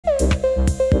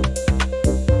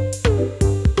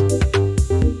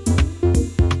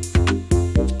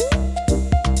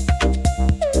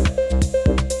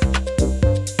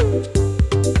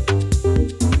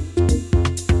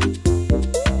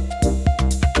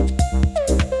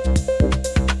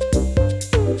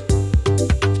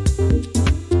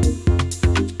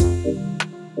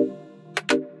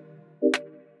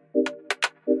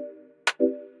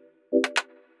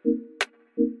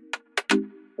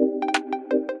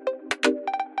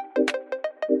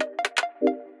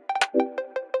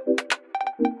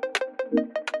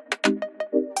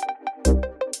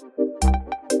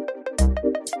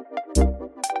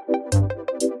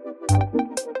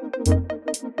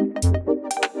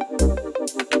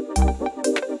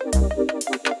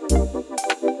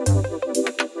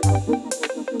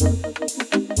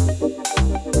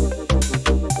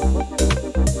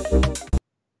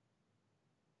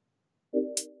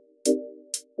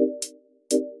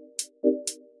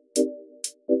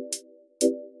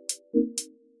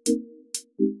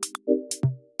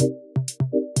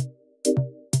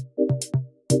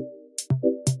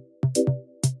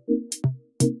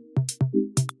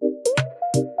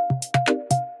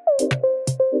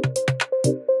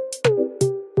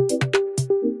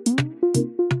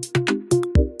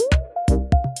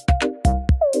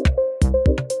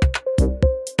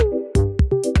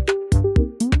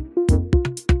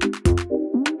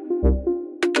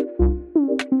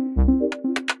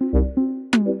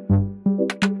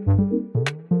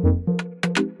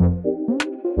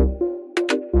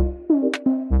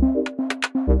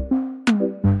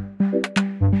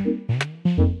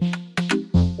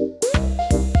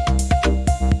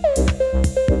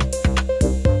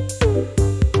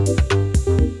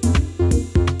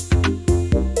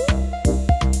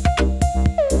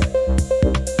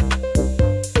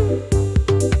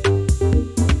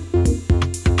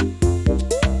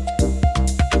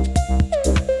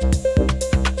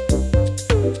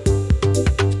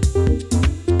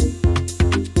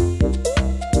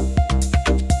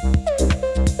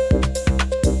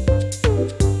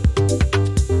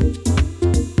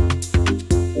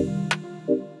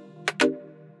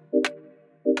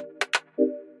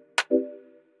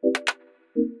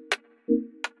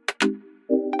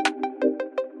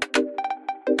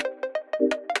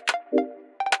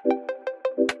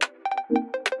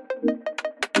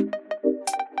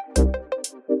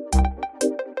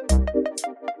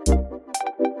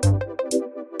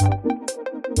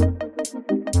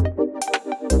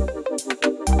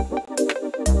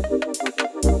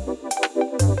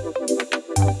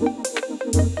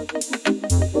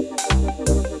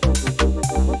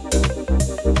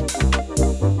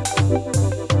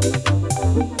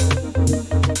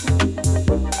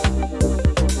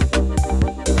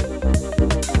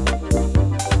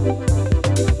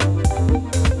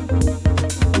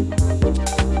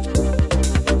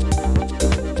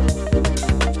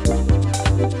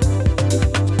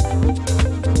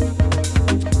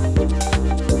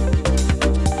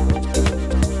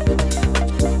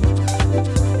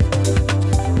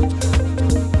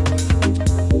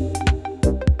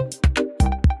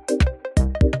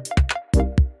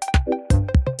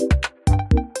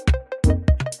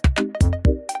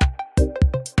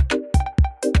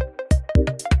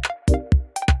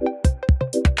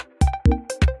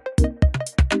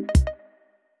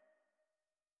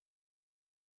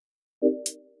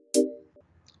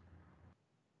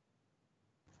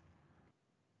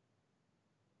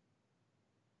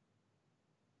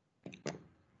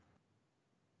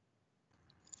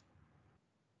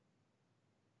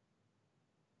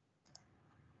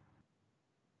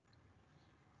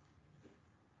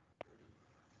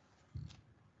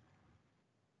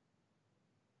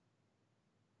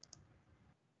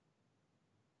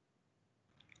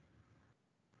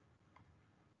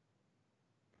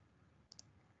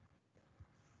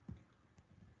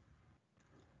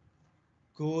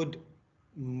Good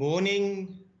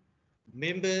morning,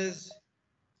 members.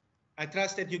 I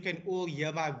trust that you can all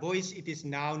hear my voice. It is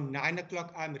now 9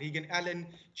 o'clock. I'm Regan Allen,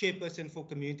 Chairperson for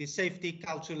Community Safety,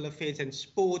 Cultural Affairs and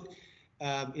Sport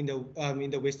in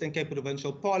the Western Cape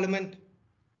Provincial Parliament.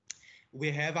 We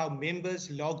have our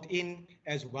members logged in,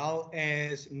 as well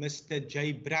as Mr.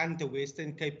 Jay Brandt, the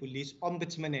Western Cape Police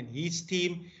Ombudsman, and his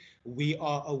team. We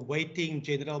are awaiting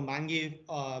General Mangi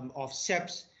of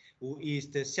SAPS, who is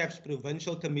the SAPS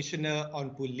Provincial Commissioner on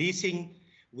Policing.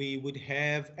 We would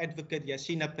have Advocate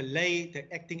Yasina Pillay,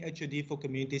 the Acting HOD for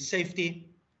Community Safety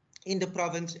in the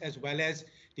province, as well as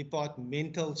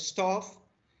departmental staff.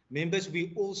 Members,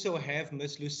 we also have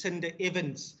Ms. Lucinda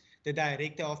Evans, the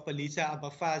Director of Palisa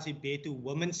Abafazi Betu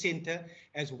Women's Center,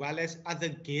 as well as other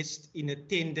guests in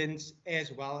attendance,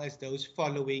 as well as those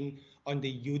following on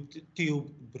the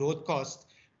YouTube broadcast.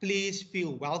 Please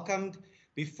feel welcomed.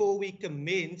 Before we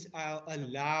commence, I'll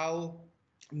allow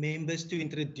members to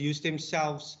introduce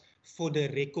themselves for the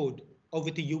record.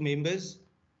 Over to you, members.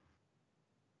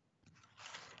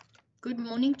 Good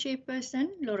morning, Chairperson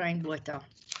Lorraine Botha.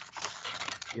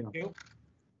 Thank you.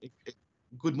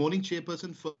 Good morning,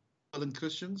 Chairperson Alan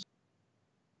Christians.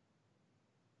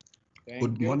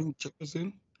 Good morning,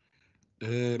 Chairperson.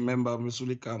 Member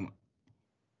Msuli Kama.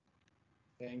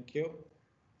 Thank you.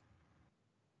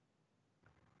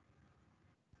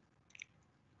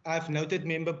 I've noted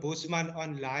Member Bosman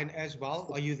online as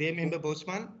well. Are you there, Member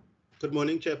Bosman? Good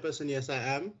morning, Chairperson. Yes, I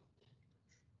am.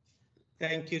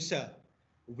 Thank you, sir.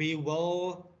 We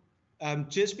will,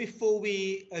 just before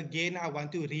we, again, I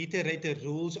want to reiterate the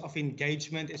rules of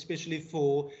engagement, especially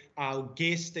for our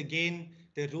guests. Again,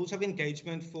 the rules of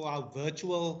engagement for our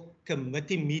virtual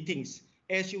committee meetings.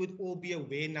 As you would all be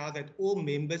aware now that all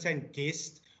members and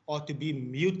guests are to be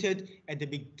muted at the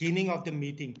beginning of the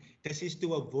meeting. This is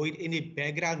to avoid any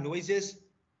background noises.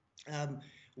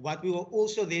 What we will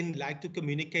also then like to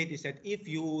communicate is that if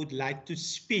you would like to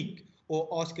speak or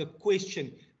ask a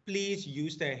question, please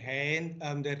use the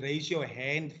raise your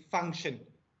hand function.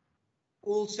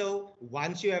 Also,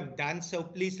 once you have done so,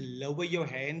 please lower your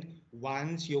hand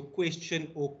once your question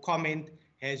or comment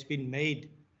has been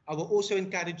made. I will also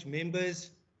encourage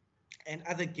members and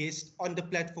other guests on the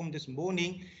platform this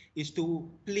morning is to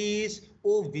please,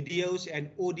 all videos and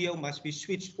audio must be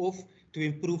switched off to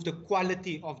improve the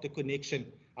quality of the connection.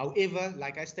 However,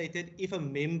 like I stated, if a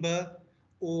member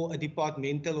or a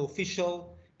departmental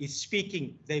official is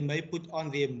speaking, they may put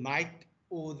on their mic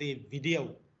or their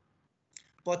video.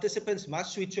 Participants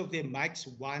must switch off their mics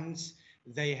once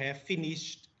they have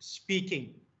finished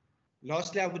speaking.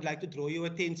 Lastly, I would like to draw your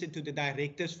attention to the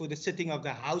directives for the sitting of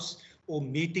the House or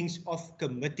meetings of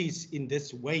committees in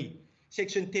this way.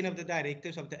 Section 10 of the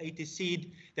directives of the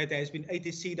ATC that has been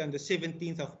ATC'd on the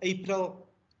 17th of April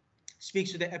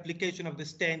speaks to the application of the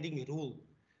standing rule.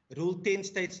 Rule 10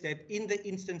 states that in the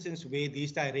instances where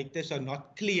these directives are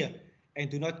not clear and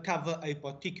do not cover a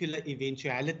particular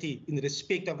eventuality in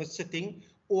respect of a sitting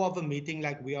or of a meeting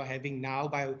like we are having now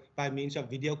by means of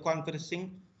video conferencing,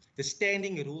 the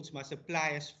standing rules must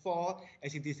apply as far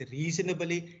as it is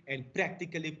reasonably and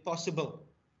practically possible.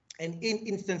 And in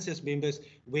instances, members,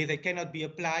 where they cannot be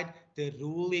applied, the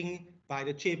ruling by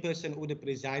the chairperson or the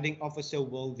presiding officer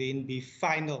will then be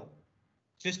final.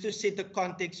 Just to set the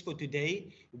context for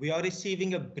today, we are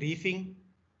receiving a briefing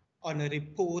on a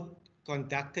report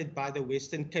conducted by the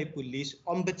Western Cape Police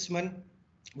Ombudsman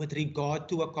with regard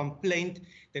to a complaint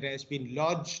that has been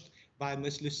lodged by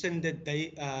Ms. Lucinda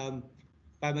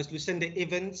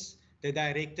Evans, the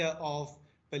Director of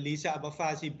Palisa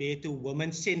Abafazi Betu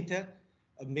Women's Center.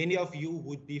 Many of you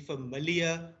would be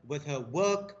familiar with her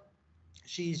work.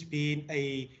 She's been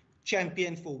a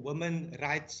champion for women's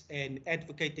rights and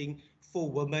advocating for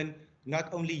women,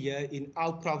 not only here in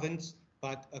our province,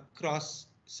 but across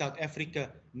South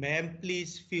Africa. Ma'am,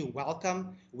 please feel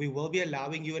welcome. We will be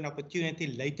allowing you an opportunity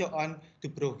later on to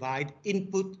provide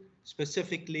input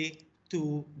specifically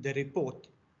to the report.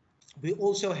 We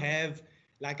also have,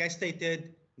 like I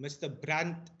stated, Mr.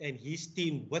 Brandt and his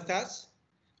team with us.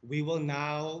 We will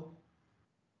now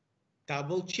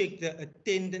double check the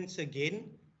attendance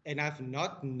again, and I've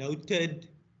not noted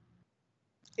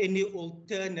any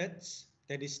alternates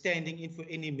that is standing in for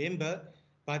any member,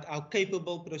 but our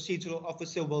capable procedural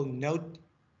officer will note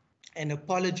an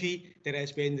apology that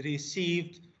has been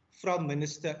received from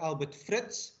Minister Albert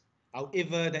Fritz.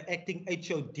 However, the acting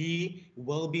HOD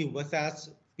will be with us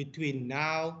between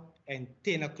now and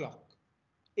 10 o'clock.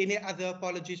 Any other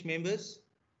apologies, members?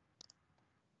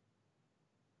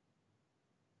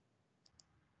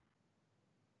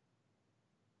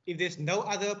 If there's no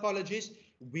other apologies,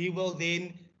 we will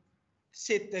then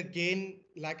set again,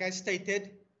 like I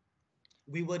stated,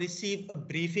 we will receive a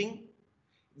briefing.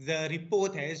 The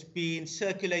report has been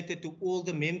circulated to all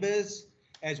the members,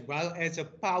 as well as a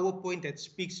PowerPoint that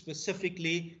speaks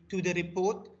specifically to the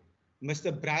report.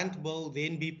 Mr. Brandt will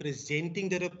then be presenting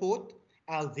the report.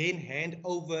 I'll then hand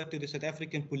over to the South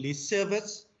African Police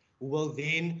Service, who will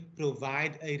then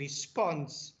provide a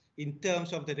response in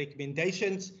terms of the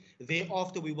recommendations.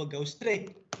 Thereafter, we will go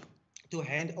straight to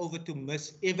hand over to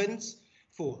Ms. Evans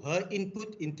for her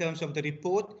input in terms of the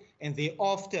report, and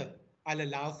thereafter I'll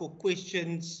allow for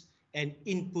questions and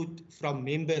input from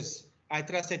members. I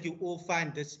trust that you all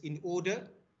find this in order.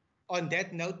 On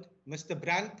that note, Mr.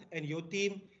 Brandt and your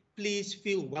team, please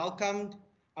feel welcomed.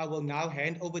 I will now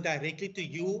hand over directly to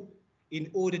you in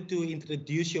order to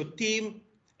introduce your team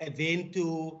and then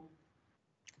to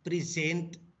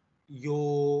present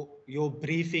your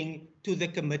briefing to the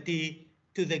committee,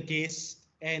 to the guests,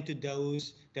 and to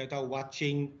those that are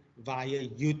watching via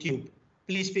YouTube.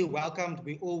 Please feel welcomed.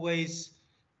 We always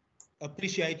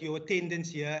appreciate your attendance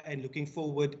here and looking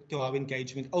forward to our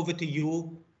engagement. Over to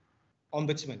you,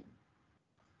 Ombudsman.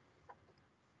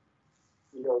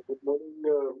 Yeah, good morning,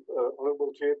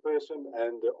 Honourable Chairperson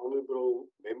and the honourable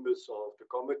members of the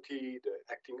committee, the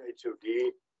acting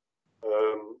HOD,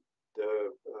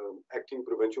 the acting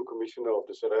Provincial Commissioner of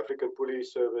the South African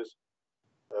Police Service,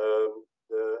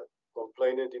 the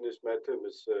complainant in this matter,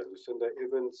 Ms. Lucinda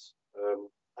Evans,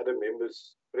 other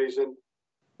members present,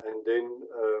 and then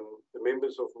the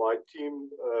members of my team.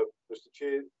 Mr.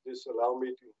 Chair, just allow me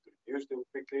to introduce them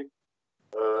quickly.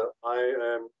 I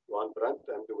am Johan Brandt.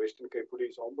 I'm the Western Cape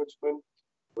Police Ombudsman.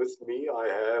 With me, I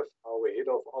have our head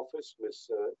of office, Ms.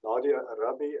 Nadia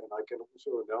Arabi, and I can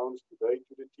also announce today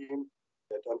to the team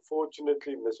that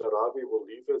unfortunately Ms. Arabi will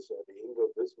leave us at the end of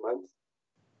this month.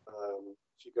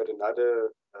 She got another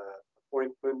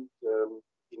appointment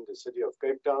in the city of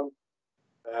Cape Town.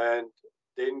 And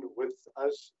then with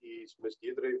us is Ms.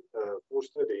 Deirdre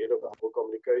Forster, the head of our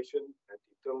communication and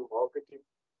internal marketing.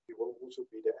 She will also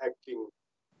be the acting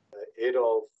head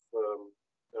of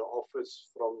the office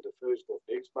from the 1st of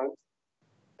next month.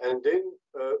 And then,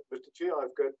 Mr. Chair,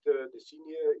 I've got the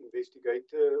senior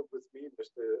investigator with me,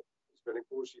 Mr.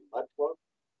 Spenikosi Matwa,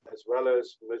 as well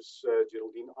as Ms.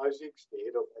 Geraldine Isaacs, the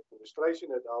head of administration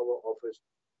at our office.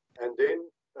 And then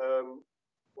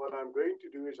what I'm going to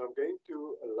do is I'm going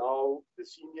to allow the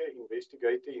senior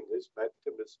investigator in this matter,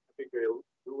 Ms. Abigail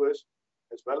Lewis,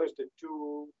 as well as the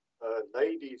two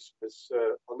ladies, Ms.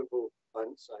 Honourable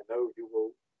Bunce, I know you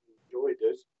will enjoy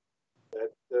this,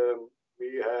 that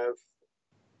we have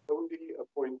only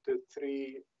appointed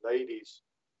 3 ladies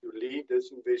to lead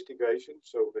this investigation.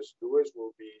 So Ms. Lewis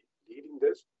will be leading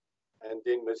this, and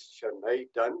then Ms. Shanae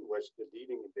Dunn was the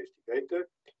leading investigator,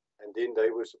 and then they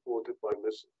were supported by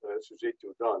Ms. Suzette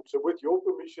Jordan. So with your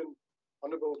permission,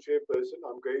 Honourable Chairperson,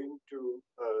 I'm going to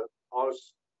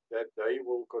ask that they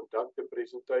will conduct the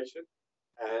presentation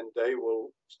and they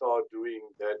will start doing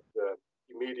that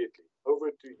immediately. Over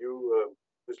to you,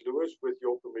 Ms. Lewis, with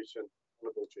your permission,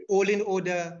 Honourable Chair. All in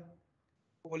order.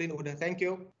 All in order. Thank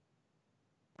you.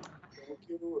 Thank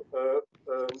you.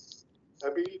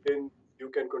 Abby, then you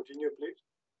can continue, please.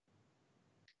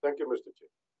 Thank you, Mr. Chair.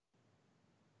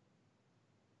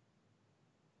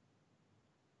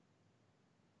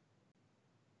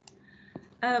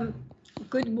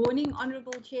 Good morning,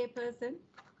 Honourable Chairperson.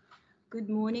 Good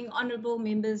morning, Honourable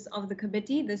members of the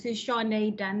committee. This is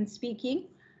Shanae Dunn speaking.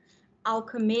 I'll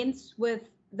commence with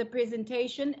the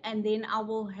presentation and then I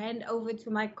will hand over to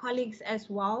my colleagues as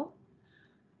well.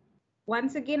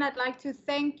 Once again, I'd like to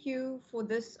thank you for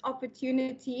this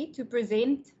opportunity to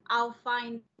present our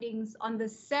findings on the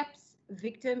SAPS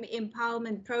Victim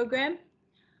Empowerment Program.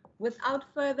 Without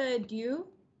further ado,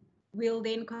 we'll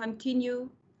then continue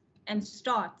and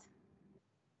start.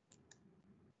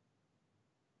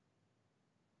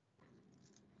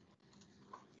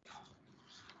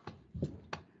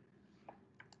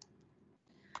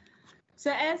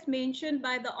 So as mentioned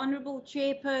by the Honourable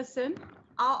Chairperson,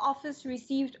 our office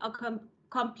received a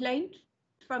complaint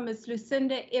from Ms.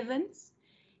 Lucinda Evans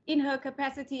in her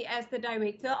capacity as the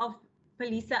Director of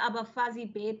Police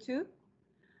Abafazi Betu.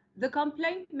 The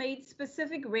complaint made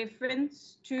specific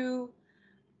reference to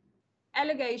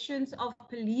allegations of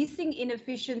policing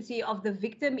inefficiency of the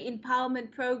Victim Empowerment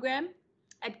Program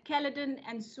at Caledon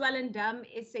and Swellendam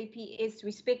SAPS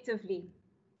respectively.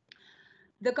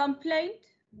 The complaint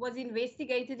was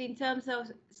investigated in terms of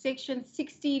Section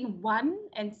 16.1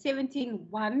 and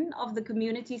 17.1 of the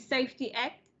Community Safety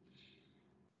Act,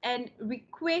 and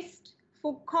requests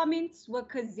for comments were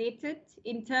gazetted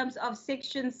in terms of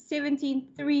Section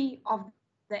 17.3 of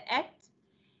the Act,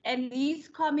 and these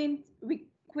comment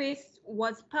inquest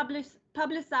was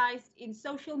publicized in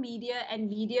social media and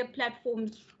media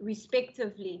platforms,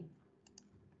 respectively.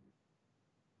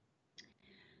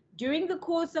 During the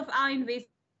course of our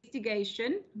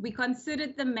investigation, we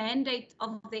considered the mandate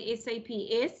of the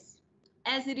SAPS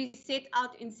as it is set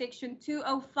out in Section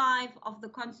 205 of the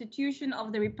Constitution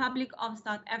of the Republic of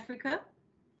South Africa.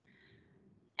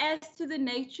 As to the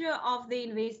nature of the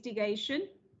investigation,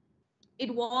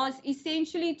 it was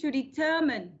essentially to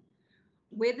determine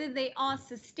whether there are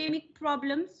systemic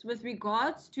problems with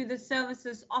regards to the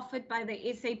services offered by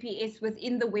the SAPS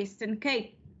within the Western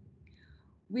Cape.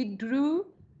 We drew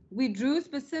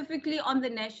specifically on the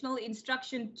National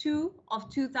Instruction 2 of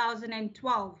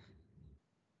 2012.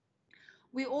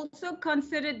 We also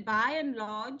considered, by and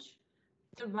large,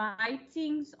 the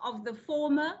writings of the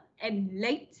former and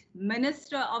late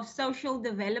Minister of Social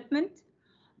Development,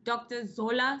 Dr.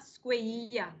 Zola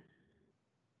Skweyiya.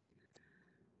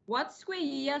 What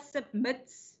Skweyiya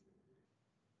submits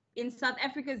in South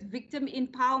Africa's victim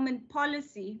empowerment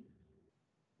policy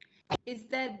is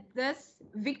that this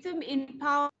victim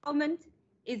empowerment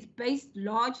is based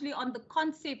largely on the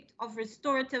concept of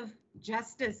restorative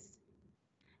justice.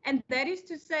 And that is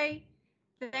to say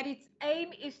that its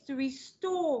aim is to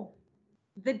restore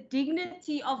the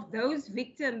dignity of those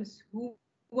victims who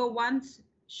were once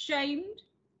shamed,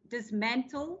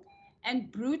 dismantled,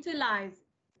 and brutalized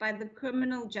by the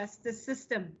criminal justice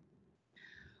system.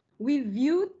 We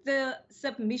viewed the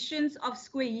submissions of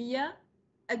Skweyiya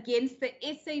against the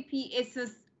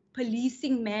SAPS's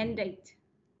policing mandate.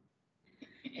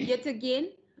 Yet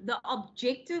again, the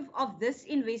objective of this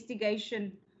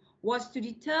investigation was to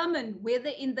determine whether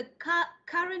in the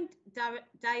current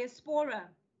diaspora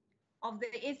of the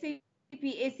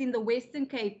SAPS in the Western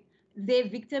Cape, their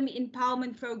victim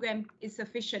empowerment program is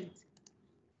sufficient.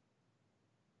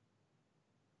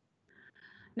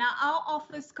 Now, our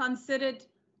office considered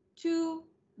two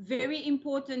very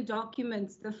important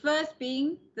documents, the first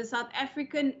being the South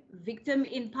African Victim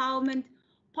Empowerment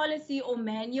Policy or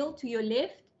Manual to your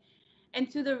left, and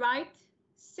to the right,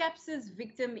 SAPS's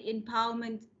Victim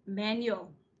Empowerment Manual.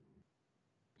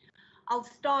 I'll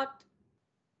start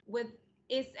with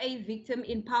SA Victim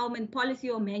Empowerment Policy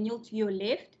or Manual to your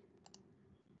left.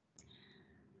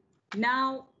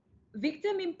 Now,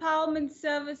 victim empowerment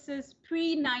services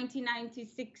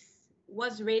pre-1996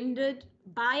 was rendered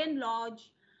by and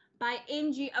large by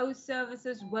NGO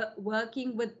services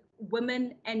working with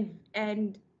women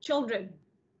and children.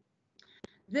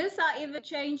 This, however,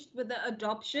 changed with the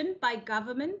adoption by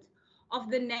government of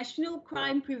the National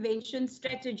Crime Prevention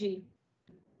Strategy.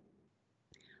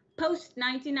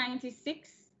 Post-1996,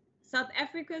 South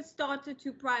Africa started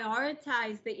to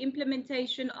prioritize the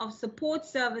implementation of support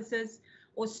services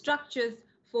or structures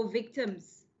for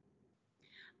victims.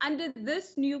 Under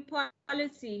this new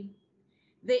policy,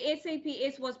 the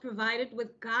SAPS was provided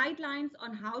with guidelines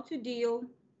on how to deal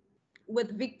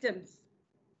with victims.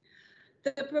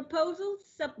 The proposals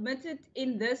submitted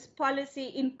in this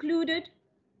policy included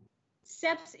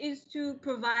SAPS is to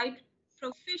provide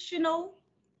professional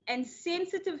and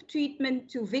sensitive treatment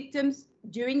to victims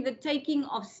during the taking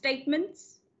of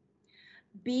statements.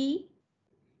 B,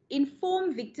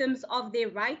 inform victims of their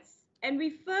rights and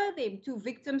refer them to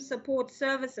victim support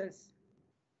services.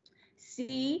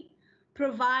 C,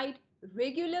 provide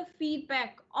regular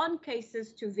feedback on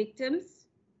cases to victims.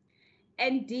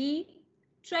 And D,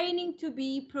 training to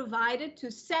be provided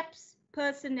to SAPS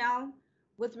personnel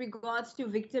with regards to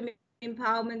victim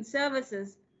empowerment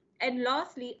services. And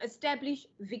lastly, establish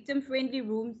victim-friendly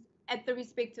rooms at the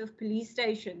respective police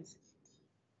stations.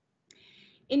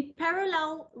 In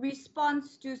parallel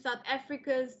response to South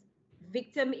Africa's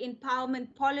victim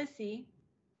empowerment policy,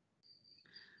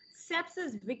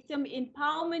 SAPS's Victim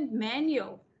Empowerment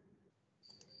Manual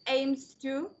aims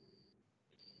to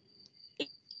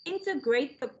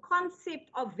integrate the concept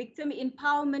of victim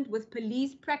empowerment with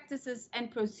police practices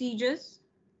and procedures.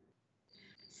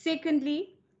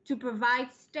 Secondly, to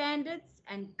provide standards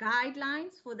and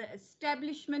guidelines for the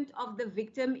establishment of the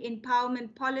victim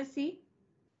empowerment policy.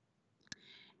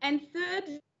 And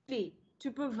thirdly,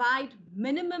 to provide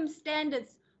minimum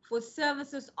standards for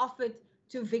services offered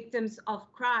to victims of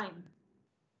crime.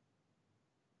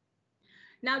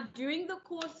 Now, during the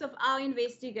course of our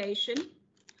investigation,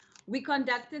 we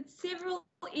conducted several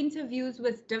interviews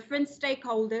with different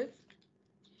stakeholders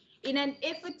in an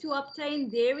effort to obtain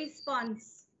their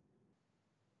response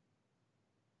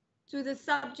to the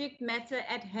subject matter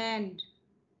at hand.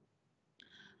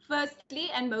 Firstly,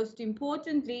 and most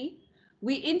importantly,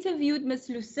 we interviewed Ms.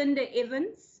 Lucinda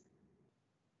Evans.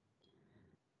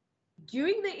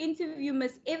 During the interview,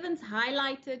 Ms. Evans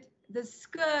highlighted the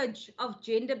scourge of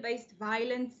gender-based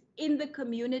violence in the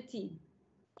community.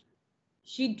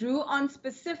 She drew on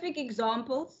specific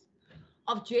examples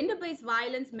of gender-based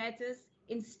violence matters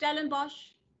in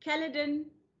Stellenbosch, Caledon,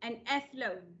 and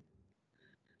Athlone.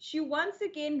 She once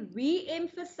again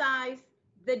re-emphasized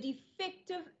the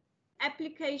defective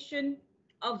application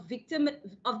of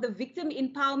the Victim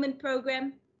Empowerment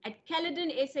Program at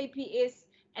Caledon SAPS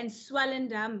and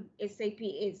Swellendam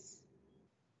SAPS.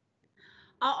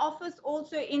 Our office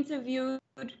also interviewed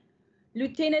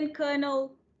Lieutenant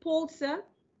Colonel Paulser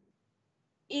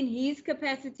in his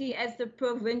capacity as the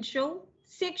Provincial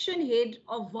Section Head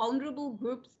of Vulnerable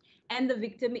Groups and the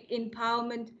Victim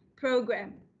Empowerment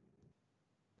Program.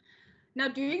 Now,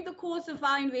 during the course of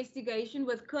our investigation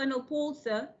with Colonel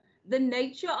Paulser, the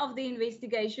nature of the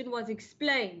investigation was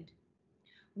explained.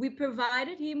 We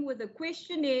provided him with a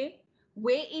questionnaire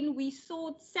wherein we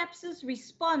sought SAPS's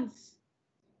response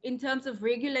in terms of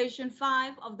Regulation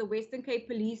 5 of the Western Cape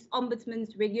Police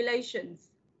Ombudsman's regulations.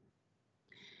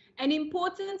 An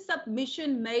important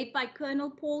submission made by Colonel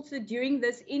Paulser during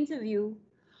this interview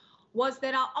was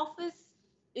that our office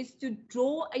is to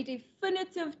draw a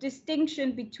definitive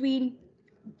distinction between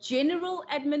general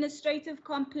administrative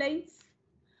complaints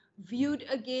viewed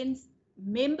against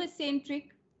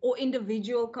member-centric or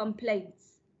individual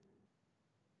complaints.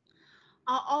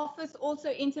 Our office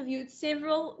also interviewed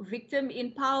several Victim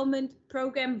Empowerment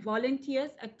Program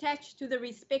volunteers attached to the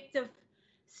respective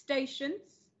stations.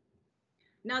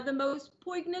 Now, the most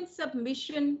poignant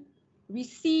submission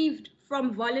received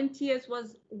from volunteers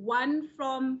was one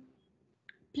from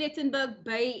Plettenberg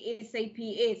Bay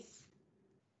SAPS.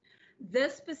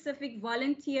 This specific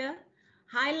volunteer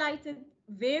highlighted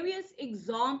various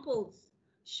examples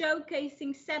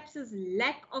showcasing SAPS's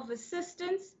lack of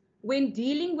assistance when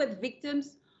dealing with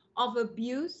victims of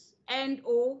abuse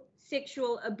and/or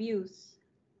sexual abuse.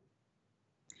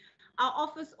 Our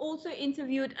office also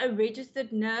interviewed a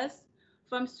registered nurse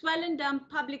from Swellendam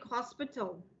Public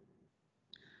Hospital.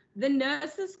 The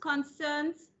nurse's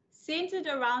concerns centered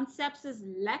around SAPS's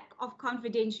lack of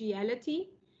confidentiality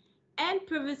and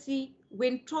privacy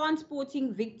when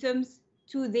transporting victims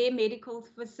to their medical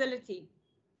facility.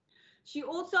 She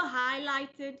also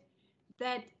highlighted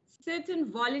that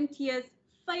certain volunteers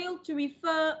failed to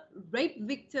refer rape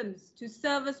victims to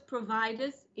service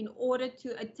providers in order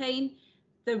to attain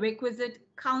the requisite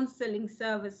counseling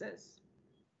services.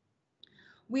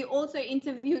 We also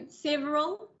interviewed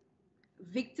several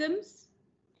victims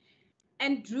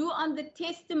and drew on the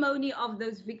testimony of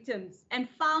those victims and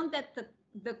found that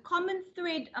the common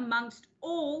thread amongst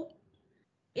all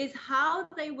is how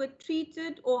they were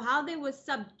treated or how they were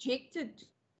subjected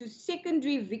to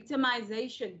secondary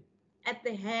victimization at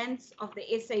the hands of the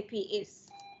SAPS.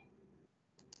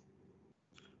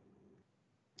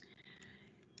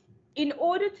 In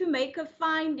order to make a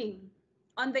finding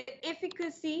on the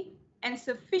efficacy and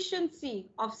sufficiency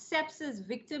of SAPS's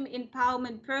Victim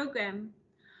Empowerment Program,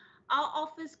 our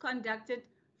office conducted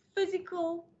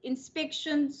physical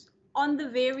inspections on the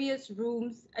various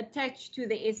rooms attached to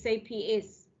the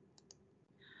SAPS.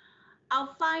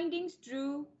 Our findings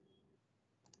drew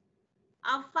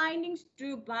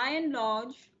by and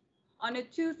large on a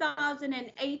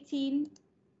 2018,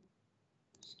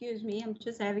 excuse me, I'm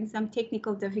just having some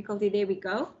technical difficulty, there we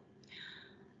go.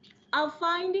 Our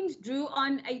findings drew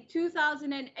on a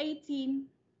 2018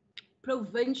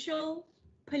 Provincial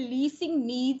Policing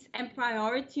Needs and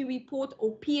Priority Report,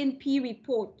 or PNP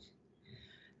report.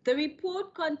 The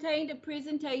report contained a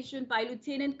presentation by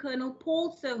Lieutenant Colonel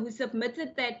Paulser, who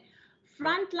submitted that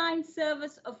frontline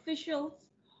service officials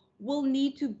will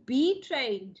need to be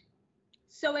trained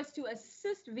so as to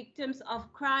assist victims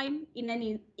of crime in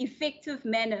an effective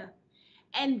manner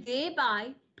and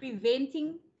thereby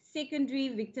preventing secondary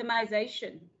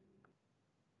victimization.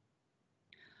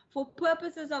 For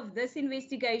purposes of this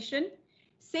investigation,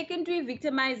 secondary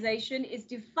victimization is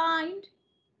defined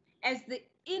as the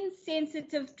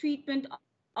insensitive treatment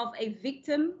of a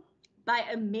victim by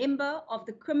a member of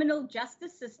the criminal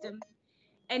justice system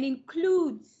and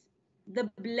includes the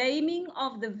blaming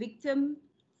of the victim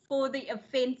for the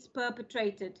offense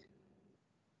perpetrated.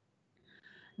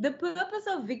 The purpose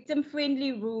of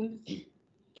victim-friendly rooms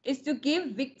is to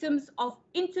give victims of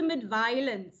intimate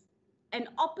violence an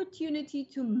opportunity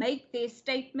to make their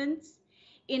statements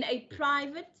in a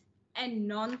private and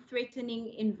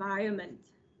non-threatening environment.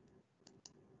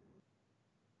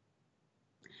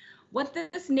 What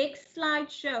this next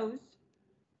slide shows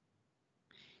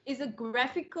is a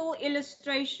graphical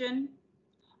illustration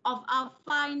of our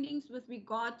findings with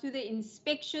regard to the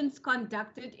inspections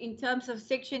conducted in terms of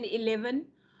Section 11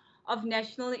 of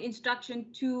National Instruction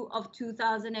 2 of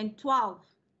 2012.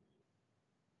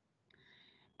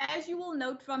 As you will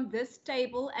note from this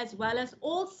table, as well as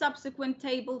all subsequent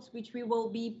tables which we will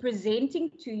be presenting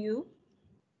to you,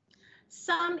 in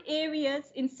some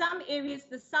areas,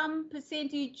 the sum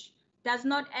percentage does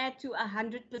not add to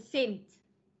 100%.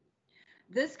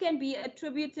 This can be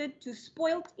attributed to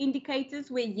spoiled indicators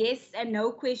where yes and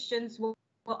no questions were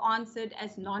answered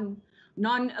as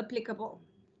non-applicable.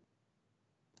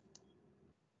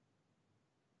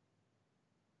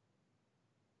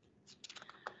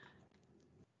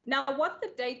 Now, what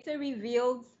the data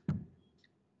reveals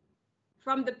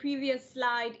from the previous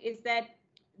slide is that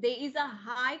there is a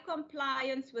high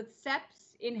compliance with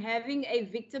SAPS in having a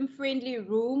victim-friendly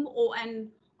room or an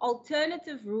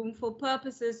alternative room for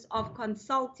purposes of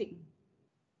consulting.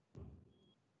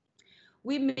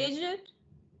 We measured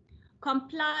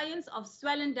compliance of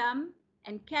Swellendam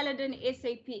and Caledon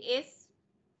SAPS,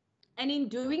 and in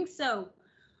doing so,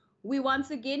 we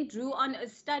once again drew on a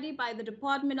study by the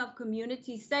Department of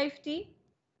Community Safety,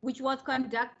 which was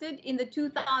conducted in the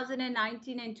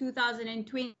 2019 and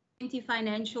 2020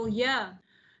 financial year.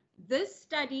 This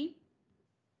study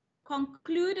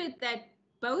concluded that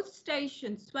both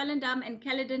stations, Swellendam and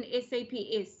Caledon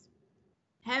SAPS,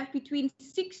 have between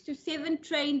 6 to 7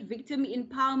 trained victim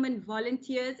empowerment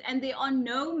volunteers, and there are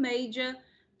no major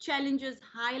challenges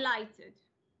highlighted.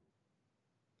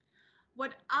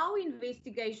 What our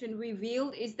investigation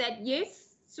revealed is that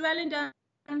yes, Swellendam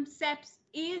SAPS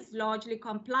is largely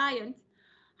compliant.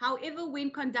 However, when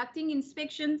conducting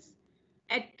inspections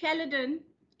at Caledon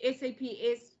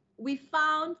SAPS, we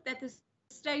found that the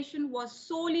station was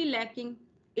sorely lacking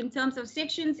in terms of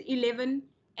sections 11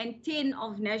 and 10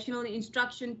 of National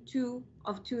Instruction 2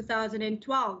 of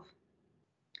 2012.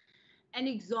 An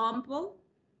example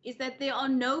is that there are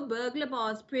no burglar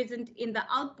bars present in the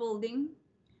outbuilding.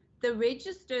 The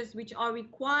registers which are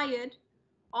required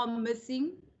are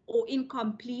missing or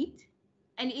incomplete,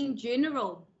 and in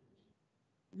general,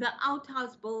 the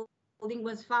outhouse building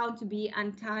was found to be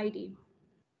untidy.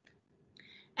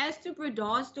 As to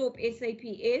Bredasdorp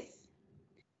SAPS,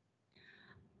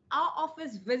 our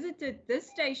office visited this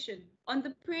station on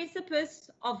the precipice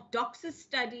of DOCSIS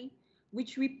study,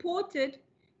 which reported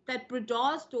that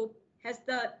Bredasdorp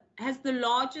has the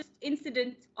largest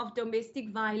incident of domestic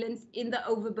violence in the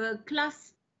Overberg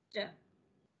cluster.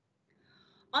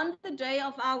 On the day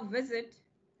of our visit,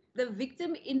 the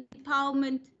victim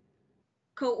empowerment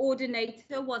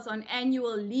coordinator was on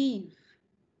annual leave.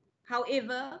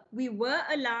 However, we were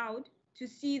allowed to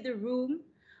see the room,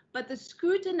 but the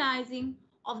scrutinizing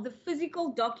of the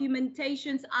physical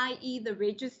documentations, i.e. the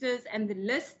registers and the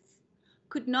lists,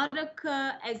 could not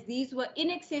occur as these were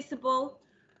inaccessible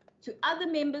to other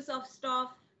members of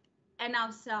staff and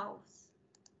ourselves.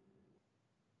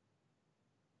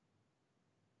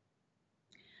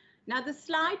 Now, the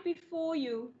slide before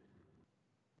you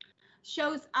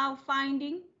shows our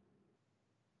finding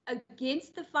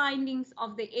against the findings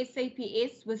of the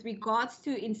SAPS with regards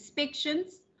to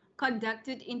inspections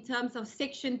conducted in terms of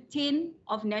Section 10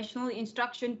 of National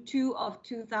Instruction 2 of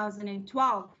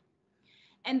 2012.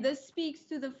 And this speaks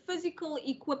to the physical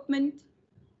equipment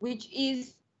which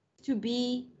is to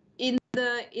be in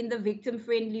the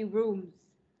victim-friendly rooms.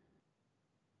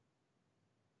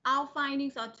 Our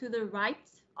findings are to the right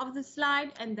of the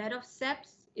slide, and that of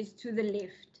SAPS is to the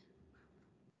left.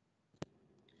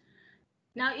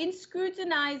 Now, in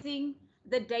scrutinizing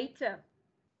the data,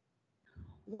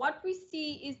 what we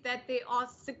see is that there are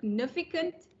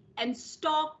significant and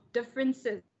stark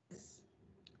differences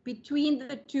between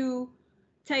the two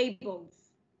tables.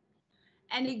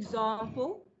 An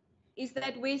example is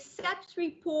that where SAPS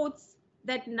reports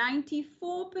that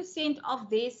 94% of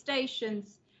their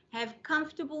stations have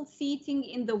comfortable seating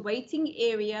in the waiting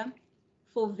area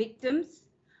for victims,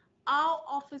 our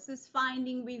office's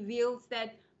finding reveals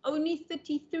that only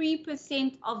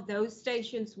 33% of those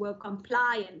stations were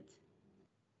compliant.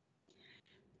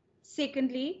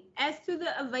 Secondly, as to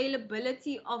the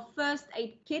availability of first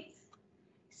aid kits,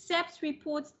 SAPS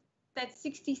reports that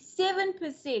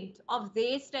 67% of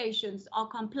their stations are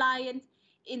compliant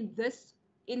in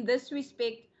this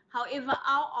respect. However,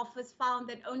 our office found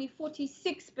that only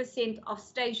 46% of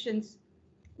stations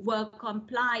were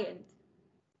compliant.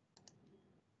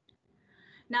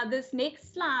 Now, this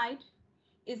next slide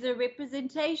is a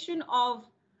representation of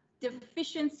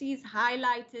deficiencies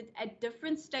highlighted at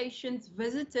different stations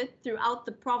visited throughout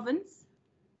the province.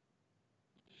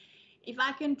 If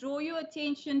I can draw your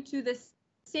attention to the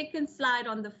second slide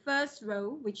on the first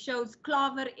row, which shows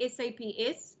Claver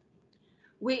SAPS,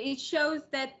 where it shows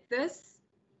that this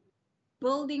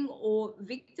building or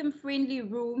victim-friendly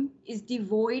room is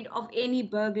devoid of any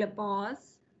burglar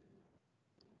bars.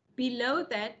 Below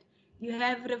that, you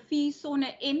have Refi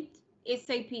Sona Ent,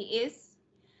 SAPS,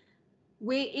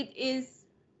 where it is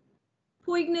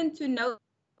poignant to note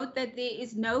that there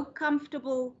is no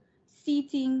comfortable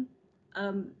seating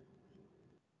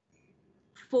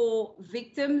for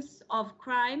victims of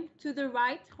crime. To the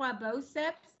right, Huabo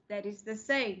SAPS, that is the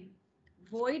same,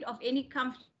 void of any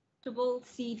comfortable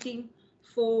seating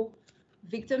for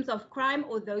victims of crime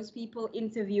or those people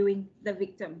interviewing the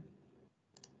victim.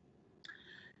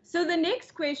 So the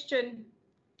next question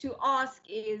to ask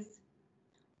is,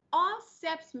 are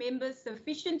SAPS members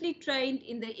sufficiently trained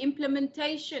in the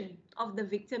implementation of the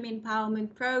Victim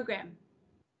Empowerment Program?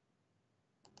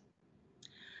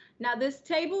 Now, this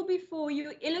table before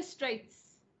you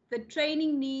illustrates the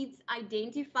training needs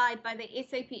identified by the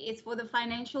SAPS for the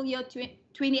financial year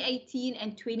 2018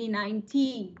 and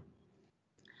 2019.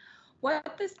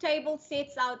 What this table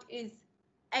sets out is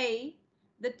A,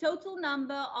 the total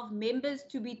number of members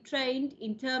to be trained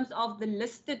in terms of the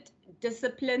listed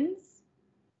disciplines.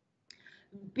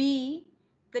 B,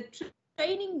 the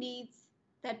training needs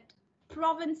that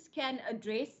province can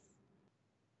address.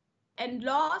 And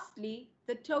lastly,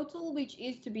 the total which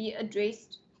is to be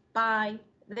addressed by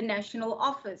the national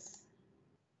office.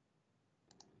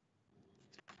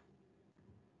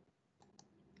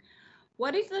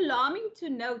 What is alarming to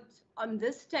note on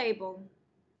this table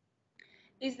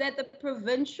is that the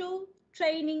provincial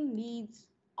training needs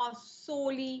are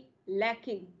sorely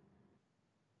lacking.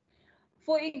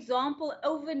 For example,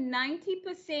 over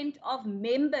 90% of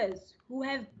members who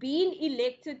have been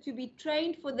elected to be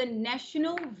trained for the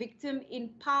National Victim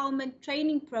Empowerment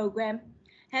Training Program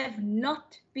have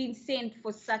not been sent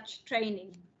for such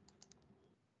training.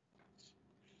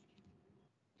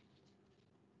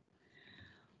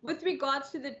 With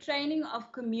regards to the training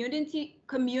of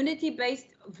community-based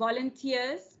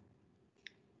volunteers,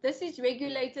 this is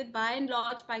regulated by and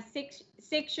large by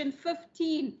Section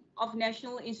 15 of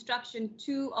National Instruction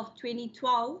 2 of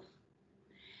 2012.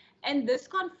 And this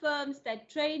confirms that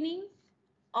training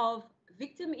of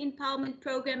Victim Empowerment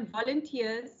Program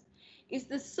volunteers is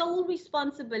the sole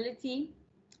responsibility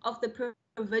of the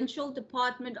Provincial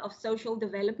Department of Social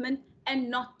Development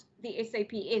and not the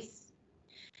SAPS.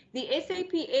 The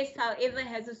SAPS, however,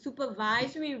 has a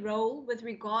supervisory role with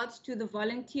regards to the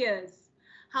volunteers.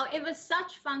 However,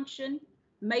 such function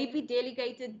may be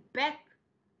delegated back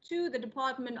to the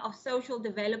Department of Social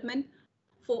Development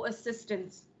for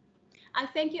assistance. I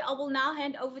thank you. I will now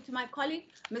hand over to my colleague,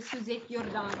 Ms. Suzette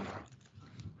Jordan.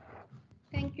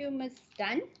 Thank you, Ms.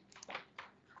 Dunn.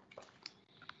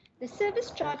 The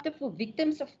Service Charter for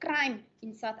Victims of Crime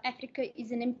in South Africa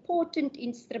is an important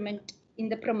instrument in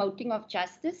the promoting of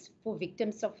justice for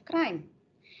victims of crime.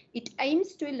 It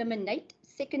aims to eliminate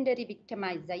secondary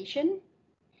victimization,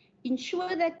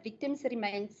 ensure that victims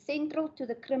remain central to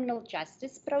the criminal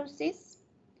justice process,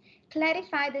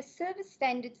 clarify the service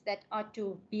standards that are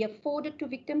to be afforded to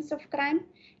victims of crime,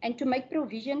 and to make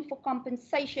provision for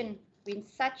compensation when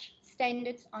such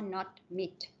standards are not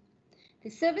met. The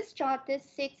Service Charter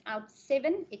sets out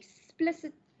 7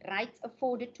 explicit rights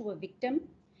afforded to a victim,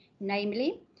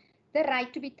 namely, the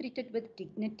right to be treated with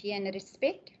dignity and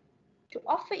respect, to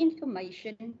offer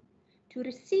information, to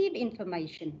receive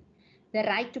information, the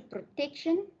right to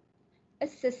protection,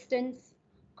 assistance,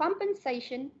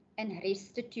 compensation, and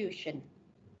restitution.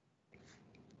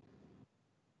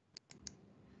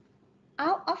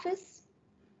 Our office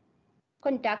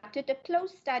conducted a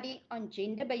close study on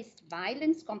gender-based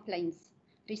violence complaints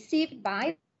received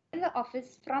by the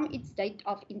office from its date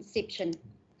of inception.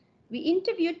 We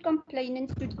interviewed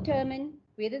complainants to determine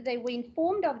whether they were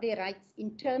informed of their rights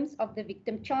in terms of the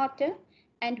Victim Charter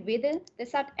and whether the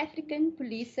South African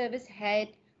Police Service had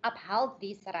upheld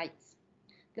these rights.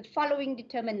 The following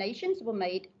determinations were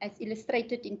made as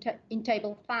illustrated in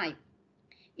Table 5.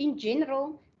 In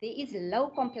general, there is low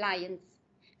compliance.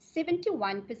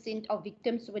 71% of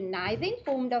victims were neither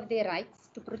informed of their rights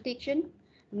to protection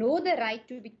nor the right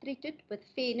to be treated with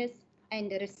fairness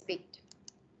and respect.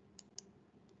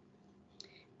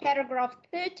 Paragraph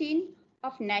 13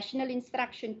 of National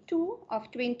Instruction 2 of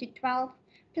 2012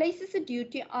 places a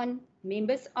duty on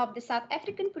members of the South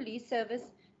African Police Service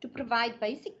to provide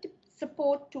basic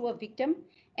support to a victim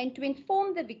and to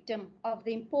inform the victim of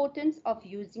the importance of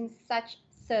using such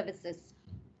services.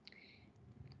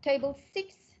 Table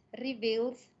 6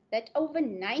 reveals that over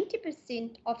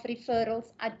 90% of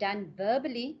referrals are done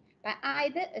verbally by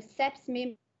either a SAPS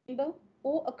member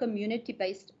or a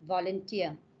community-based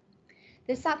volunteer.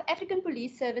 The South African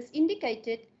Police Service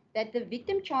indicated that the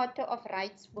Victim Charter of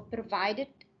Rights were provided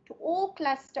to all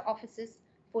cluster offices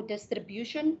for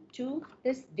distribution to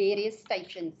these various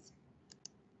stations.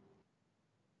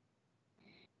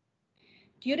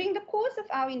 During the course of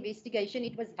our investigation,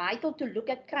 it was vital to look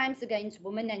at crimes against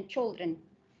women and children,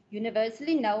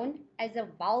 universally known as a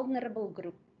vulnerable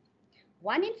group.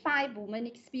 1 in 5 women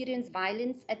experience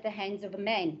violence at the hands of a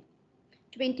man.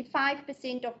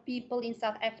 25% of people in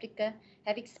South Africa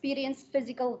have experienced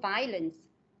physical violence.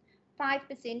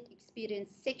 5% experience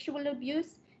sexual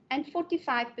abuse and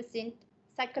 45%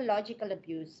 psychological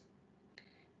abuse.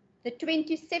 The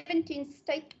 2017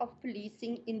 State of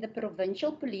Policing in the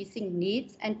Provincial Policing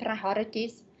Needs and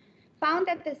Priorities found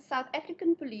that the South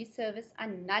African Police Service are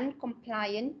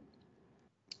non-compliant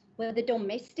with the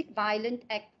Domestic Violence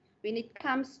Act when it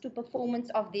comes to performance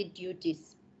of their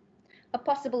duties. A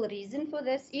possible reason for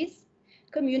this is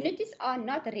communities are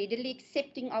not readily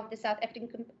accepting of the South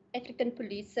African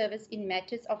Police Service in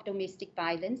matters of domestic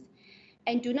violence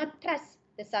and do not trust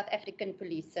the South African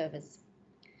Police Service.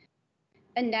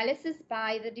 Analysis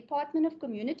by the Department of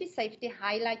Community Safety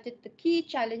highlighted the key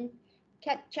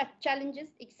challenges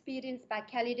experienced by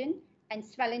Caledon and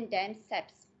Swellendam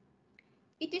SAPS.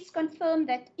 It is confirmed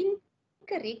that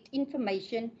incorrect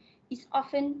information is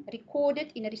often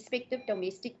recorded in respective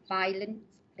domestic violence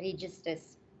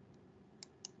registers.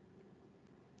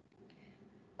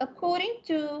 According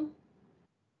to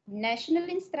National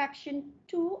Instruction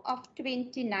 2 of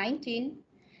 2019,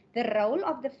 the role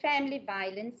of the Family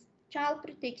Violence, Child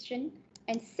Protection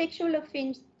and Sexual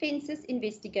Offences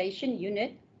Investigation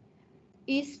Unit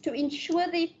is to ensure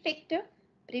the effective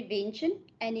prevention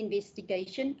and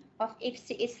investigation of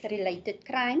FCS-related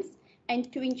crimes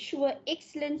and to ensure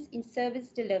excellence in service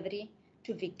delivery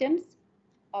to victims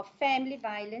of family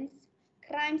violence,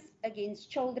 crimes against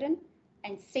children,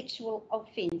 and sexual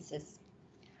offences.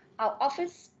 Our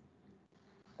office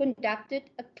conducted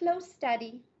a close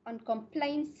study on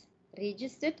complaints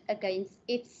registered against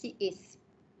FCS.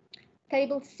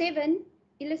 Table 7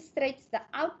 illustrates the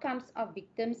outcomes of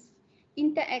victims'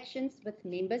 interactions with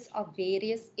members of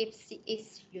various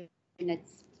FCS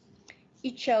units.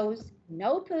 It shows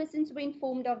no persons were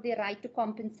informed of their right to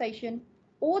compensation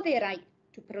or their right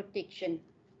to protection.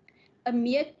 A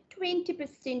mere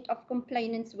 20% of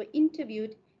complainants were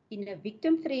interviewed in a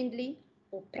victim-friendly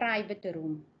or private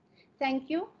room. Thank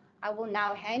you. I will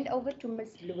now hand over to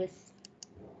Ms. Lewis.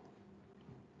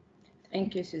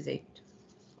 Thank you, Suzette.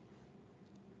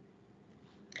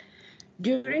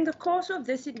 During the course of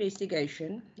this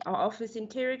investigation, our office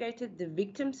interrogated the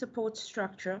victim support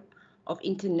structure of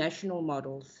international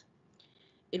models.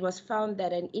 It was found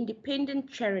that an independent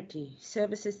charity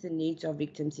services the needs of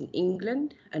victims in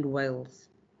England and Wales.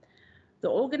 The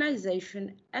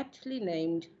organization, aptly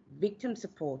named Victim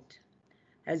Support,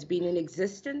 has been in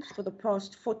existence for the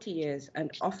past 40 years and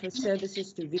offers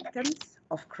services to victims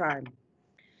of crime.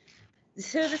 The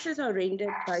services are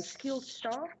rendered by skilled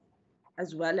staff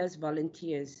as well as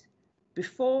volunteers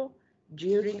before,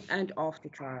 during, and after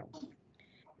trial.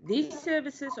 These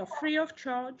services are free of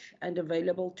charge and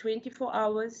available 24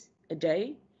 hours a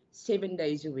day, 7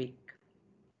 days a week.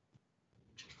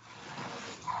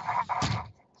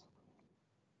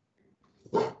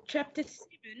 Chapter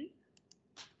 7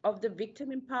 of the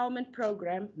Victim Empowerment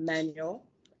Program Manual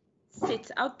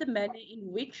sets out the manner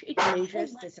in which it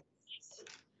measures the success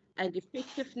and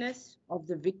effectiveness of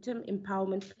the Victim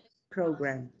Empowerment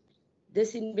Program.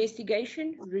 This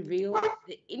investigation revealed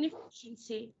the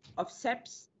inefficiency of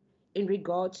SAPS in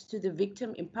regards to the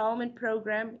Victim Empowerment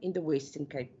Program in the Western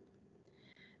Cape.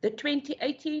 The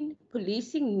 2018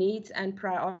 Policing Needs and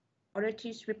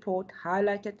Priorities report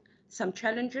highlighted some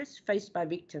challenges faced by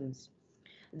victims.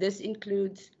 This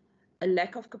includes a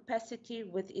lack of capacity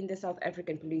within the South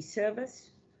African Police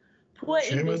Service, poor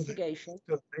investigation.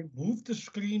 They moved the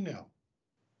screen now.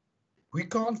 We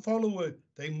can't follow it.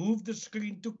 They moved the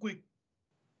screen too quick.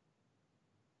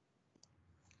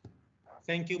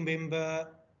 Thank you,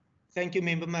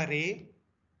 Member Marais.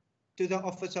 To the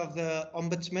Office of the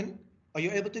Ombudsman, are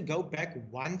you able to go back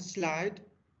one slide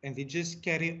and then just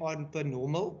carry on per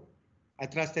normal? I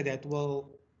trust that that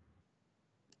will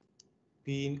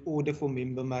be in order for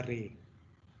Member Marais.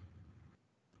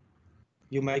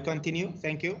 You may continue.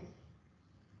 Thank you.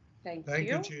 Thank Thank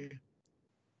you. you, Chair.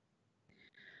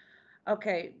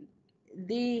 Okay,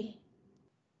 the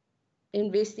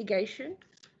investigation.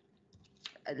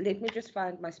 Let me just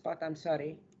find my spot. I'm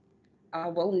sorry. I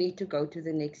will need to go to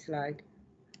the next slide.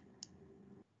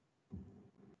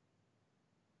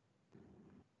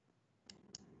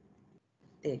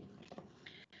 There.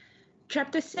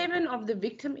 Chapter 7 of the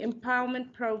Victim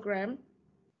Empowerment Program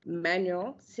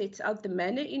Manual sets out the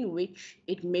manner in which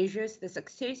it measures the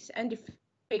success and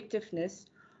effectiveness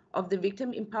of the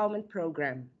Victim Empowerment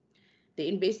Program. The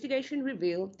investigation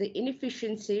revealed the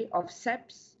inefficiency of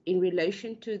SAPS in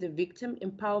relation to the Victim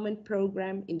Empowerment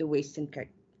Program in the Western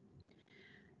Cape.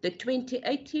 The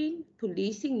 2018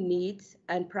 Policing Needs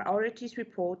and Priorities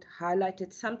report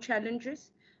highlighted some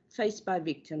challenges faced by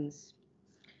victims.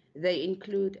 They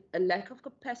include a lack of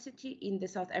capacity in the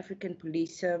South African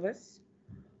Police Service,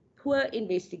 poor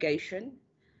investigation,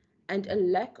 and a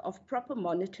lack of proper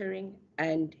monitoring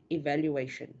and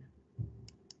evaluation.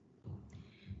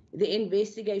 The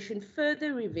investigation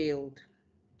further revealed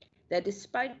that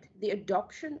despite the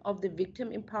adoption of the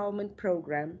Victim Empowerment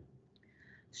Program,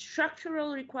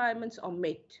 structural requirements are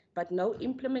met, but no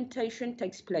implementation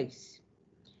takes place.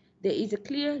 There is a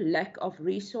clear lack of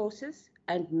resources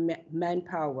and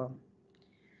manpower.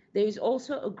 There is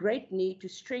also a great need to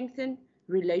strengthen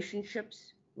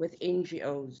relationships with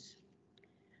NGOs.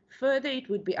 Further, it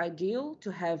would be ideal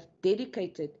to have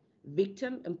dedicated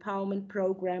Victim Empowerment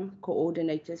Program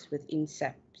coordinators within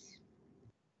SAPS.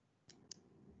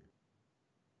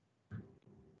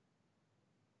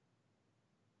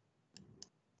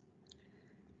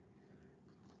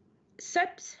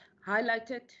 SAPS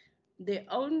highlighted their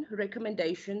own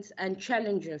recommendations and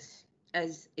challenges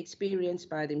as experienced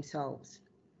by themselves.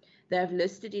 They have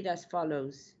listed it as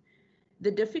follows: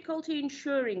 the difficulty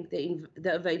ensuring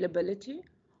the availability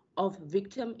of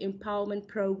Victim Empowerment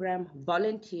Program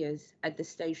volunteers at the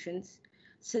stations,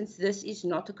 since this is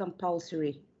not a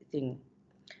compulsory thing.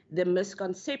 The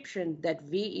misconception that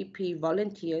VEP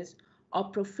volunteers are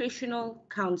professional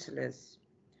counselors.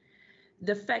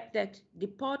 The fact that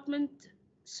Department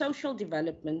Social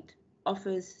Development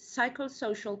offers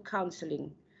psychosocial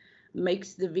counseling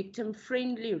makes the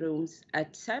victim-friendly rooms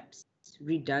at SAPS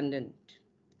redundant.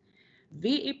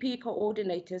 VEP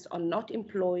coordinators are not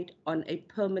employed on a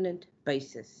permanent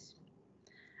basis.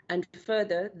 And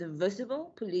further, the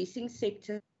visible policing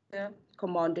sector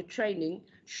commander training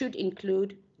should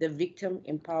include the Victim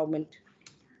Empowerment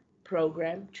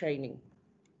Program training.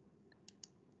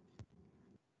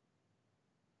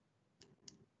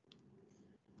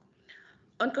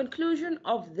 On conclusion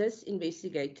of this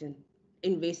investigation,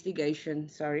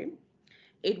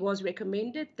 it was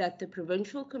recommended that the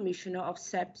Provincial Commissioner of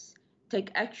SAPS take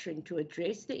action to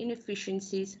address the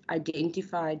inefficiencies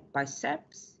identified by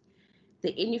SAPS,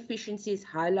 the inefficiencies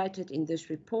highlighted in this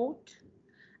report,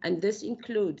 and this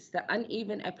includes the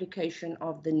uneven application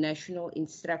of the National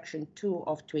Instruction 2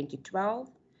 of 2012,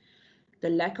 the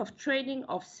lack of training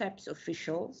of SAPS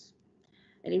officials,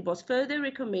 and it was further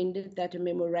recommended that a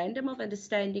memorandum of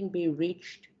understanding be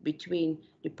reached between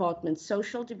Department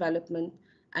Social Development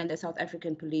and the South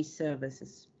African Police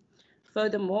Services.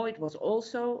 Furthermore, it was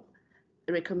also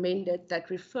recommended that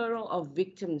referral of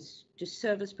victims to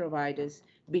service providers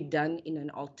be done in an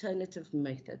alternative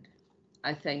method.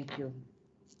 I thank you.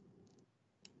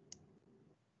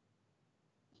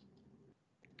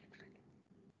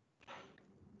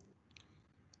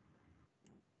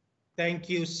 Thank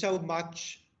you so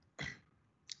much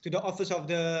to the Office of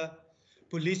the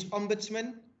Police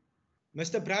Ombudsman.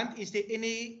 Mr. Brandt, is there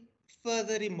any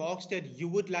further remarks that you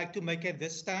would like to make at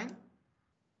this time?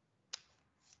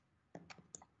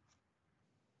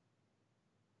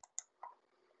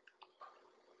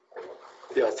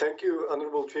 Yeah, thank you,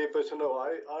 Honourable Chairperson. No,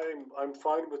 I'm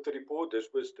fine with the report. This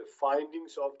was the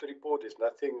findings of the report. There's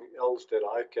nothing else that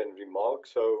I can remark.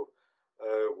 So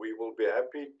we will be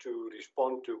happy to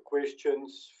respond to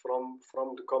questions from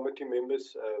the committee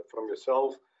members, from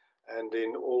yourself, and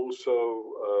then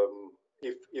also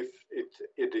if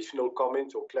additional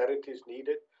comments or clarity is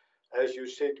needed. As you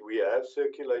said, we have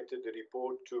circulated the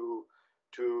report to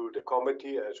the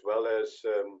committee as well as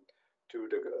to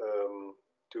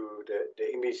the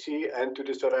MEC and to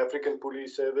the South African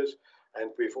Police Service, and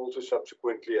we've also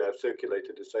subsequently have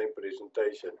circulated the same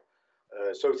presentation.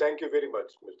 So thank you very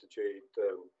much, Mr. Chair.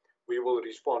 We will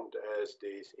respond as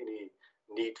there's any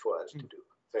need for us to do.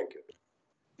 Thank you.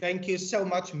 Thank you so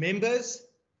much, members.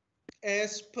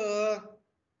 As per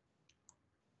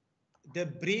the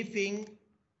briefing,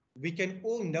 we can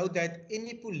all know that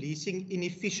any policing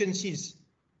inefficiencies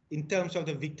in terms of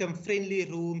the victim-friendly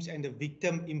rooms and the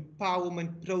victim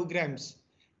empowerment programs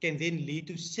can then lead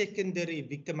to secondary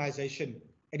victimization.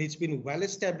 And it's been well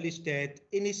established that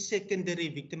any secondary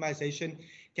victimization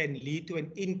can lead to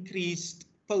an increased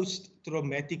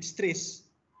post-traumatic stress,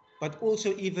 but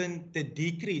also even the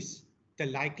decrease the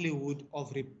likelihood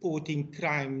of reporting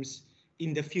crimes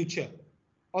in the future.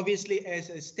 Obviously, as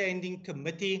a standing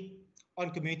committee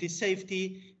on community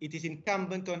safety, it is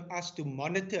incumbent on us to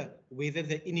monitor whether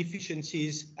the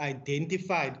inefficiencies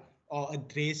identified are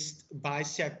addressed by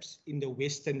SAPS in the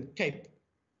Western Cape.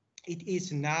 It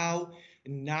is now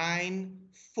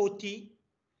 9:40.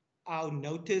 Our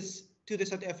notice to the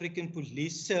South African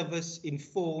Police Service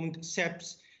informed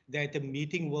SAPS that the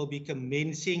meeting will be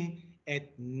commencing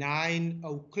at 9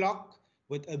 o'clock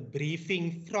with a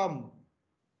briefing from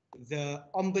the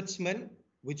Ombudsman,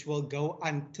 which will go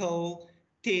until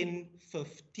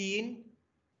 10:15.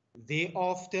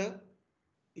 Thereafter,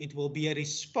 it will be a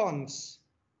response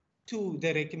to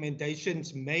the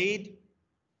recommendations made,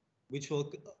 which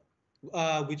will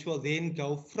then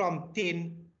go from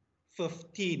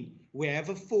 10:15. We have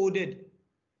afforded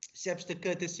SAPS the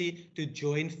courtesy to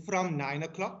join from 9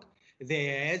 o'clock.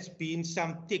 There has been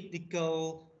some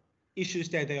technical issues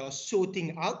that they are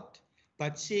sorting out,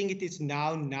 but seeing it is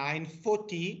now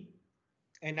 9:40,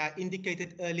 and I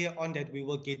indicated earlier on that we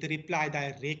will get a reply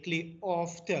directly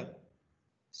after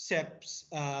SAPS,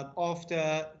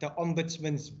 after the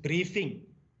Ombudsman's briefing.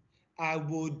 I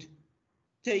would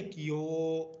take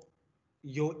your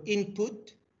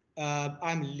input.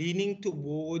 I'm leaning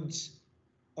towards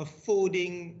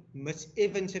affording Ms.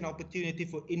 Evans an opportunity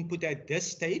for input at this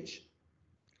stage.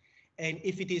 And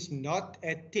if it is not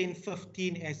at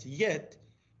 10:15 as yet,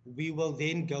 we will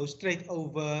then go straight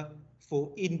over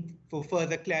for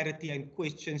further clarity and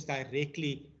questions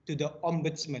directly to the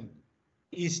Ombudsman.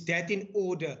 Is that in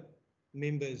order,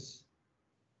 members?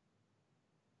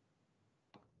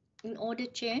 In order,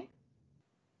 Chair.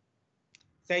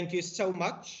 Thank you so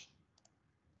much.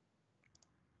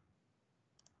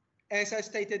 As I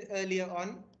stated earlier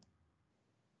on,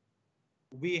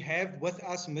 we have with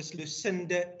us Ms.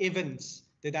 Lucinda Evans,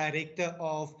 the director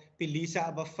of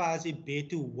Philisa Abafazi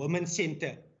Betu Women's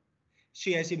Center.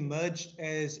 She has emerged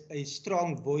as a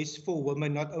strong voice for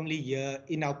women, not only here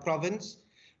in our province,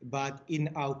 but in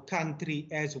our country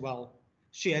as well.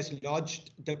 She has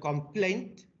lodged the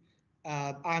complaint.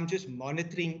 I'm just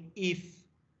monitoring if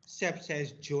SAPS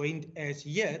has joined as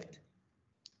yet.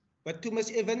 But to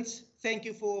Ms. Evans, thank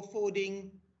you for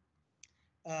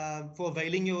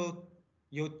availing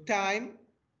your time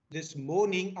this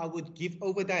morning. I would give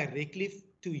over directly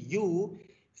to you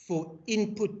for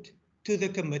input to the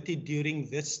committee during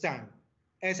this time.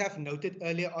 As I've noted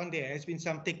earlier on, there has been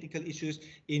some technical issues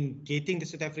in getting the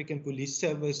South African Police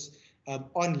Service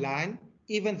online,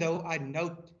 even though I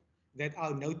note that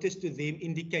our notice to them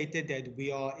indicated that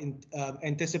we are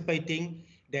anticipating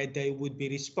that they would be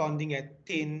responding at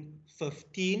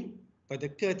 10:15, but the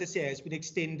courtesy has been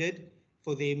extended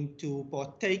for them to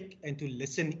partake and to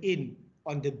listen in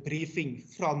on the briefing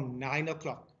from 9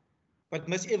 o'clock. But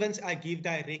Ms. Evans, I give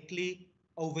directly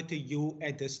over to you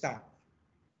at this time.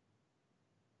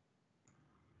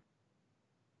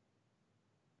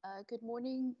 Good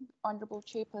morning, Honourable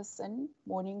Chairperson.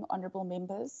 Morning, Honourable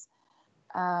Members.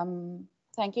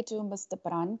 Thank you to Mr.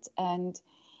 Brandt and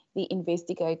the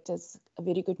investigators. A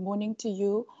very good morning to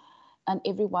you and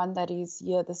everyone that is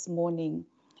here this morning.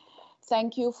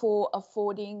 Thank you for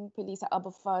affording Philisa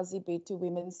Abafazi Betu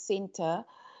Women's Center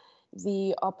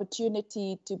the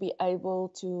opportunity to be able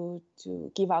to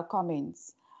give our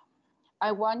comments.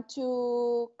 I want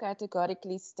to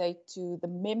categorically state to the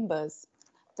members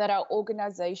that our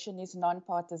organization is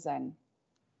non-partisan.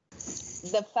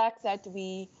 The fact that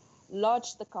we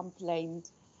lodged the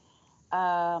complaint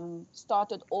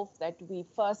started off that we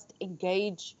first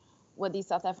engaged with the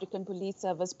South African Police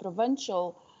Service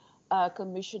Provincial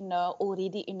Commissioner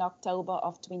already in October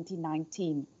of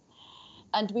 2019.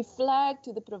 And we flagged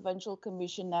to the Provincial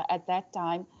Commissioner at that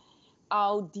time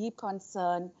our deep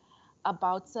concern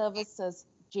about services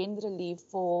generally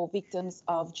for victims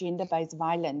of gender-based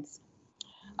violence.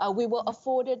 We were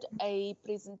afforded a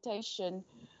presentation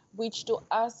which to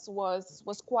us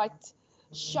was quite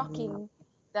shocking,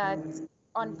 that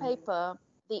on paper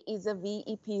there is a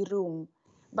VEP room,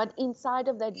 but inside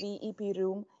of that VEP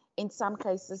room, in some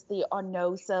cases, there are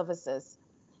no services.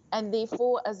 And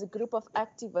therefore, as a group of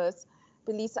activists,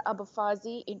 Philisa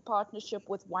Abafazi, in partnership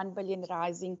with 1 Billion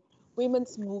Rising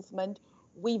Women's Movement,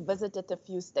 we visited a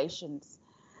few stations.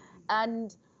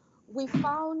 And we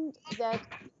found that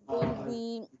when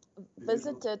we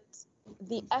visited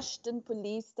the Ashton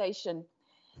police station,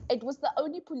 it was the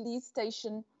only police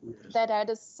station that had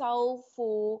a cell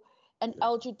for an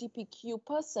LGBTQ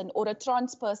person or a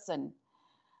trans person.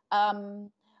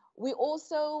 We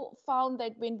also found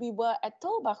that when we were at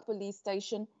Tulbagh police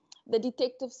station, the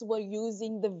detectives were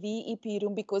using the VEP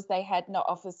room because they had no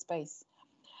office space.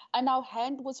 And our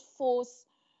hand was forced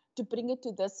to bring it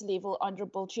to this level,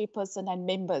 Honourable Chairperson and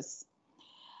members.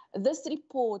 This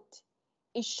report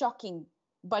is shocking,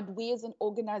 but we as an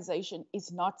organization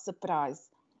is not surprised.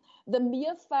 The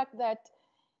mere fact that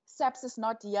SAPS is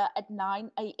not here at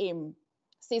 9 a.m.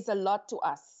 says a lot to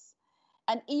us.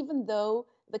 And even though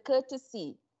the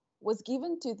courtesy was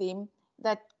given to them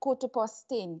that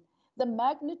 10:15, the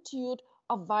magnitude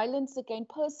of violence against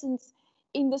persons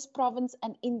in this province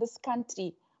and in this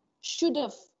country should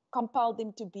have compelled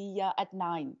them to be here at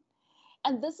 9.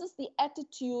 And this is the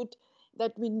attitude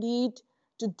that we need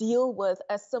to deal with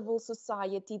as civil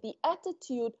society, the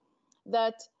attitude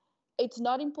that it's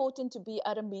not important to be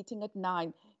at a meeting at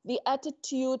 9, the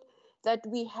attitude that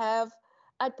we have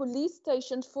at police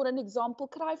stations, for an example,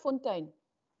 Kraaifontein,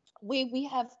 where we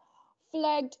have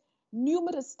flagged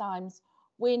numerous times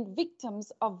when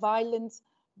victims of violence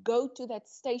go to that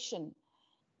station.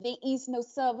 There is no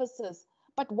services.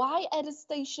 But why at a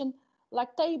station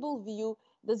like Tableview,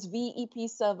 this VEP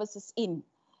service is in?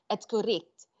 It's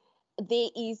correct. There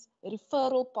is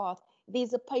referral path.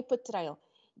 There's a paper trail.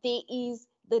 There is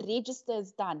the register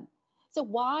is done. So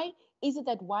why is it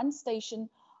that one station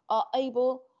are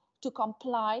able to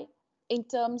comply in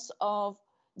terms of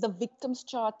the victims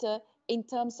charter, in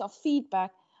terms of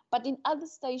feedback, but in other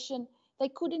stations, they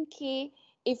couldn't care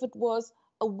if it was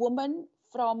a woman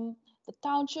from the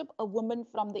township, a woman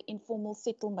from the informal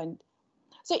settlement.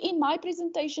 So in my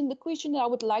presentation, the question that I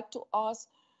would like to ask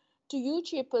to you,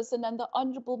 Chairperson, and the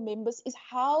honorable members is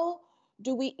how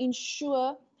do we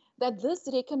ensure that this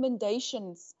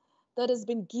recommendations that has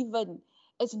been given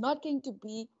is not going to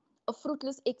be a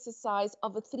fruitless exercise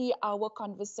of a 3-hour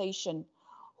conversation?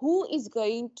 Who is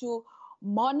going to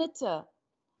monitor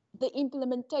the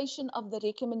implementation of the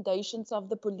recommendations of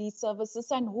the police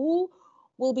services, and who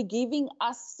will be giving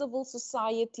us, civil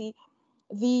society,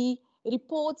 the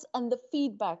reports and the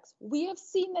feedbacks? We have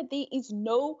seen that there is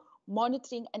no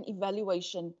monitoring and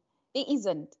evaluation. There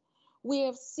isn't. We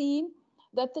have seen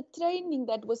that the training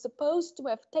that was supposed to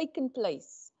have taken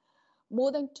place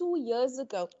more than 2 years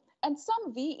ago, and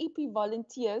some VEP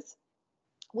volunteers,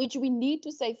 which we need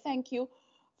to say thank you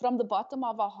from the bottom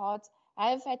of our hearts,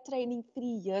 have had training 3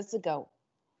 years ago.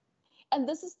 And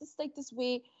this is the status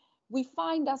where we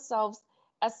find ourselves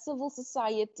as civil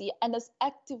society and as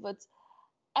activists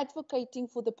advocating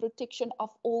for the protection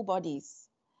of all bodies.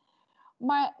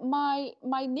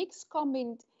 My next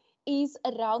comment is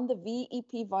around the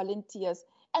VEP volunteers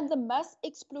and the mass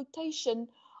exploitation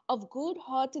of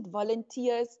good-hearted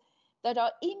volunteers that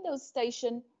are in those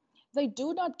stations. They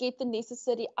do not get the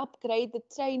necessary upgrade, the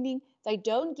training, they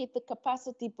don't get the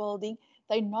capacity building,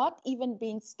 they're not even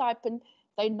being stipend,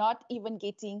 they're not even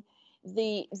getting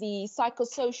the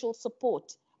psychosocial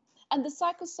support. And the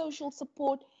psychosocial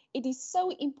support, it is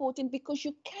so important because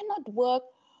you cannot work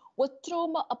with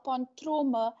trauma upon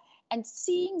trauma and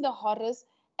seeing the horrors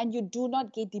and you do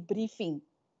not get debriefing.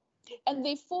 And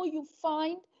therefore you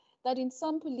find that in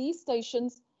some police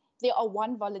stations, there are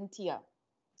 1 volunteer,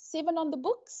 7 on the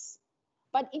books.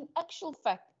 But in actual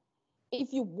fact,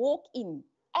 if you walk in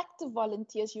active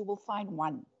volunteers, you will find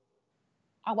 1.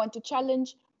 I want to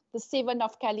challenge the 7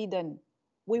 of Caledon.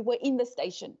 We were in the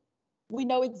station. We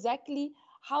know exactly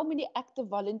how many active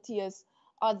volunteers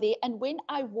are there. And when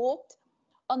I walked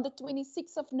on the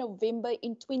 26th of November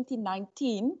in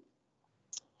 2019,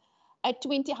 at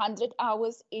 2000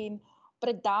 hours in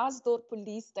Bredasdorp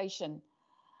police station,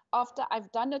 after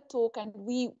I've done a talk and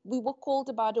we were called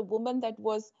about a woman that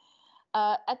was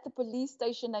at the police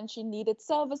station and she needed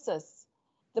services.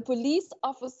 The police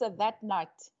officer that night,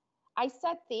 I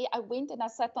sat there, I went and I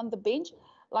sat on the bench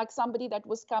like somebody that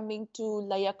was coming to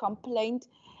lay a complaint,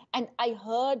 and I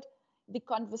heard the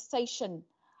conversation,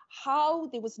 how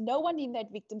there was no one in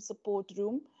that victim support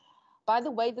room. By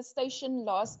the way, the station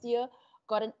last year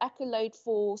got an accolade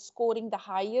for scoring the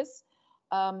highest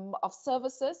of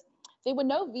services. There were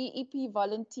no VEP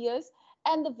volunteers,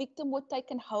 and the victim was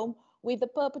taken home where the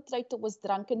perpetrator was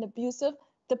drunk and abusive.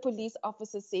 The police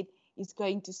officer said he's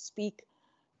going to speak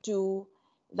to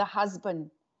the husband.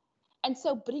 And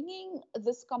so bringing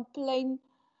this complaint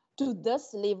to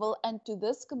this level and to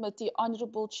this committee,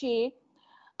 Honorable Chair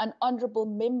and Honorable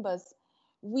Members,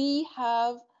 we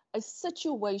have a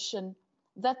situation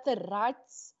that the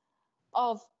rights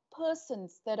of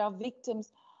persons that are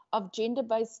victims of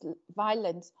gender-based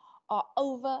violence are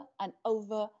over and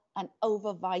over and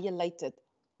over violated.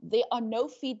 There are no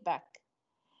feedback.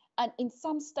 And in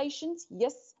some stations,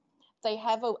 yes, they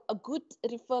have a good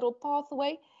referral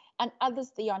pathway, and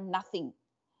others, they are nothing.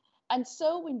 And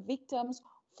so when victims,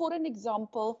 for an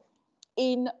example,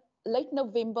 in late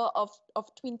November of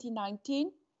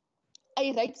 2019,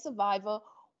 a rape survivor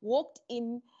walked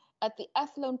in at the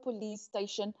Athlone police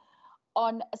station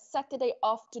on a Saturday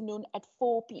afternoon at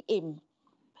 4 p.m.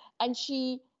 And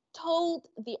she told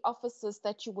the officers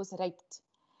that she was raped.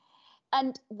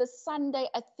 And the Sunday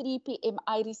at 3 p.m.,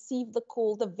 I received the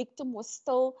call. The victim was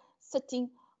still sitting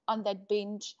on that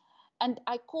bench, and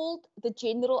I called the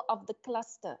general of the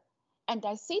cluster, and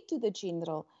I said to the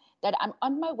general that I'm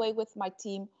on my way with my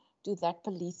team to that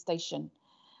police station.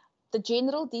 The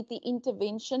general did the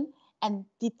intervention and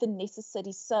did the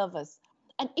necessary service.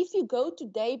 And if you go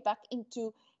today back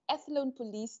into Athlone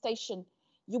police station,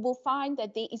 you will find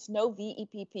that there is no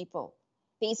VEP people.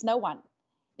 There is no one.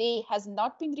 There has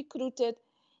not been recruited.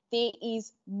 There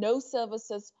is no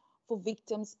services for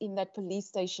victims in that police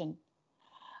station.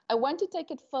 I want to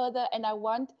take it further, and I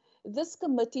want this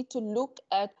committee to look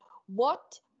at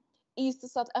what is the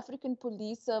South African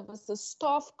Police Service's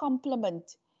staff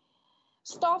complement.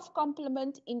 Staff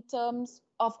complement in terms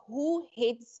of who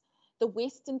heads the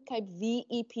Western Cape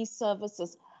VEP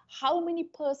services. How many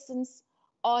persons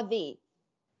are there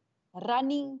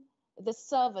running the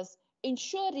service,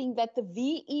 ensuring that the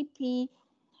VEP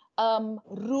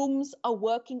rooms are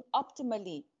working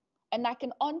optimally? And I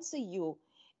can answer you,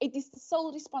 it is the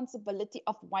sole responsibility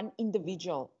of one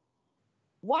individual.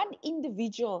 One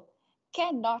individual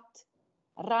cannot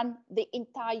run the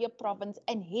entire province,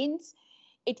 and hence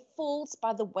it falls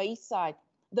by the wayside.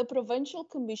 The provincial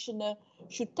commissioner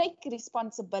should take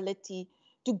responsibility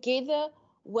together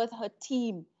with her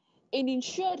team in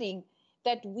ensuring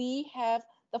that we have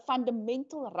the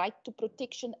fundamental right to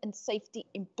protection and safety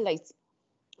in place.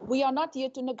 We are not here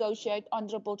to negotiate,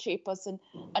 Honourable Chairperson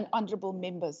and Honourable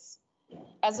Members.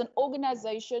 As an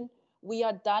organisation, we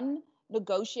are done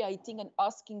negotiating and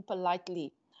asking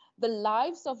politely. The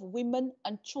lives of women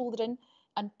and children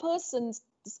and persons,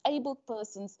 disabled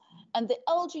persons, and the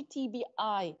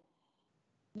LGBTI,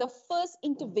 the first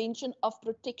intervention of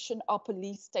protection are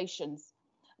police stations.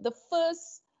 The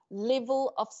first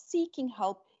level of seeking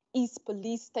help is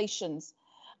police stations.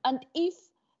 And if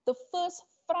the first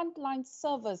frontline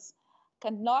service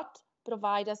cannot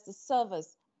provide us the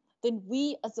service, then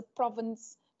we as a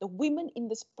province, the women in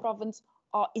this province,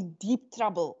 are in deep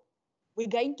trouble. We're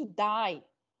going to die.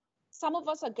 Some of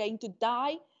us are going to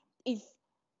die if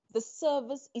the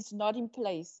service is not in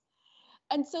place.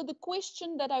 And so the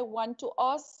question that I want to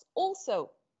ask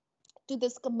also to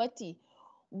this committee,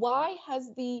 why has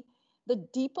the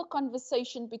deeper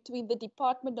conversation between the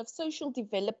Department of Social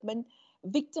Development,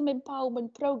 Victim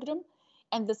Empowerment Program,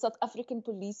 and the South African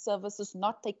Police Services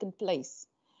not taken place?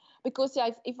 Because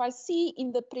if I see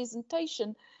in the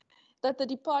presentation that the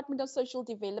Department of Social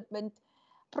Development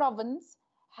province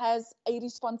has a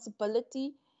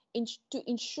responsibility to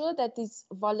ensure that these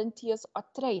volunteers are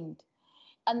trained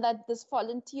and that these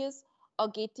volunteers are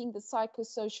getting the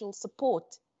psychosocial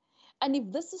support. And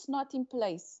if this is not in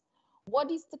place,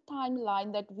 what is the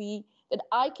timeline that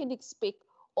I can expect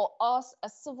or ask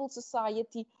as civil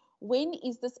society? When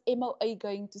is this MOA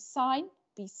going to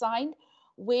be signed?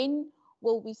 When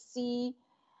will we see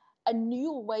a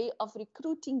new way of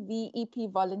recruiting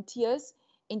VEP volunteers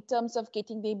in terms of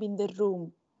getting them in the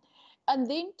room? And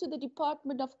then to the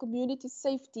Department of Community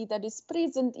Safety that is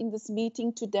present in this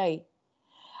meeting today,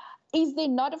 is there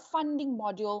not a funding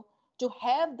module to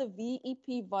have the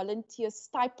VEP volunteer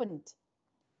stipend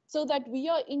so that we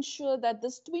are ensured that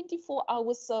this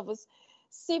 24-hour service,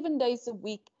 7 days a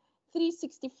week,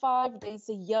 365 days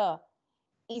a year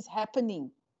is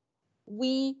happening?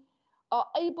 We are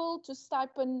able to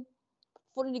stipend,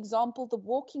 for an example, the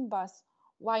walking bus.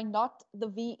 Why not the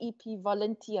VEP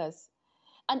volunteers?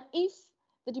 And if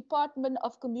the Department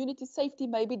of Community Safety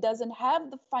maybe doesn't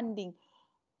have the funding,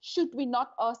 should we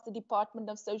not ask the Department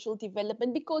of Social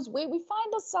Development? Because where we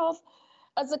find ourselves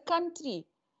as a country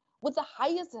with the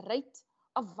highest rate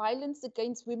of violence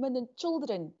against women and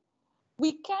children,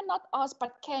 we cannot ask,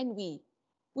 but can we?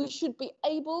 We should be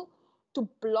able to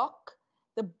block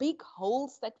the big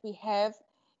holes that we have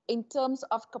in terms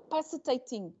of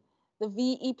capacitating the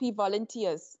VEP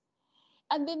volunteers.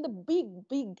 And then the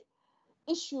big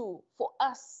issue for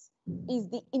us is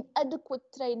the inadequate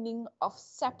training of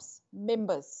SAPS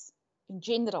members in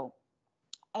general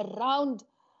around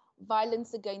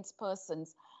violence against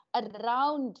persons,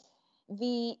 around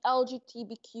the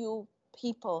LGBTQ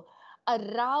people,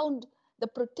 around the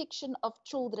protection of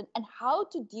children and how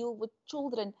to deal with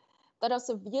children that are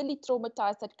severely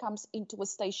traumatized that comes into a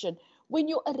station. When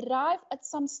you arrive at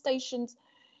some stations,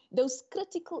 those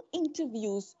critical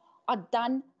interviews are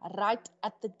done right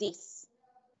at the desk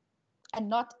and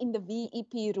not in the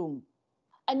VEP room.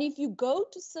 And if you go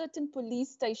to certain police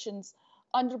stations,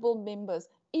 honorable members,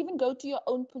 even go to your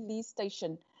own police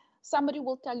station, somebody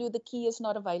will tell you the key is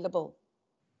not available.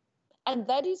 And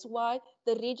that is why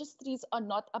the registries are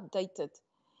not updated.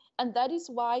 And that is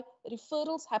why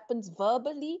referrals happens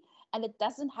verbally and it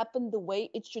doesn't happen the way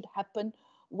it should happen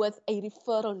with a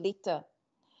referral letter.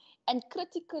 And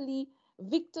critically,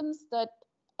 victims that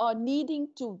are needing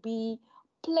to be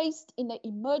placed in an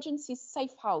emergency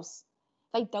safe house,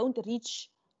 they don't reach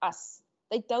us.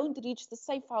 They don't reach the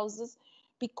safe houses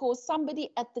because somebody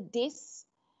at the desk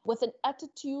with an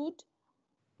attitude,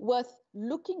 with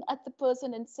looking at the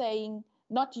person and saying,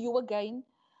 not you again,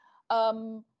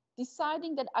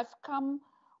 deciding that I've come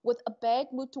with a bad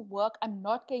mood to work, I'm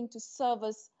not going to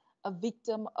service a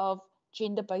victim of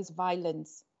gender-based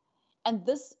violence. And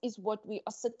this is what we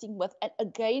are sitting with. And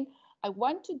again, I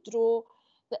want to draw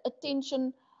the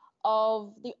attention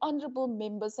of the honorable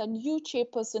members and you,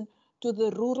 Chairperson, to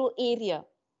the rural area.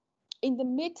 In the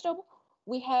metro,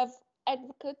 we have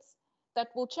advocates that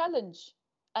will challenge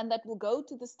and that will go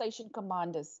to the station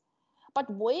commanders. But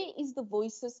where is the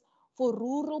voices for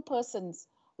rural persons,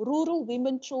 rural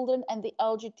women, children, and the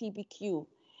LGBTQ?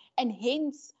 And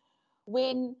hence,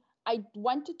 when I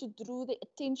wanted to draw the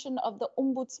attention of the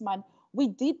Ombudsman, we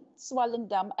did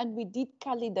Swellendam and we did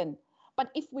Caledon.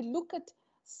 But if we look at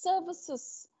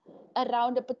services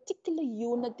around a particular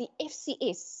unit, the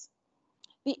FCS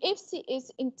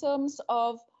in terms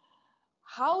of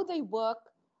how they work,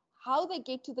 how they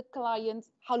get to the clients,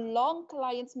 how long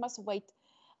clients must wait,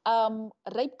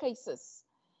 rape cases.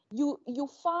 You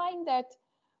find that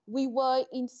we were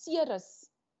in Ceres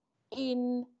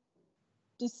in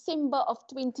December of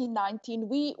 2019.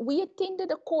 We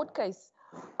attended a court case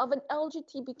of an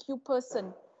LGBTQ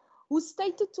person who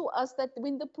stated to us that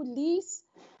when the police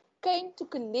came to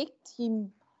collect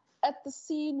him at the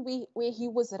scene where he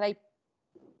was raped,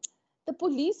 the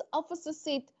police officer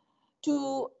said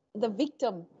to the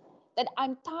victim that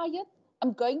I'm tired,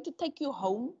 I'm going to take you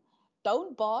home,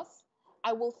 don't bath,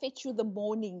 I will fetch you the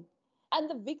morning. And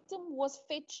the victim was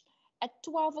fetched at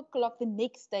 12 o'clock the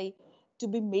next day to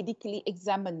be medically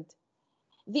examined.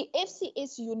 The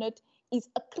FCS unit is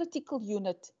a critical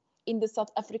unit in the South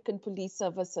African police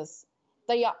services.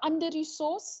 They are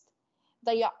under-resourced,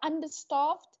 they are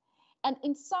understaffed, and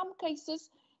in some cases,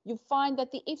 you find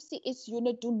that the FCS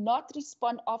unit do not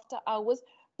respond after hours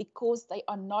because they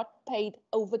are not paid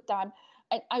overtime.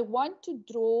 And I want to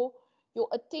draw your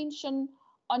attention,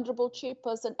 Honourable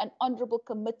Chairperson and Honourable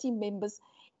Committee members,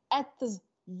 at this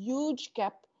huge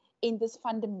gap in this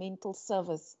fundamental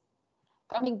service.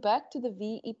 Coming back to the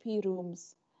VEP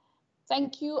rooms,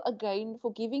 thank you again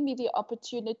for giving me the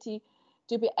opportunity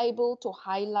to be able to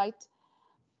highlight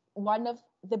one of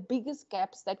the biggest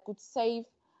gaps that could save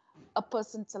a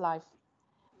person's life.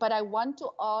 But I want to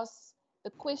ask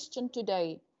the question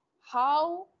today,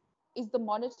 how is the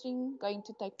monitoring going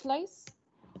to take place?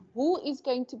 Who is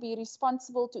going to be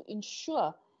responsible to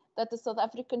ensure that the South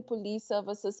African Police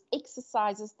Services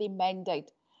exercises their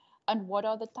mandate? And what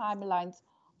are the timelines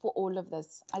for all of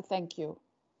this? I thank you.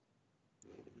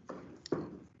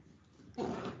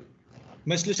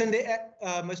 Ms.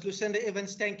 Lucinda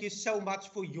Evans, thank you so much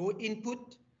for your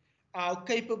input. Our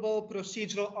capable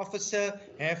procedural officer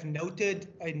have noted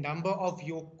a number of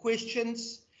your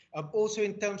questions, also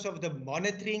in terms of the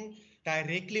monitoring.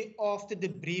 Directly after the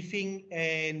briefing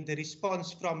and the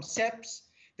response from SAPS,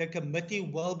 the committee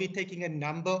will be taking a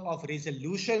number of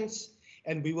resolutions,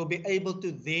 and we will be able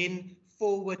to then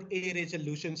forward any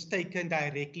resolutions taken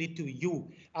directly to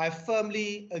you. I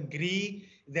firmly agree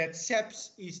that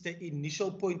SAPS is the initial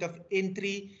point of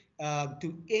entry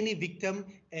to any victim,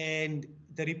 and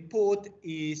the report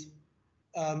is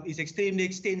extremely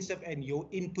extensive, and your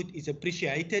input is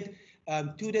appreciated.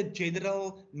 To the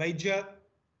General Major,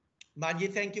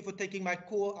 Manje, thank you for taking my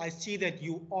call. I see that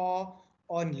you are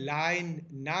online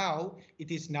now.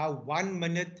 It is now 1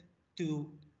 minute to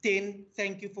 10.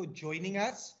 Thank you for joining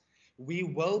us. We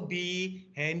will be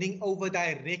handing over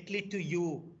directly to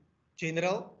you,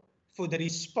 General, for the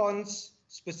response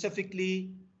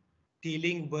specifically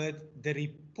dealing with the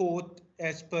report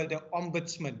as per the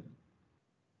Ombudsman.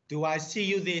 Do I see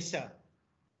you there, sir?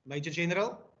 Major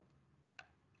General?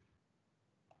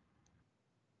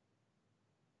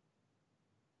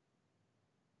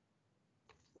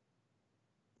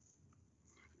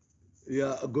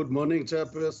 Yeah, good morning,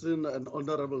 Chairperson and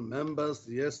honorable members.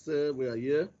 Yes, we are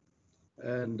here,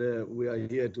 and we are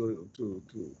here to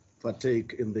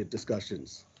partake in the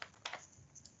discussions.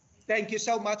 Thank you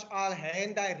so much. I'll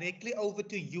hand directly over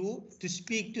to you to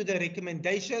speak to the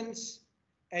recommendations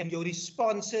and your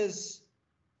responses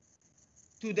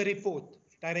to the report.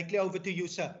 Directly over to you,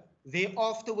 sir.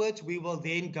 Afterwards, we will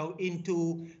then go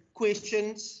into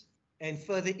questions and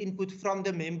further input from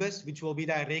the members, which will be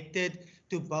directed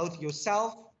to both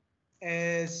yourself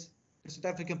as the South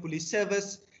African Police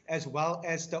Service, as well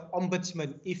as the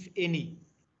Ombudsman, if any.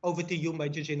 Over to you,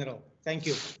 Major General. Thank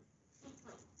you.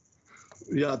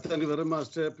 Yeah, thank you very much,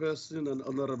 Chairperson and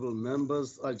honorable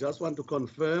members. I just want to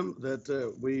confirm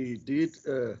that we did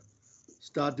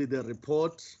study the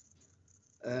report,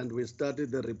 and we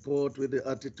studied the report with the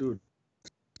attitude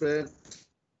respect.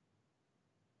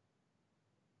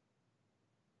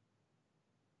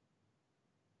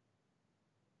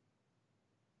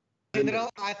 General,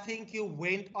 I think you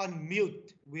went on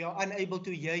mute. We are unable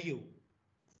to hear you.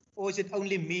 Or is it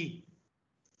only me?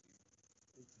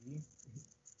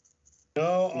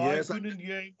 No, Yes. I couldn't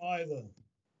hear him either.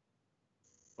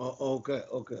 Oh, okay.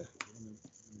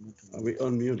 Are we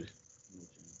unmuted?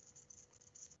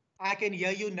 I can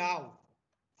hear you now.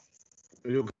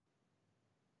 You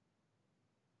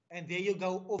And there you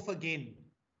go, off again.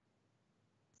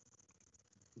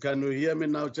 can you hear me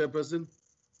now, Chairperson?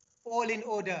 All in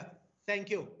order. Thank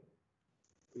you.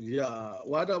 Yeah,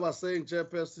 what I was saying,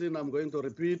 Chairperson, I'm going to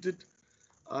repeat it.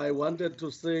 I wanted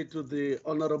to say to the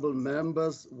honorable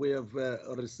members, we have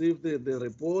received the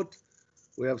report,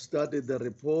 we have studied the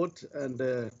report,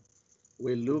 and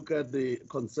we look at the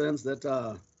concerns that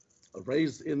are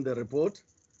raised in the report.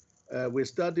 We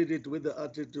studied it with the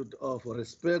attitude of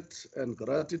respect and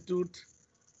gratitude,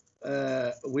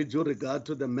 with due regard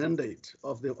to the mandate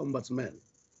of the Ombudsman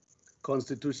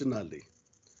constitutionally.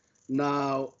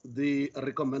 Now, the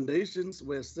recommendations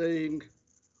were saying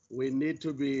we need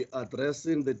to be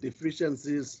addressing the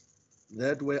deficiencies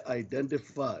that were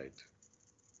identified.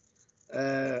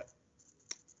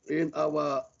 In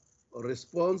our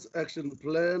response action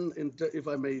plan, if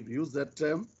I may use that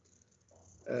term,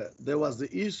 there was the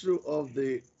issue of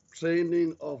the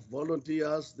training of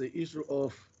volunteers, the issue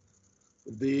of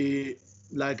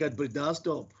like at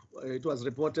Bridastop, it was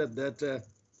reported that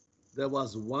there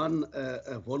was one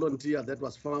volunteer that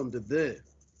was found there.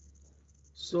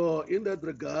 So in that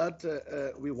regard,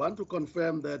 we want to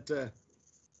confirm that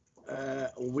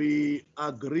we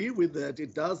agree with that.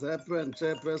 It does happen,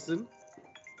 Chairperson,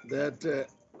 that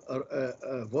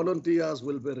volunteers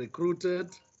will be recruited,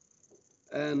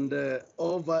 and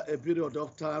over a period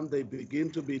of time, they begin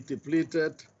to be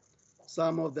depleted.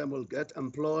 Some of them will get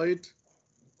employed,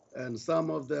 and some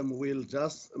of them will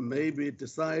just maybe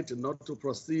decide not to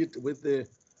proceed with the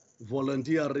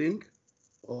volunteering,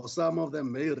 or some of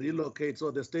them may relocate,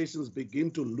 so the stations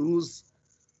begin to lose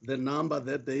the number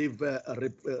that they've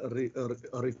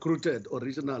recruited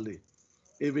originally.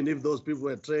 Even if those people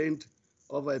were trained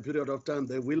over a period of time,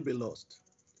 they will be lost.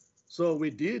 So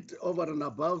we did over and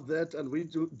above that, and we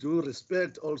do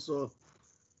respect also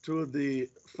to the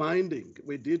finding.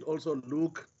 We did also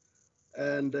look,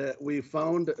 and we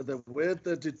found there were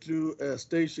 32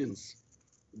 stations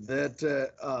that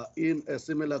are in a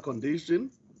similar condition.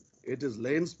 It is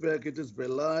Laingsburg, it is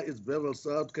Bela, it's Bevel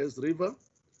South, Case River,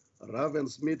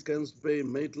 Ravensmith, Kents Bay,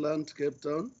 Maitland, Cape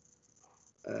Town,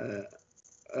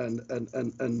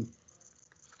 and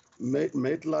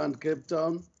Maitland, Cape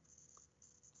Town,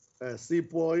 Sea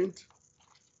Point,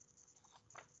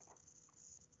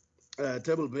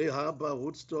 Table Bay Harbor,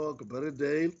 Woodstock,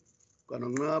 Berrydale,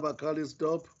 Kwanongaba,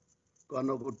 Calistop,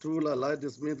 Kwanokutula,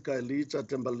 Ladysmith, Kailicha,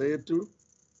 Tembaletu,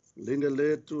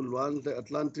 Lingaletu, Luanda,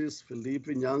 Atlantis,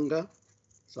 Philippi, Nyanga,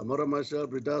 Samora Machel,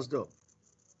 Bridasdorp,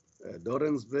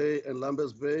 Dorrance Bay and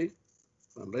Lambers Bay,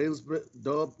 and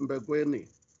Rainsdorp, Mbekweni,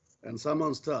 and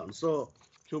Simonstown. So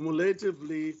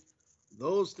cumulatively,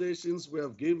 those stations, we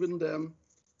have given them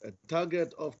a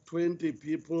target of 20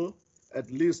 people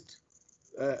at least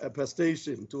per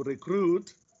station to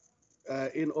recruit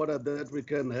in order that we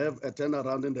can have a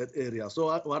turnaround in that area.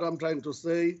 So what I'm trying to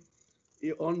say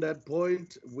on that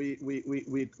point, we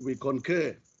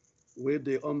concur with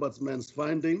the Ombudsman's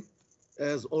finding,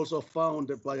 as also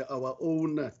found by our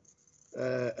own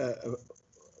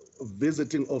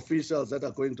visiting officials that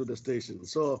are going to the station.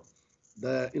 So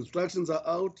the instructions are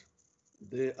out.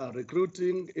 They are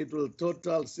recruiting. It will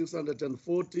total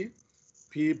 640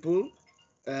 people.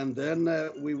 And then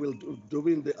we will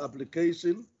doing the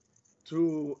application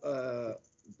to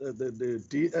the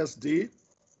DSD,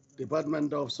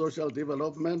 Department of Social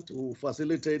Development, to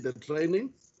facilitate the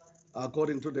training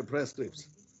according to the prescripts.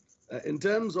 In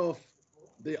terms of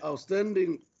the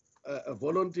outstanding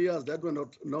volunteers that were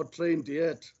not trained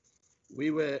yet,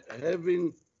 we were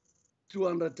having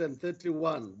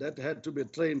 231 that had to be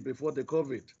trained before the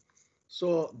COVID.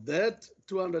 So that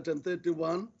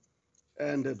 231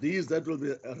 and these that will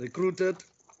be recruited,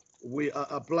 we are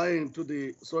applying to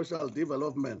the social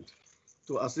development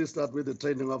to assist us with the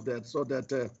training of that, so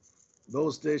that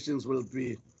those stations will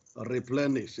be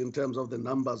replenished in terms of the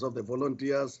numbers of the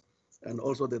volunteers and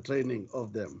also the training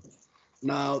of them.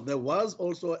 Now, there was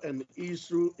also an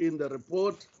issue in the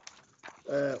report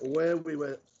where we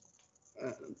were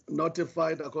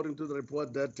notified, according to the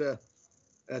report, that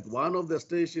at one of the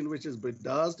stations, which is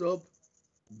Bredasdorp,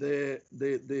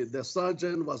 the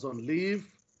sergeant was on leave,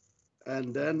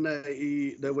 and then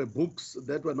there were books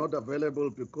that were not available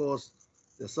because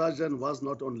the sergeant was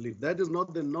not on leave. That is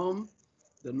not the norm.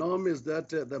 The norm is that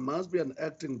there must be an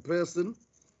acting person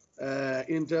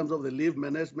in terms of the leave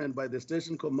management by the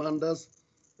station commanders.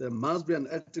 There must be an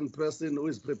acting person who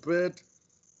is prepared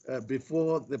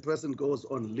before the person goes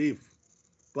on leave.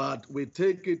 But we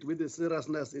take it with the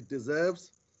seriousness it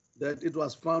deserves that it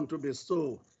was found to be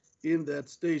so in that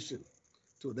station.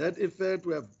 To that effect,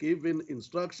 we have given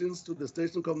instructions to the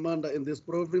station commander in this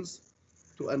province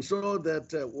to ensure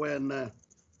that when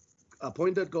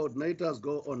appointed coordinators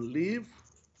go on leave,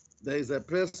 there is a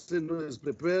person who is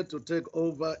prepared to take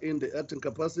over in the acting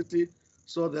capacity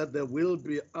so that there will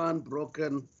be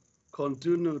unbroken,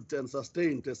 continued and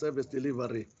sustained service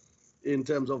delivery in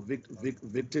terms of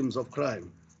victims of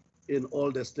crime in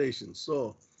all the stations.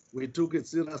 So we took it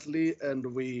seriously and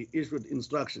we issued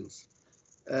instructions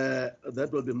that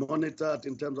will be monitored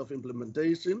in terms of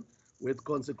implementation with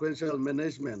consequential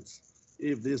management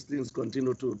if these things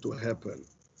continue to happen.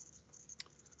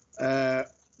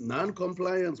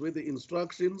 Non-compliance with the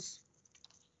instructions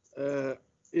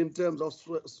in terms of,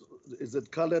 is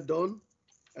it Caledon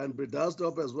and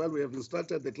Bredasdorp as well? We have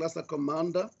instructed the cluster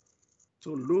commander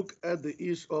to look at the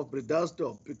issue of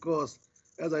Bredasdorp because,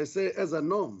 as I say, as a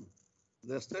norm,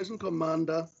 the station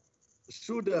commander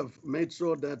should have made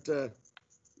sure that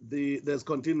there's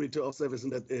continuity of service in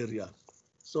that area.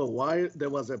 So while there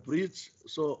was a breach,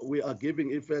 so we are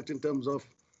giving effect in terms of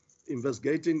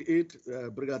investigating it.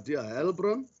 Brigadier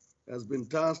Helbron has been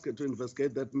tasked to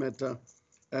investigate that matter,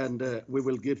 and we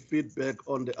will give feedback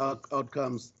on the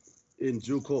outcomes in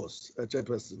due course,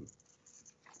 Chairperson.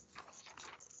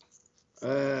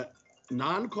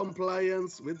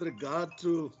 Non-compliance with regard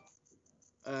to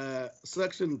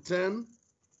Section 10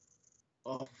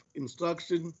 of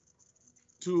Instruction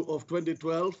 2 of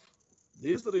 2012.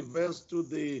 This refers to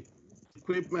the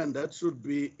equipment that should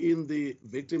be in the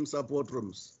victim support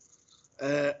rooms.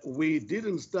 We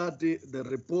didn't study the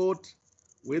report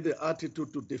with the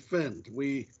attitude to defend.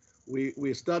 We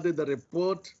studied the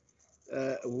report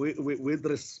with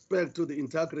respect to the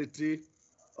integrity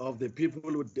of the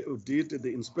people who did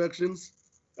the inspections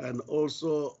and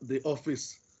also the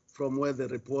office from where the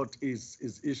report is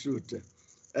issued.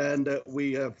 And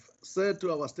we have said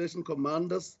to our station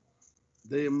commanders,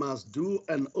 they must do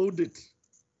an audit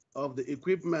of the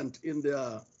equipment in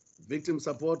their victim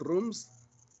support rooms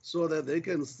so that they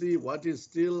can see what is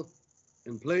still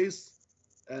in place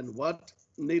and what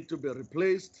need to be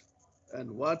replaced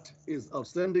and what is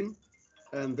outstanding.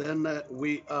 And then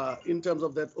we are, in terms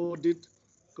of that audit,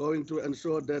 going to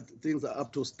ensure that things are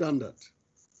up to standard.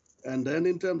 And then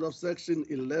in terms of Section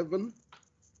 11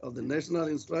 of the National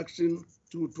Instruction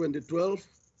 2/2012,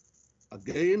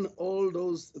 again, all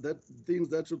those things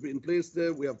that should be in place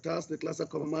there, we have tasked the cluster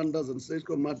commanders and station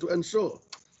command to ensure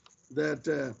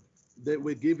that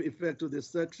we give effect to these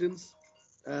sections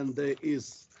and there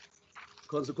is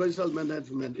consequential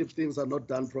management if things are not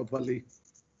done properly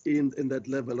in that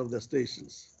level of the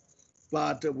stations.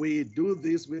 But we do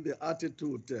this with the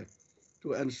attitude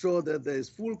to ensure that there is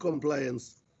full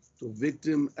compliance to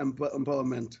victim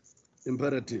empowerment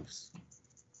imperatives.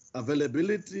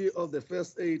 Availability of the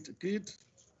first aid kit.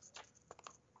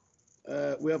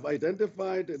 We have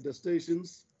identified the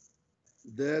stations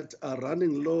that are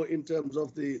running low in terms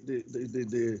of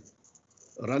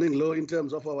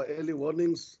our early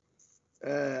warnings,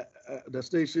 the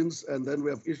stations, and then we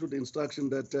have issued the instruction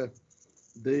that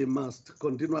they must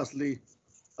continuously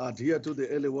adhere to the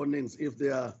early warnings if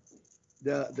their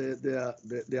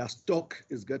stock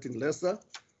is getting lesser,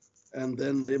 and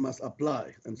then they must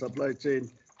apply, and supply chain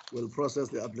will process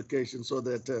the application so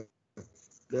that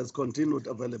there's continued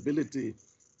availability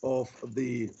of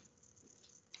the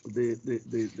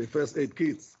first aid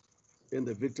kits in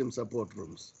the victim support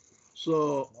rooms.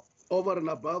 So over and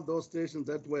above those stations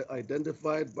that were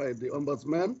identified by the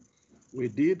Ombudsman, we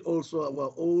did also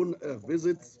our own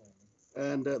visits,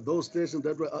 and those stations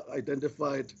that were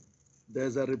identified,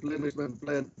 there's a replenishment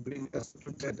plan being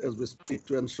executed as we speak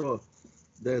to ensure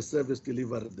there's service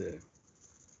delivered there.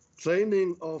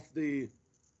 Training of the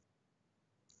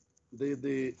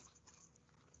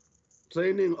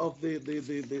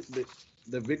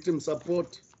victim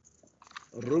support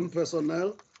room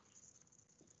personnel,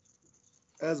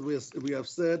 as we have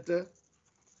said,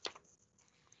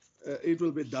 it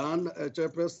will be done,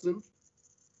 Chairperson.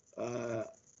 The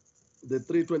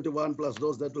 321 plus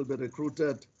those that will be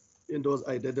recruited in those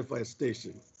identified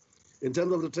stations. In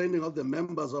terms of the training of the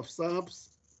members of SAPS,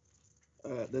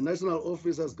 The national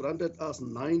office has granted us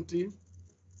 90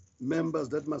 members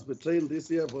that must be trained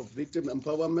this year for victim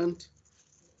empowerment,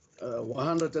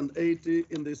 180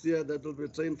 in this year that will be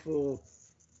trained for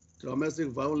Domestic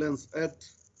Violence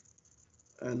Act,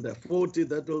 and 40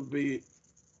 that will be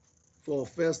for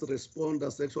first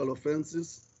responder sexual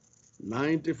offenses,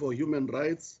 90 for human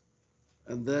rights,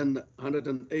 and then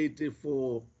 180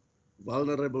 for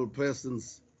vulnerable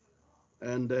persons.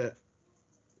 And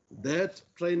that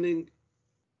training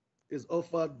is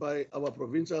offered by our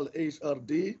provincial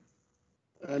HRD,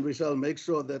 and we shall make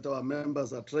sure that our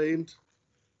members are trained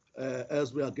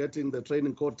as we are getting the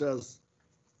training quotas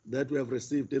that we have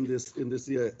received in this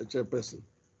year, Chairperson.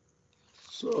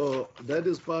 So that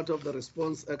is part of the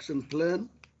response action plan,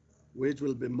 which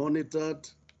will be monitored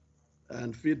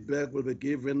and feedback will be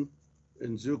given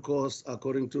in due course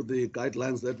according to the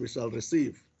guidelines that we shall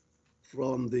receive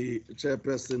from the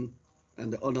Chairperson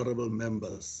and the honorable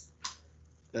members.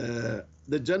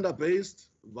 The gender-based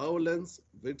violence,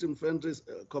 victim-friendly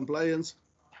compliance,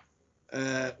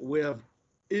 we have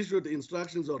issued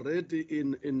instructions already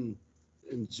in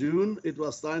June. It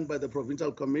was signed by the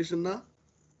Provincial Commissioner.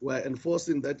 We're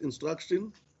enforcing that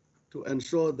instruction to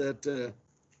ensure that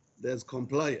there's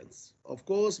compliance. Of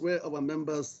course, where our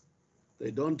members,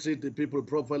 they don't treat the people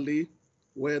properly,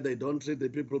 where they don't treat the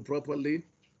people properly,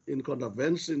 in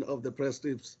contravention of the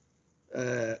prescripts,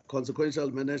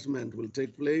 consequential management will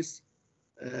take place,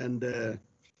 and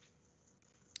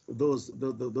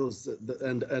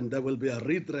and there will be a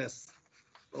redress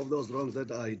of those wrongs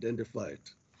that are identified.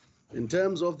 In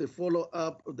terms of the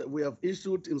follow-up, we have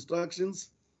issued instructions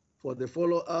for the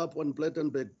follow-up on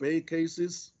Plettenberg Bay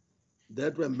cases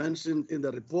that were mentioned in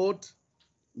the report.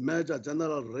 Major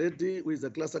General Reddy, who is the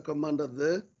cluster commander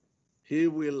there, he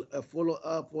will follow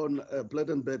up on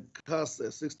Plettenberg CAS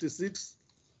 66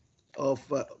 of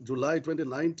July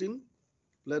 2019,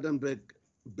 Plettenberg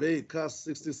Bay CAS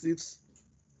 66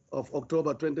 of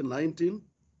October 2019,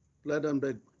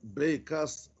 Plettenberg Bay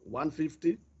CAS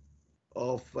 150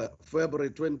 of February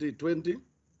 2020,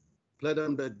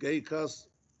 Plettenberg Bay CAS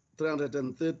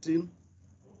 313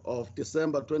 of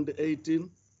December 2018,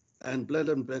 and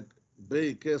Plettenberg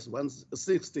Bay Case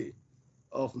 160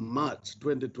 of March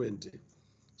 2020.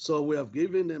 So we have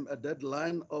given him a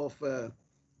deadline of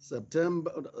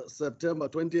September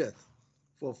 20th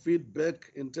for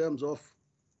feedback in terms of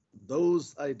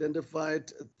those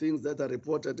identified things that are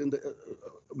reported in the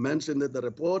mentioned in the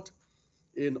report,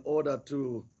 in order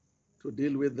to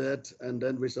deal with that, and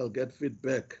then we shall get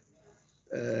feedback.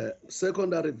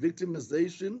 Secondary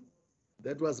victimization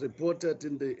that was reported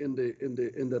in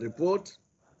the report.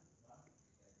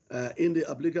 In the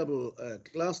applicable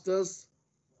clusters,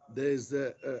 there is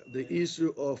the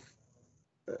issue of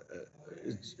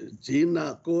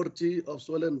Gina Korti of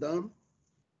Swellendam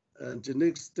and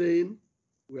Janik Stein.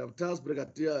 We have tasked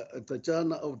Brigadier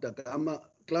Tachana of Dagama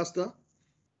cluster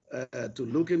to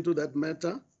look into that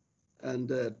matter and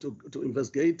to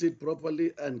investigate it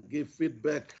properly and give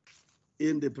feedback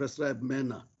in the prescribed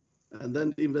manner. And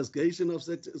then the investigation of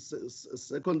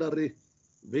secondary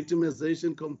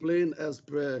victimization complaint as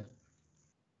per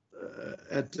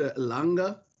at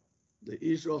Langa, the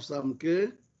issue of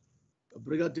Samke,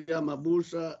 Brigadier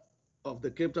Mabusha of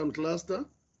the Cape Town cluster,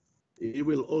 he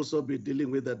will also be dealing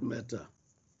with that matter.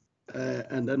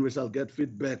 And then we shall get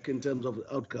feedback in terms of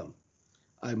the outcome.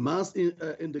 I must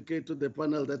indicate to the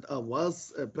panel that I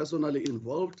was personally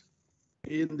involved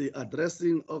in the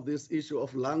addressing of this issue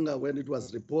of Langa when it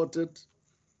was reported,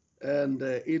 and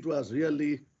it was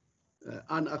really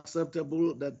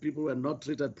unacceptable that people were not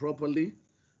treated properly,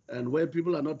 and where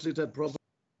people are not treated properly.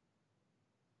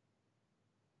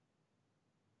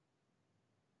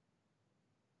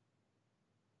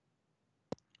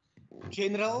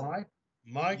 General,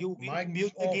 you will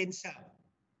mute again, sir.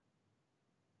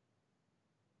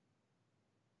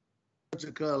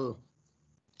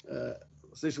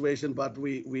 Situation, but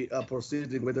we are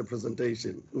proceeding with the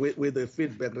presentation, with the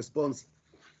feedback response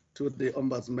to the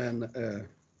Ombudsman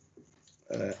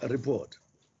report.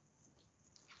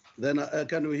 Then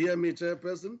can you hear me,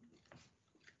 Chairperson?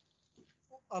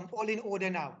 All in order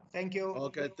now. Thank you.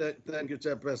 Okay, thank you,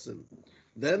 Chairperson.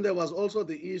 Then there was also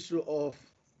the issue of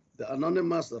the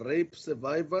anonymous rape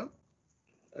survivor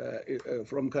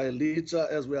from Kailicha.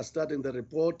 As we are starting the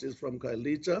report, is from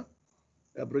Kailicha.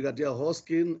 Brigadier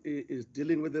Hoskin is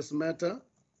dealing with this matter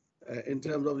in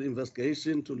terms of the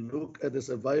investigation to look at the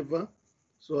survivor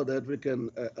so that we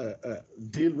can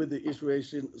deal with the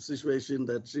situation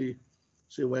that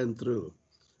she went through.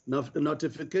 Now,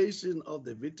 notification of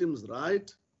the victim's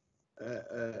right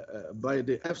by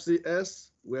the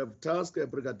FCS, we have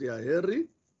tasked Brigadier Harry,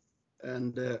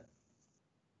 and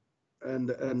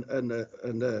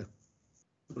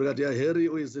Brigadier Harry,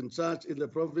 who is in charge in the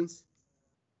province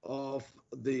of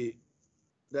the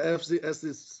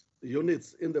FCS's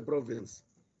units in the province,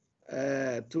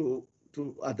 to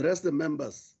address the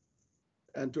members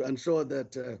and to ensure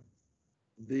that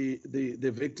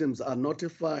the victims are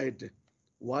notified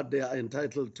what they are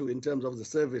entitled to in terms of the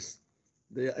service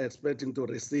they are expecting to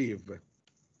receive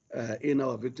in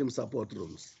our victim support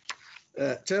rooms.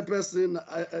 Chairperson,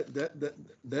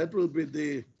 that will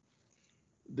be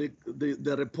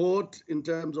the report in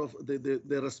terms of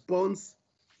the response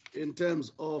in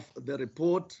terms of the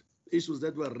report issues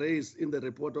that were raised in the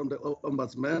report on the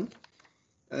Ombudsman.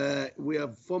 We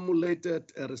have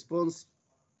formulated a response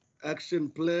action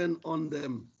plan on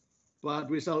them, but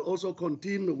we shall also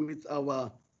continue with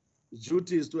our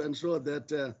duties to ensure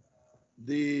that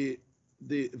the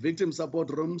victim support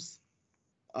rooms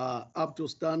are up to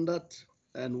standard,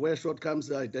 and where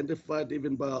shortcomings are identified,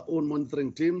 even by our own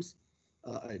monitoring teams,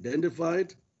 are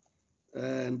identified.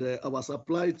 And our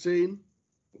supply chain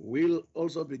will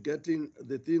also be getting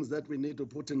the things that we need to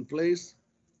put in place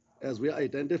as we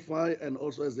identify and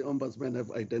also as the Ombudsman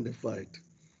have identified.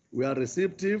 We are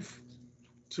receptive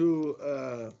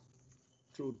to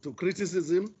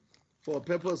criticism for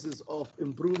purposes of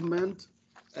improvement,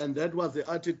 and that was the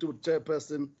attitude,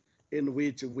 Chairperson, in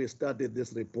which we started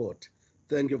this report.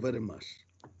 Thank you very much.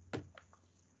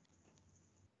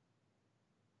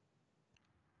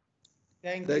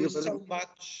 Thank you so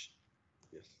much,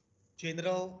 yes,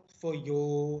 General, for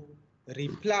your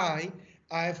reply.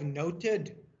 I've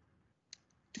noted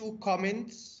 2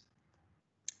 comments,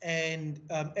 and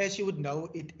as you would know,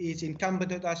 it is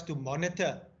incumbent on us to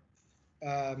monitor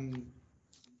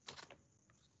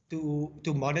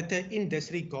to monitor in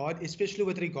this regard, especially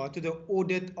with regard to the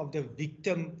audit of the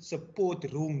victim support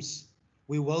rooms.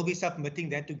 We will be submitting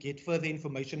that to get further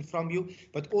information from you,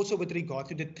 but also with regard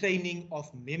to the training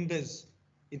of members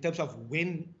in terms of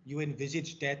when you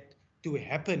envisage that to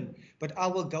happen. But I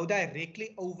will go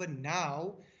directly over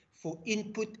now for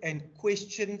input and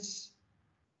questions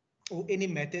or any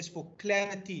matters for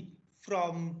clarity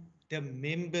from the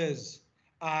members.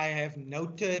 I have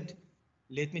noted,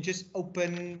 let me just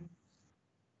open.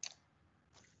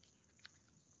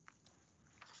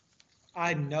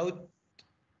 I note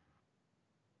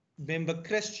Member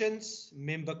Christians,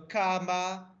 Member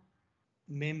Kama,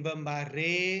 Member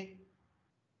Mare,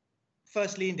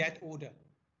 firstly in that order.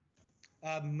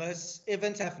 Ms.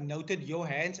 Evans, have noted your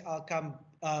hands. I'll come,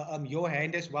 your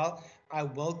hand as well. I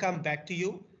will come back to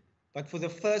you. But for the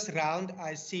first round,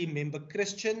 I see Member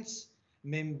Christians,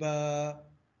 Member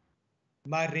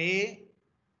Mare,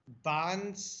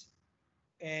 Barnes,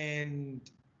 and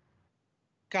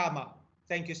Kama.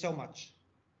 Thank you so much.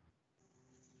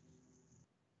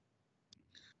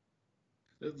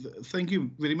 Thank you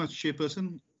very much,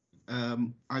 Chairperson.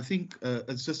 I think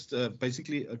it's just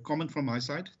basically a comment from my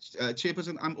side.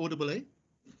 Chairperson, I'm audible, eh?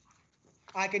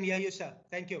 I can hear you, sir.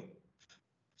 Thank you.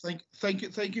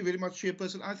 Thank you very much,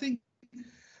 Chairperson. I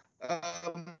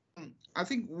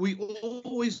think we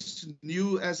always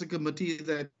knew as a committee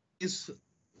that is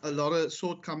a lot of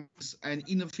shortcomings and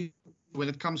inefficiency when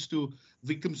it comes to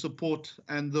victim support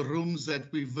and the rooms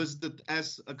that we visited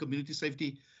as a community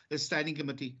safety standing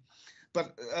committee.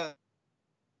 But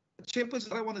Chairperson,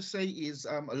 what I want to say is,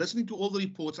 listening to all the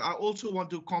reports, I also want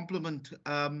to compliment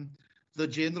the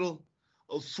General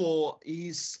for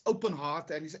his open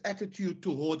heart and his attitude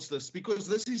towards this, because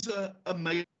this is a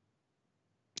major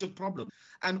problem,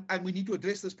 and we need to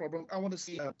address this problem. I want to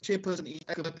see Chairperson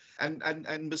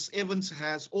and Ms. Evans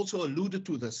has also alluded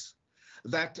to this,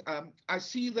 that I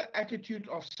see the attitude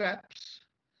of SAPS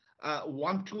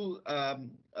want to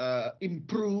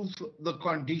improve the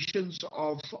conditions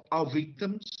of our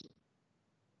victims,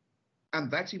 and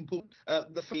that's important.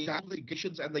 The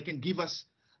allegations, and they can give us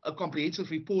a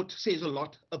comprehensive report, says a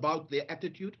lot about their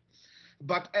attitude.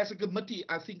 But as a committee,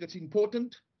 I think it's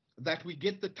important that we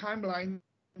get the timelines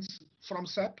from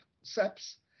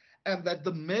SAPS, and that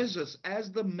the measures,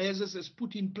 as the measures is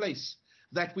put in place,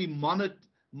 that we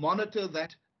monitor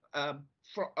that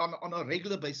on a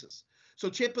regular basis.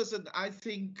 So, Chairperson, I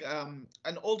think,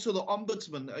 and also the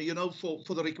Ombudsman,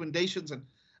 for the recommendations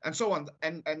and so on,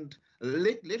 and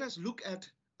let us look at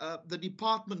the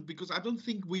department, because I don't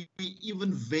think we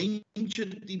even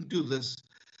ventured into this,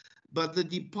 but the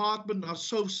Department of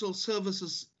Social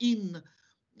Services in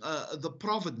the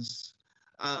province,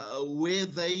 where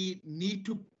they need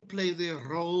to play their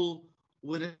role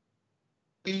when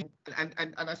it,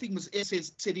 and I think Ms.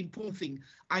 S said important thing.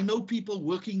 I know people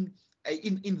working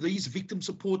in these victim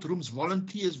support rooms,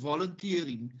 volunteers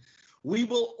volunteering, we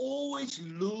will always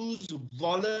lose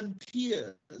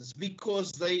volunteers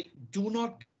because they do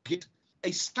not get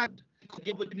a start,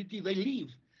 the opportunity, they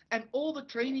leave. And all the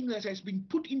training that has been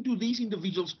put into these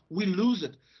individuals, we lose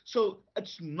it. So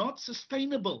it's not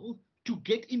sustainable to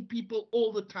get in people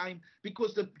all the time,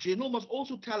 because the general must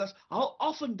also tell us how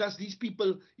often does these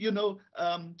people,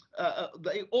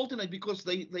 they alternate, because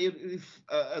they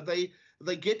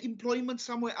get employment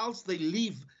somewhere else, they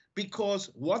leave, because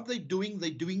what they're doing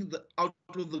out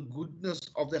of the goodness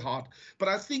of their heart. But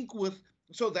I think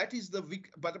so that is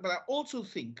but I also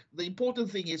think the important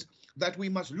thing is that we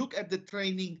must look at the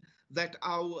training that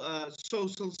our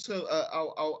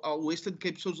our Western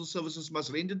Cape social services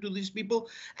must render to these people.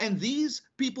 And these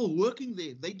people working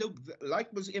there, they don't,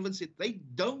 like Ms. Evans said, they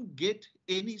don't get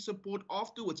any support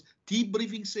afterwards.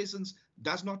 Debriefing sessions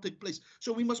does not take place.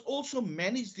 So we must also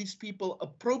manage these people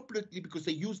appropriately, because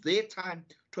they use their time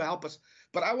to help us.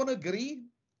 But I want to agree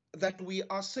that we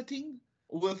are sitting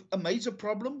with a major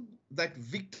problem, that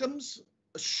victims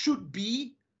should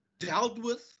be dealt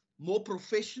with more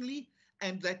professionally,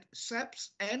 and that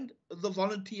SAPs and the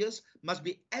volunteers must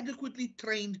be adequately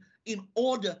trained in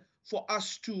order for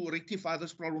us to rectify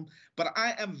this problem. But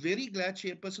I am very glad,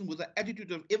 Chairperson, with the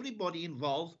attitude of everybody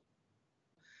involved,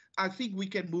 I think we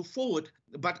can move forward.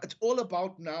 But it's all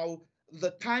about now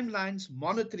the timelines,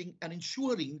 monitoring, and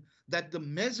ensuring that the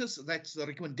measures, that's the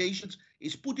recommendations,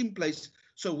 is put in place.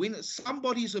 So when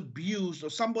somebody is abused or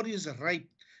somebody is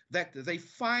raped, that they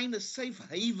find a safe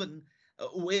haven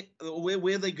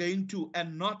where they're going to,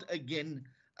 and not again,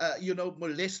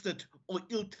 molested or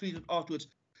ill-treated afterwards.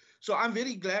 So I'm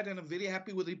very glad and I'm very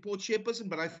happy with the report, Chairperson,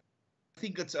 but I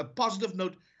think it's a positive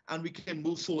note and we can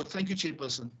move forward. Thank you,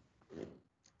 Chairperson.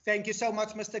 Thank you so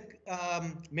much, Mr.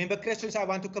 Member Christians. I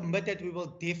want to commit that we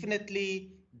will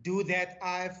definitely do that.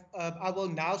 I will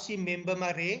now see Member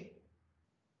Marais.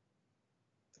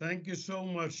 Thank you so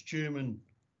much, Chairman.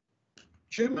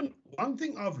 Chairman, one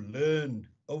thing I've learned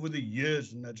over the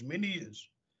years, and that's many years,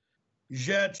 is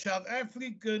that South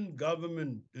African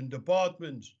government and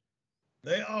departments,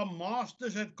 they are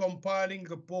masters at compiling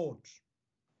reports,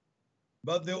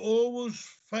 but they always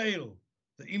fail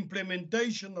the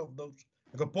implementation of those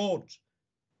reports.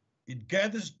 It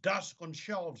gathers dust on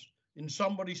shelves in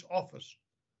somebody's office.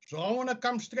 So I want to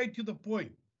come straight to the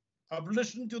point. I've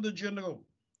listened to the General.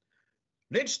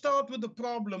 Let's start with the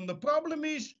problem. The problem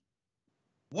is,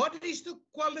 what is the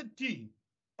quality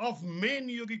of men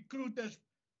you recruit as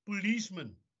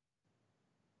policemen?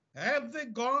 Have they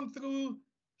gone through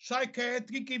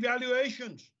psychiatric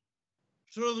evaluations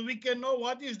so that we can know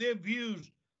what is their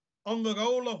views on the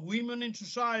role of women in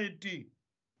society?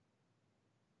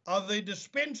 Are they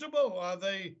dispensable? Are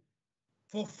they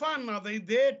for fun? Are they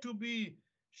there to be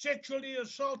sexually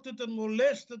assaulted and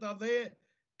molested? Are they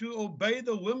to obey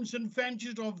the whims and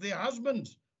fancies of their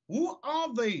husbands? Who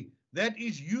are they that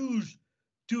is used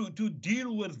to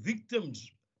deal with victims,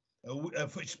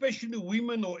 especially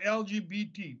women or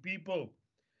LGBT people?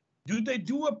 Do they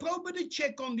do a probity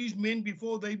check on these men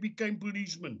before they became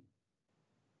policemen?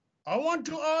 I want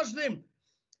to ask them,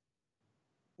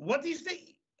 what is the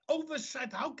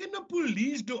oversight? How can the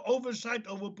police do oversight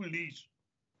over police?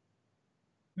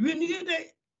 We need an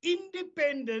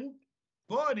independent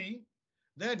body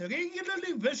that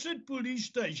regularly visit police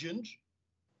stations.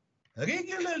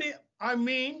 Regularly, I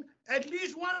mean, at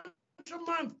least once a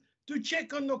month, to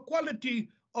check on the quality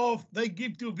of they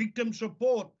give to victim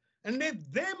support, and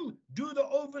let them do the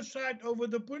oversight over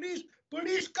the police.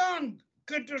 Police can't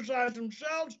criticize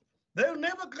themselves. They'll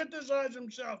never criticize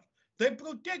themselves. They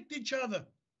protect each other.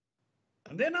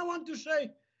 And then I want to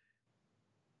say,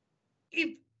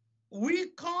 if we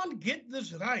can't get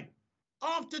this right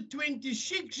after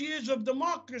 26 years of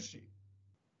democracy,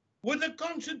 with a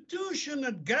constitution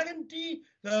that guarantees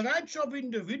the rights of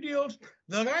individuals,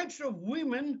 the rights of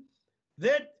women,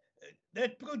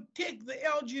 that protect the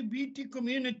LGBT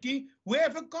community, we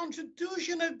have a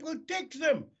constitution that protects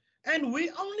them. And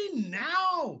we're only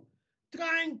now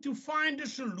trying to find a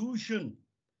solution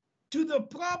to the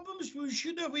problems we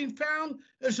should have been found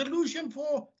a solution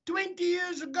for 20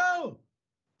 years ago.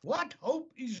 What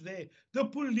hope is there? The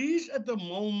police at the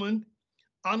moment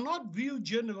are not viewed,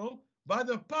 General, by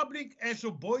the public as a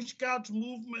Boy Scouts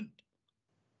movement.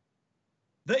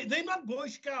 They're not Boy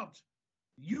Scouts.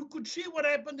 You could see what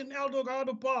happened in El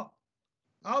Dorado Park,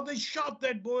 how they shot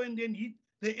that boy and then hid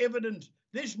the evidence.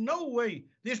 There's no way.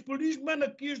 There's policemen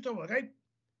accused of rape.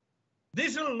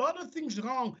 There's a lot of things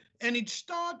wrong, and it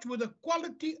starts with the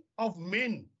quality of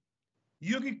men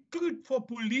you recruit for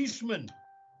policemen.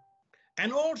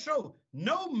 And also,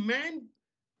 no man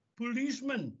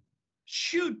policeman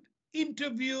should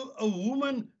interview a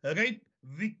woman rape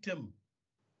victim.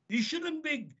 He shouldn't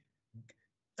be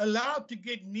allowed to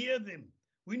get near them.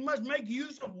 We must make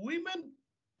use of women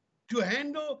to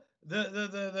handle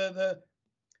the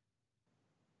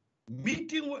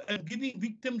meeting and giving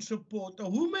victim support. A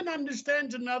woman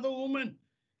understands another woman.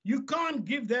 You can't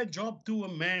give that job to a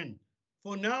man.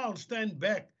 For now, I'll stand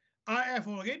back. I have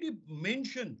already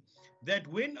mentioned that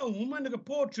when a woman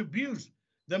reports abuse,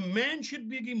 the man should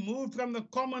be removed from the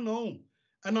common home.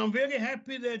 And I'm very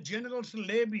happy that General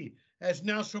Salebi has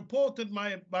now supported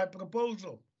my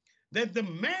proposal that the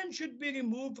man should be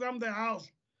removed from the house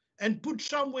and put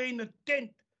somewhere in a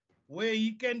tent where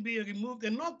he can be removed,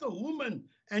 and not the woman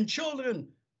and children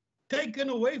taken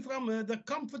away from her, the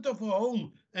comfort of her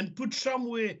home, and put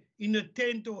somewhere in a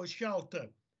tent or a shelter.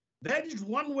 That is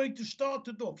one way to start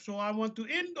it off. So I want to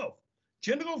end off.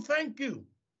 General, thank you.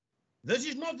 This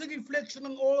is not a reflection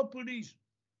on all the police.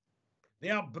 They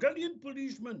are brilliant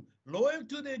policemen, loyal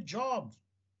to their jobs,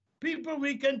 people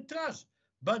we can trust.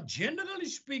 But generally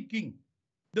speaking,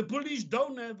 the police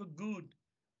don't have a good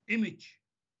image.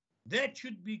 That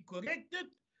should be corrected,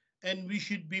 and we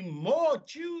should be more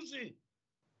choosy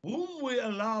whom we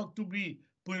allow to be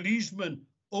policeman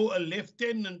or a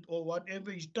lieutenant or whatever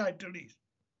his title is.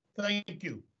 Thank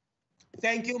you.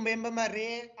 Thank you, Member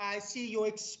Marais. I see your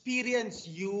experience.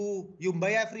 You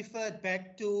may have referred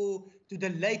back to the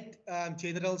late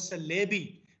General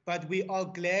Salebi, but we are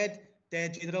glad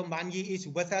that General Manyi is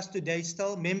with us today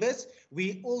still. Members,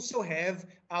 we also have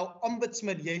our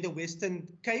Ombudsman here in the Western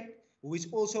Cape, who is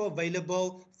also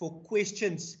available for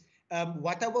questions.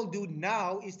 What I will do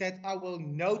now is that I will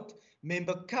note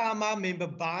Member Kama, Member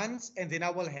Barnes, and then I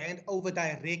will hand over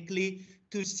directly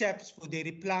to SAPS for their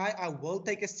reply. I will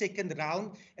take a second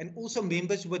round, and also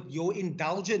members, with your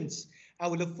indulgence, I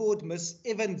will afford Ms.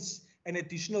 Evans an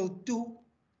additional 2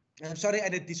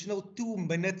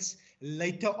 minutes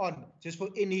later on, just for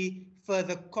any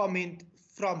further comment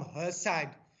from her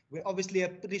side. We obviously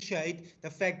appreciate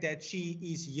the fact that she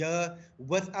is here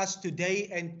with us today.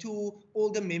 And to all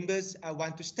the members, I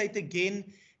want to state again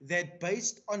that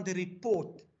based on the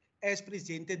report as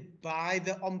presented by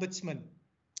the Ombudsman,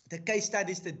 the case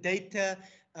studies, the data,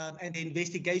 and the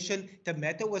investigation, the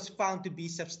matter was found to be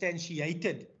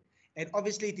substantiated. And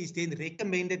obviously it is then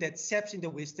recommended that SAPS in the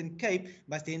Western Cape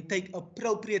must then take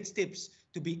appropriate steps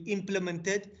to be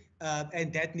implemented,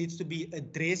 and that needs to be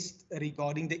addressed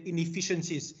regarding the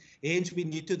inefficiencies. Hence, we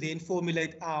need to then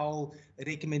formulate our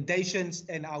recommendations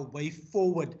and our way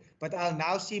forward. But I'll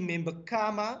now see Member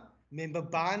Kama, Member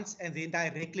Barnes, and then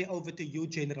directly over to you,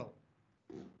 General.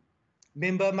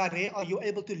 Member Marais, are you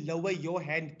able to lower your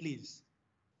hand, please?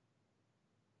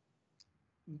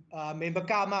 Member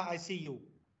Kama, I see you.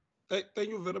 Thank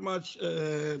you very much,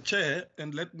 Chair,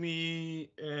 and let me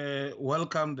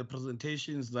welcome the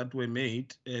presentations that were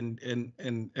made, and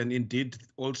indeed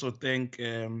also thank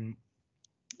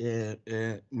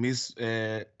Miss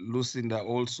Lucinda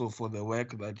also for the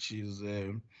work that she's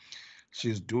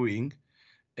doing.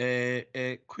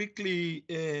 Quickly,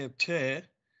 Chair,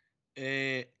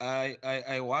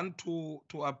 I want to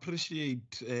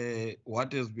appreciate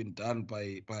what has been done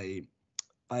by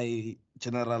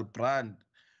General Brand,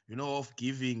 you know, of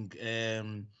giving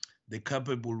the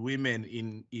capable women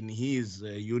in his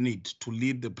unit to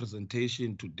lead the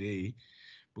presentation today,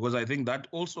 because I think that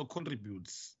also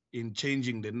contributes in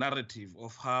changing the narrative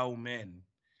of how men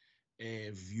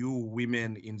view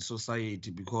women in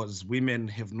society, because women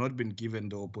have not been given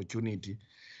the opportunity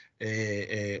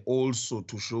also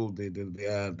to show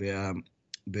their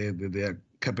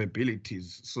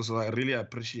capabilities. So I really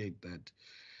appreciate that.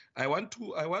 I want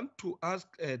to ask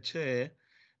Chair,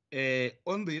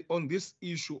 on this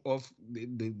issue of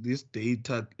this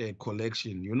data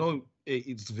collection. You know,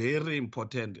 it's very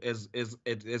important as it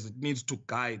needs to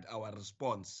guide our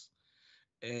response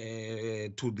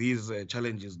to these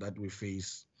challenges that we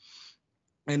face.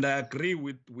 And I agree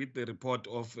with the report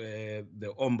of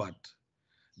the Ombud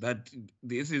that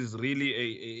this is really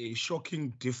a shocking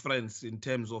difference in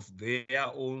terms of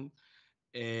their own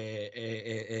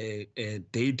data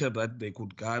that they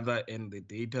could gather and the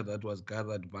data that was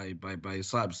gathered by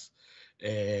SAPS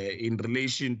in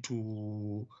relation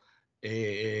to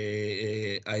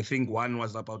I think one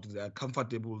was about the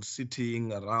comfortable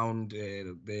sitting around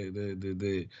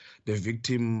the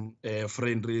victim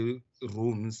friendly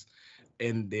rooms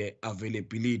and the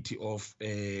availability of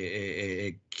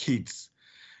kids,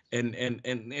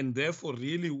 and therefore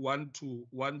really want to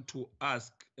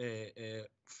ask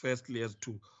firstly as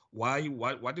to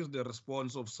what is the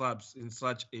response of SAPS in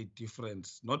such a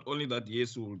difference? Not only that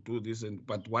yes, we will do this,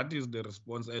 but what is the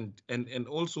response, and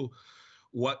also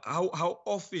how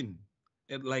often,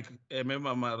 like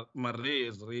Member Marie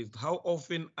has raised, how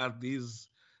often are these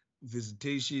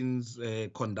visitations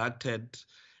conducted,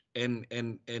 and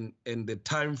the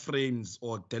time frames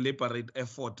or deliberate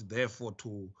effort therefore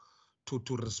to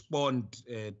respond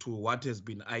to what has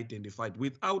been identified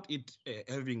without it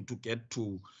having to get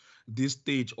to this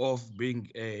stage of being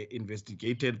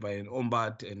investigated by an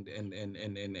ombud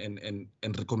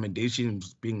and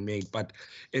recommendations being made, but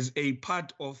as a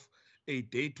part of a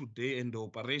day-to-day and the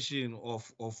operation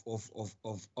of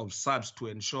SAPS to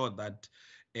ensure that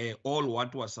all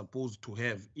what was supposed to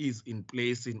have is in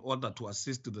place in order to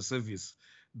assist the service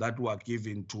that were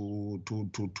given to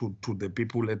the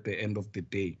people at the end of the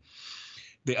day.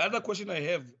 The other question I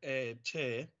have,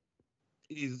 Chair,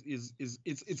 is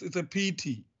it's a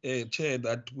pity, Chair,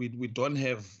 that we don't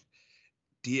have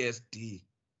DSD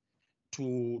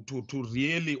to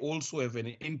really also have an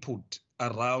input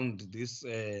around this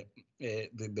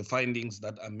the findings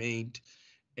that are made,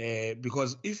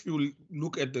 because if you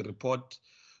look at the report,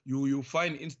 you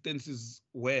find instances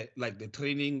where, like the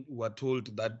training, we're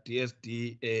told that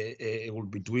DSD will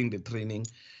be doing the training,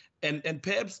 and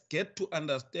perhaps get to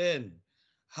understand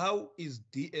how is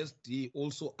DSD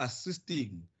also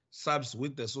assisting SAPS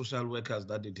with the social workers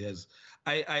that it has.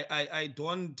 I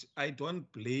don't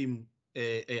blame,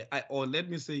 or let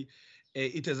me say,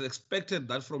 it is expected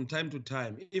that from time to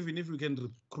time, even if we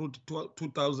can recruit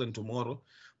 2,000 tomorrow,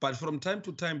 but from time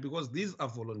to time, because these are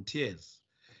volunteers,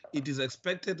 it is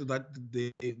expected that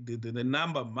the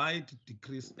number might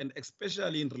decrease, and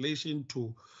especially in relation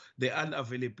to the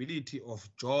unavailability of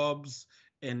jobs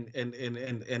and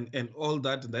all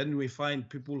that. Then we find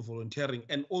people volunteering,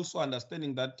 and also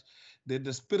understanding that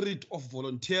the spirit of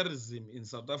volunteerism in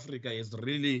South Africa is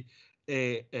really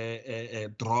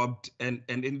dropped, and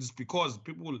it's because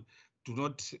people do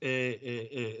not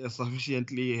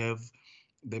sufficiently have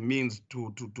the means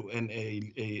to earn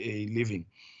a living.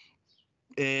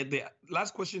 The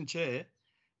last question, Chair,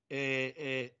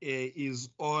 is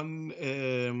on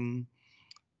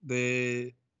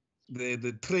the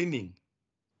training.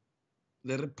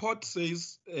 The report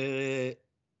says, I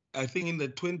think in the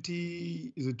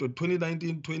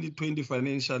 2019-2020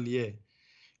 financial year,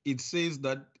 it says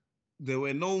that there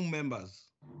were no members,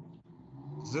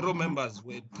 0 members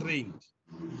were trained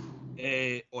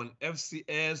on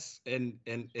FCS and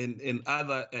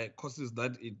other courses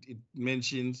that it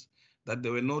mentions, that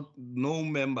there were no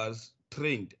members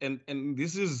trained, and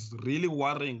this is really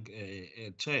worrying,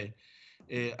 Chair,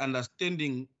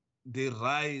 understanding the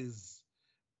rise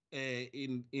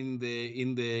in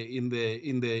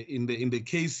the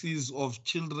cases of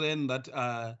children that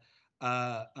are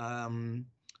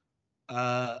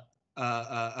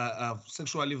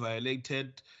sexually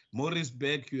violated.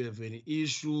 Morrisburg, you have an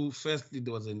issue. Firstly,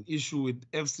 there was an issue with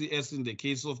FCS in the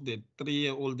case of the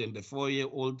 3-year-old and the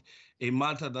 4-year-old, a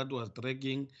matter that was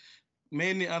dragging.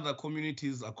 Many other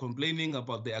communities are complaining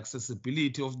about the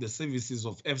accessibility of the services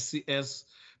of FCS,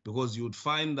 because you would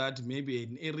find that maybe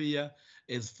an area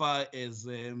as far as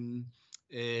let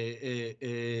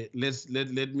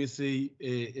me say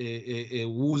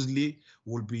Woolsley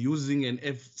will be using an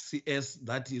FCS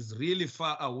that is really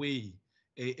far away.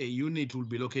 A unit will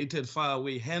be located far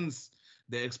away, hence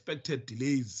the expected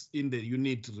delays in the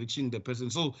unit reaching the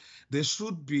person. So there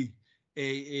should be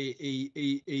a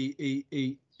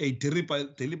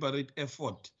deliberate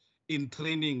effort in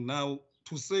training. Now,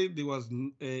 to say there was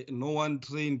no one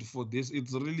trained for this,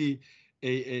 it's really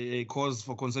a cause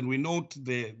for concern. We note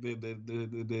the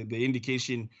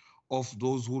indication of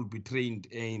those who will be trained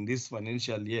in this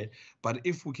financial year, but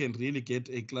if we can really get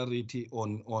a clarity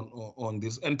on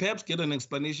this, and perhaps get an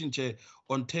explanation, Chair,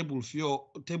 on table 4,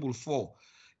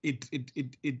 it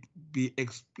be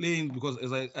explained, because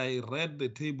as I read the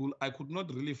table, I could not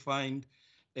really find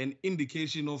an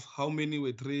indication of how many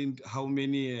were trained, how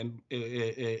many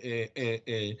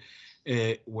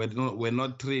were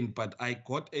not trained, but I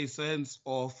got a sense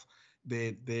of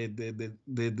the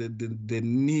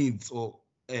needs or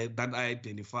that I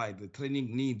identified, the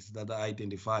training needs that I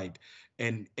identified,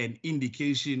 and an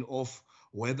indication of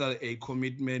whether a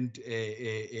commitment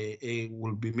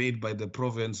will be made by the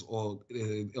province or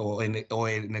an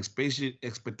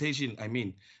expectation. I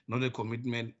mean, not a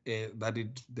commitment that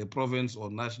the province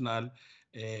or national,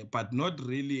 but not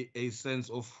really a sense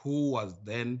of who was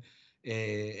then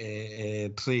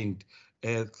trained.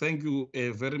 Thank you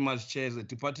very much, Chair. As a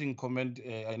departing comment,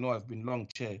 I know I've been long,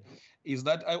 Chair, is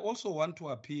that I also want to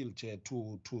appeal, Chair,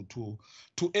 to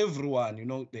everyone,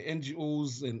 the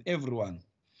NGOs and everyone,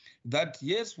 that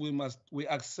yes, we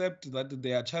accept that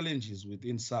there are challenges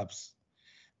within SAPS,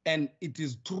 And it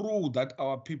is true that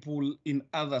our people in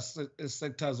other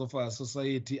sectors of our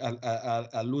society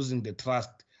are losing the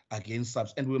trust against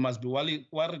SAPS, and we must be worried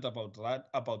about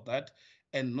that,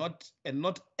 and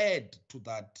not add to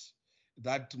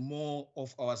that more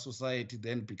of our society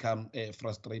then become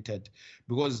frustrated,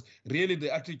 because really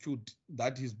the attitude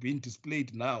that is being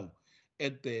displayed now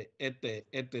at the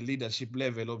leadership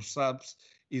level of SAPS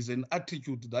is an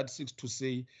attitude that seeks to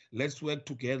say, let's work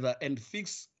together and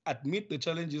admit the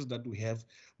challenges that we have,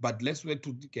 but let's work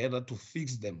together to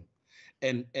fix them.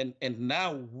 And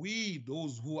now we,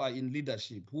 those who are in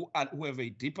leadership, who have a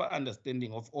deeper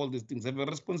understanding of all these things, have a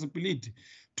responsibility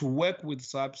to work with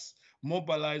SAPS,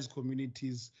 mobilize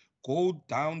communities, go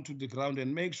down to the ground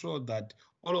and make sure that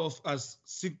all of us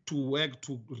seek to work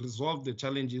to resolve the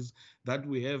challenges that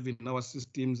we have in our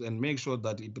systems and make sure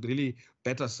that it really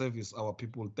better service our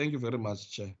people. Thank you very much,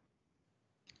 Chair.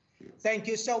 Thank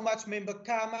you so much, Member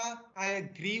Kama. I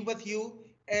agree with you.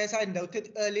 As I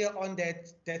noted earlier on,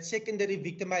 that secondary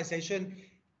victimization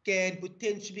can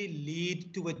potentially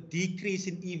lead to a decrease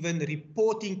in even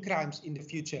reporting crimes in the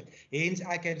future. Hence,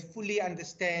 I can fully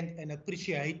understand and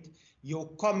appreciate your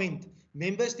comment.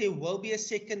 Members, there will be a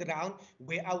second round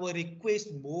where I will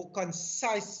request more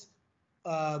concise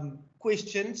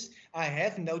questions. I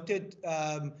have noted,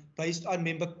 based on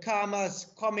Member Kama's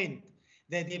comment,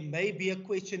 that there may be a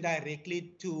question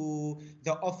directly to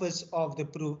the office of the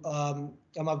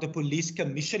police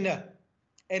commissioner.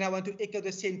 And I want to echo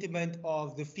the sentiment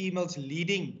of the females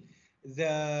leading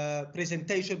the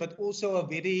presentation, but also a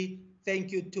very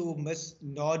thank you to Ms.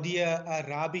 Nadia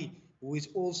Arabi, who is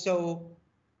also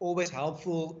always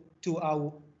helpful to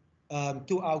our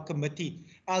committee.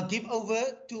 I'll give over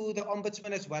to the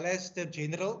Ombudsman as well as the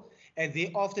General, and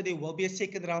thereafter there will be a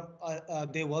second round.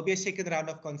 There will be a second round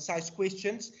of concise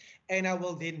questions, and I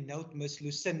will then note Ms.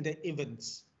 Lucinda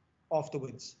Evans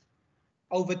afterwards.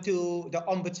 Over to the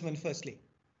Ombudsman firstly.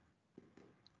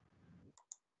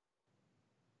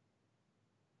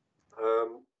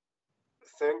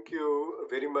 Thank you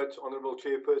very much, Honourable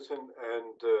Chairperson,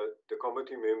 and the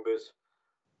committee members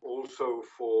also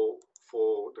for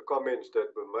the comments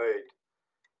that were made.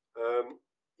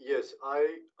 Yes,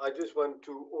 I just want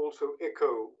to also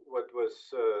echo what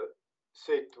was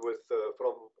said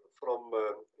from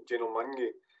General Mangi,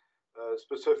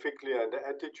 specifically, and the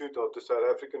attitude of the South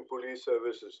African Police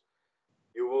Services.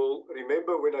 You will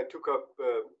remember when I took up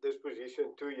this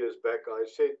position 2 years back, I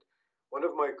said one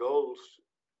of my goals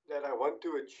that I want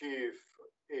to achieve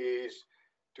is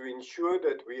to ensure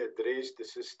that we address the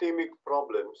systemic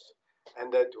problems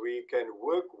and that we can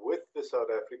work with the South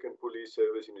African Police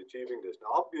Service in achieving this.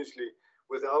 Now, obviously,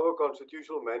 with our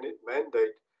constitutional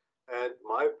mandate and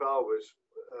my powers,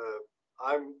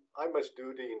 I must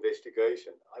do the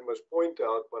investigation. I must point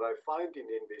out what I find in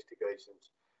the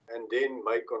investigations and then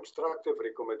make constructive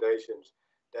recommendations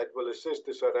that will assist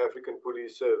the South African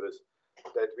Police Service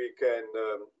that we can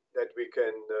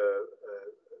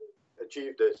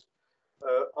achieve this.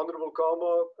 Honourable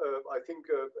Kama, I think,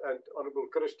 and Honourable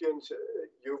Christians,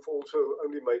 you've also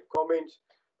only made comments.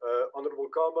 Honourable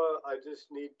Kama, I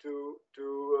just need to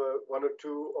one or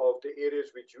two of the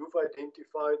areas which you've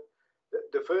identified.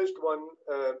 The first one,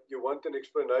 you want an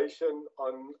explanation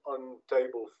on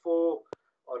table 4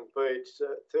 on page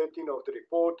 13 of the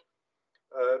report.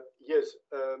 Yes,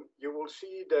 you will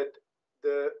see that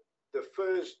the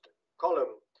first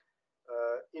column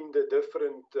in the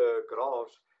different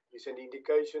graphs is an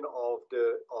indication of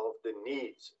the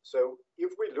needs. So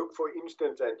if we look, for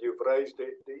instance, and you've raised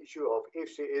the issue of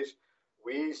FCS,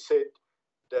 we said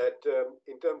that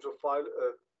in terms of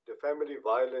the family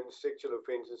violence, sexual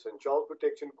offences and child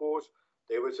protection course,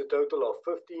 there was a total of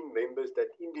 15 members that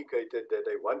indicated that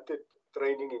they wanted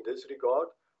training in this regard.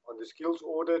 On the skills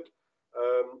audit,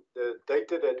 the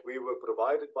data that we were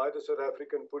provided by the South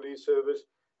African Police Service,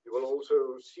 you will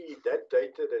also see that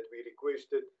data that we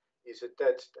requested is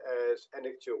attached as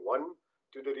Annexure 1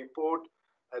 to the report.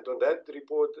 And on that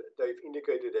report, they've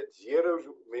indicated that 0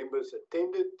 members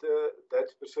attended that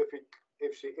specific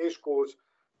FCS course.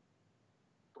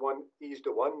 One is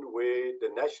the one where the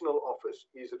national office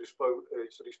is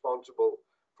responsible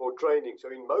for training. So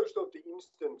in most of the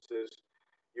instances,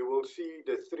 you will see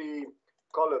the 3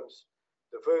 columns.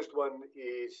 The first one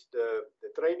is the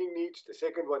training needs. The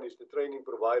second one is the training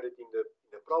provided in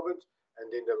the province.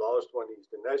 And then the last one is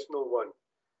the national one.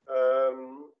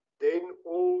 Then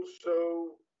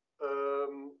also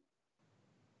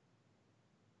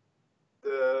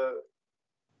the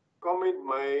comment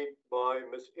made by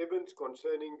Ms. Evans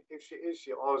concerning FCS.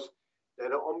 She asked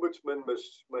that an ombudsman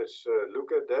must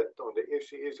look at that on the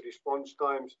FCS response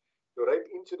times to rape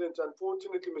incidents.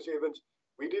 Unfortunately, Ms. Evans,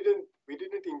 we didn't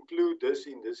include this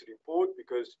in this report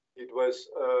because it was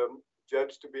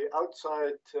judged to be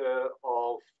outside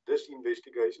of this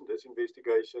investigation. This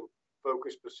investigation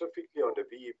focused specifically on the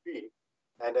VEP.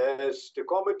 And as the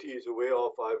committee is aware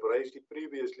of, I've raised it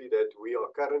previously that we are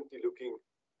currently looking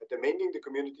at amending the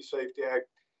Community Safety Act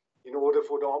in order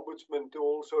for the Ombudsman to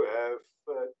also have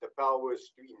the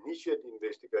powers to initiate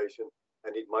investigation,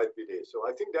 and it might be there. So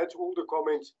I think that's all the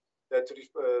comments that's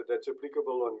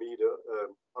applicable on me, the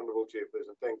Honourable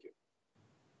Chairperson. Thank you.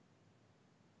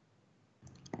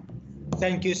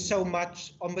 Thank you so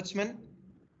much, Ombudsman.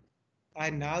 I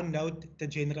now note the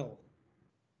General.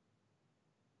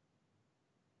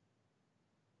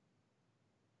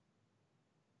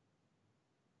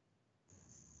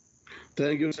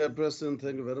 Thank you, Chairperson.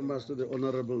 Thank you very much to the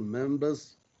honorable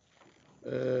members.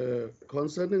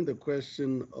 Concerning the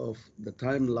question of the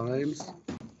timelines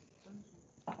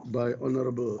by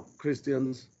Honorable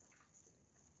Christians,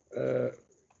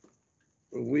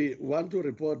 we want to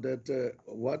report that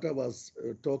what I was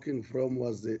talking from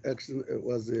was the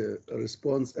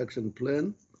response action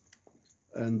plan,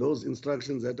 and those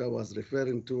instructions that I was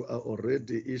referring to are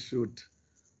already issued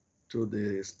to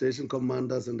the station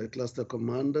commanders and the cluster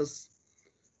commanders.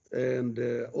 And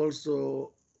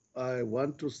also, I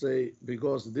want to say,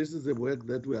 because this is the work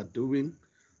that we are doing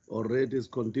already, is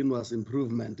continuous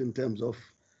improvement in terms of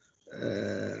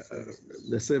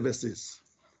the services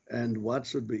and what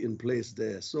should be in place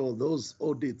there. So those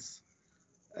audits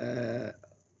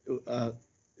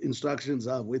instructions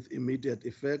are with immediate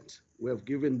effect. We have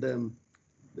given them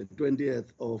the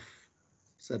 20th of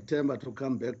September to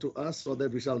come back to us so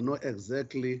that we shall know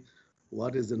exactly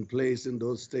what is in place in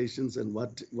those stations and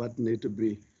what need to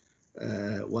be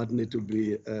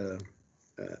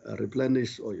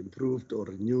replenished or improved or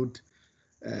renewed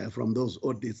from those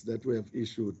audits that we have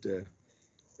issued.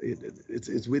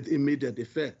 It's with immediate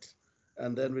effect,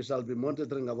 and then we shall be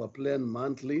monitoring our plan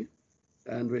monthly,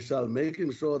 and we shall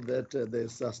making sure that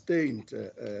there's sustained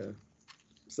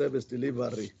service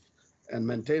delivery and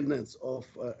maintenance of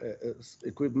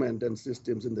equipment and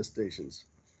systems in the stations.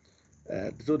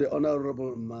 To the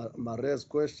Honorable Mare's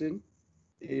question,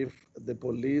 if the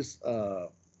police are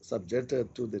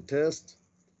subjected to the test,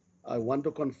 I want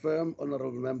to confirm,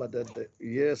 Honorable Member, that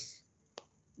yes,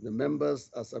 the members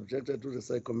are subjected to the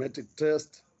psychometric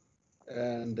test,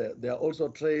 and they are also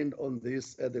trained on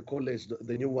this at the college,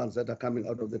 the new ones that are coming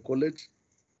out of the college.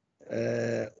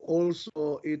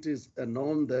 Also, it is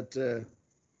known that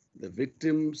the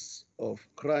victims of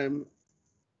crime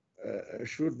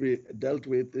should be dealt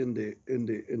with in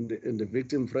the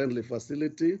victim-friendly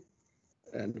facility,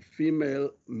 and female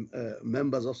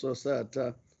members of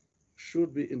society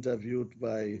should be interviewed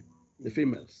by the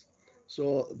females.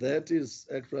 So that is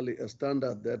actually a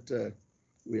standard that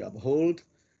we uphold.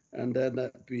 And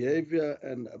then behavior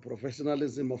and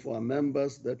professionalism of our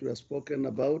members that we have spoken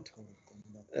about,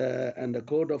 and the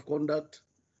code of conduct,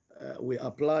 we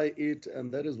apply it,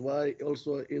 and that is why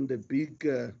also in the big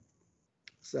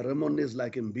ceremonies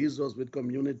like in Bezos with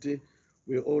community,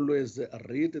 we always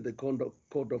read the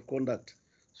code of conduct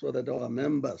so that our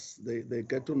members, they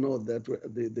get to know that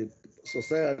the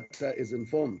society is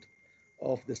informed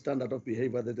of the standard of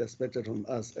behavior that is expected from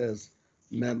us as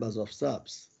members of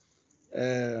SAPS.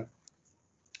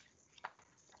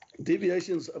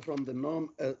 Deviations from the norm,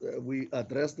 we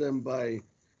address them by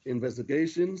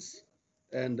investigations,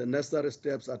 and the necessary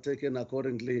steps are taken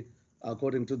according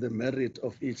to the merit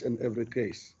of each and every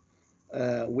case.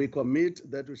 We commit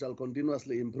that we shall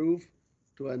continuously improve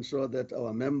to ensure that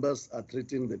our members are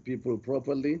treating the people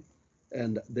properly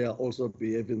and they are also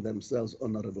behaving themselves,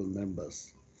 honorable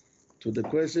members. To the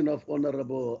question of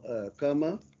Honorable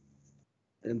Kama,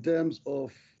 in terms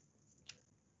of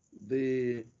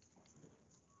the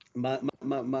my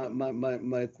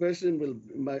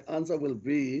answer will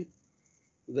be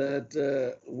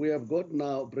that we have got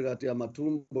now Brigadier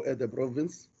Matumbo at the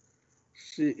province.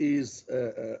 She is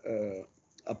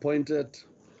appointed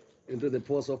into the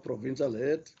post of provincial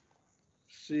head.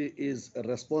 She is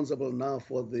responsible now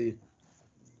for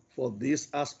this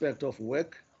aspect of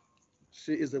work.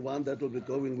 She is the one that will be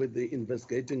going with the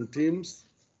investigating teams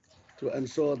to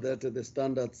ensure that the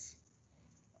standards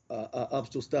are up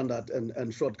to standard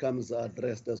and shortcomings are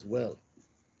addressed as well.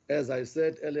 As I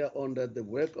said earlier on, that the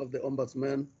work of the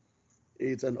Ombudsman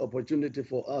is an opportunity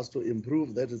for us to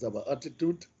improve. That is our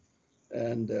attitude.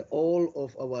 And all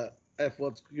of our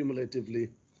efforts cumulatively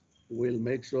will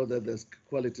make sure that there's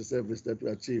quality service that we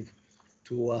achieve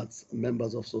towards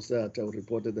members of society who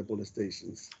reported the police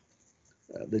stations.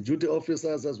 The duty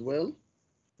officers as well,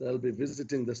 they'll be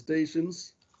visiting the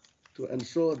stations to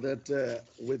ensure that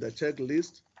with a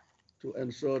checklist, to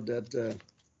ensure that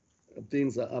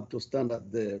things are up to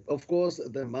standard there. Of course,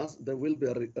 there will be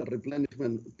a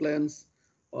replenishment plans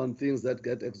on things that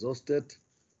get exhausted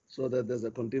so that there's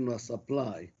a continuous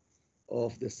supply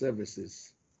of the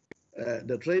services.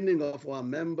 The training of our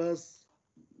members,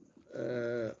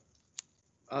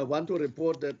 I want to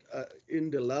report that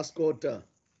in the last quarter,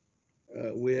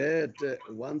 we had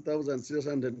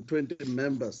 1,620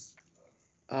 members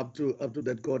up to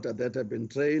that quarter that have been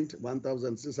trained,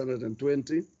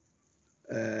 1,620.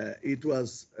 It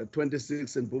was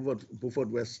 26 in Beaufort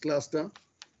West cluster.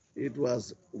 It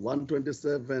was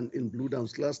 127 in Blue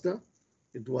Downs cluster.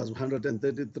 It was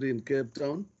 133 in Cape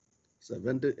Town,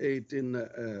 78 in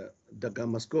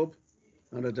Dagamaskop,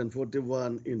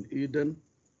 141 in Eden,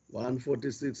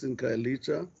 146 in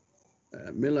Kailicha.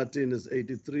 Milatin is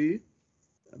 83.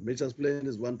 Mitchell's Plain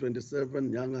is 127,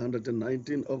 Young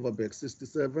 119, Overbeck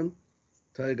 67,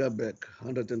 Tigerbeck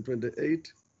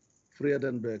 128,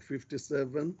 Friedenberg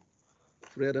 57,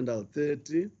 Friedendal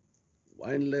 30,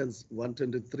 Winelands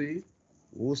 123,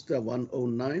 Worcester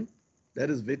 109. That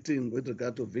is victim with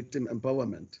regard to victim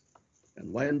empowerment,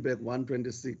 and Weinberg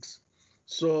 126.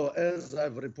 So as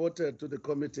I've reported to the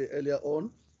committee earlier on,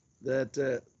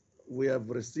 that we have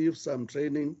received some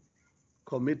training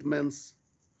commitments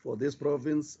for this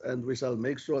province, and we shall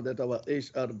make sure that our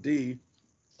HRD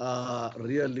are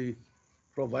really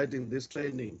providing this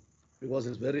training because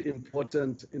it's very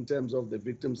important in terms of the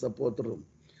victim support room.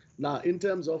 Now, in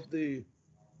terms of the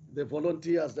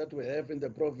volunteers that we have in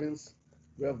the province,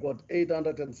 we have got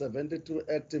 872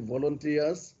 active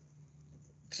volunteers.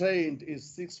 Trained is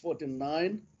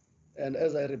 649, and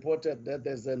as I reported, that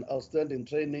there's an outstanding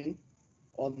training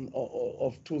of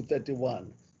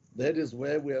 231. That is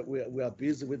where we are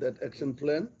busy with that action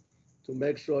plan to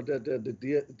make sure that the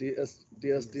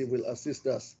DSD will assist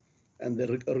us, and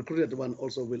the recruited one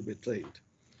also will be trained.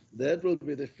 That will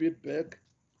be the feedback,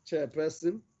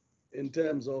 Chairperson, in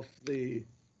terms of the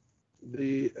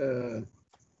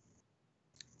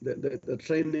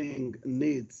training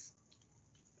needs.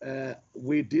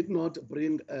 We did not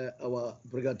bring our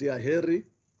Brigadier Harry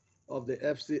of the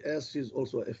FCS. She's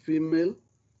also a female,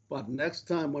 but next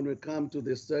time when we come to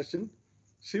this session,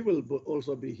 she will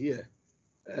also be here.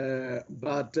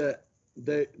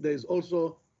 There's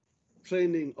also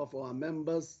training of our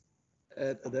members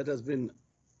that has been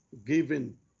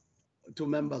given to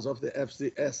members of the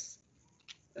FCS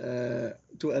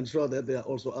to ensure that they are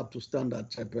also up to standard,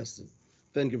 Chairperson.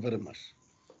 Thank you very much.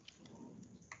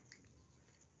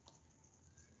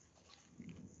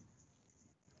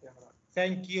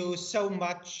 Thank you so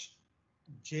much,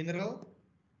 General.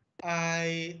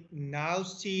 I now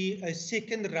see a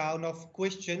second round of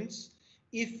questions.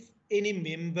 If any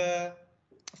member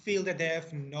feel that they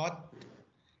have not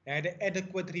had an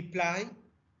adequate reply,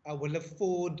 I will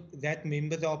afford that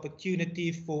member the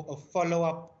opportunity for a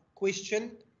follow-up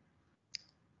question.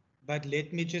 But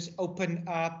let me just open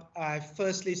up. I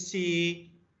firstly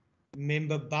see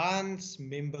Member Barnes,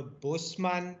 Member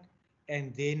Bosman,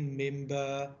 and then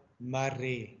Member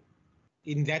Murray.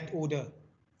 In that order.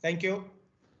 Thank you.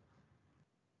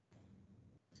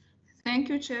 Thank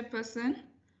you, Chairperson.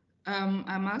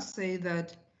 I must say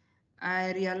that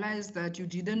I realized that you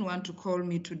didn't want to call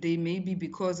me today, maybe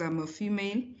because I'm a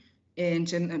female, and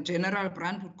General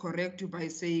Brandt would correct you by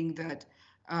saying that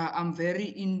I'm very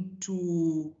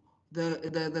into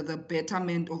the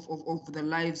betterment of the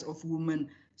lives of women.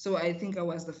 So I think I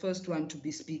was the first one to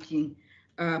be speaking.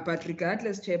 But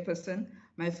regardless, Chairperson,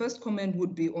 my first comment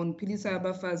would be on Philisa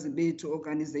Abafazi Bethu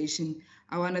organization.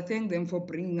 I want to thank them for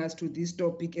bringing us to this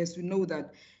topic, as we know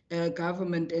that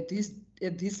government at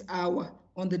this hour,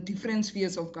 on the different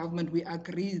spheres of government, we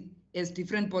agree as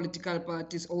different political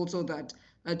parties also that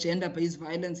gender-based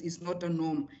violence is not a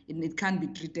norm and it can't be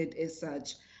treated as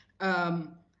such.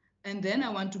 And then I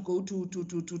want to go to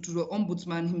the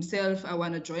Ombudsman himself. I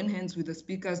want to join hands with the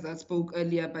speakers that spoke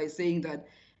earlier by saying that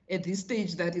at this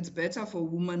stage that it's better for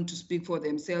women to speak for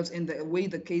themselves, and the way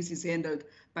the case is handled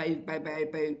by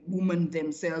women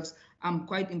themselves. I'm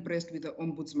quite impressed with the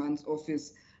Ombudsman's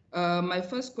office. My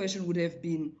first question would have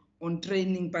been on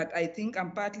training, but I think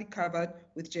I'm partly covered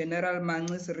with General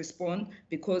Manxi's response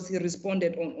because he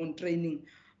responded on training.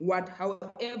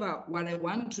 However, what I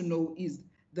want to know is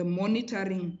the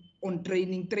monitoring on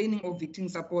training of victim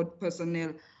support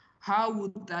personnel. How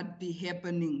would that be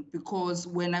happening? Because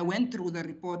when I went through the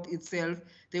report itself,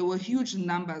 there were huge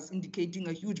numbers indicating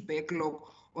a huge backlog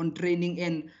on training,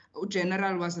 and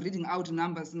General was reading out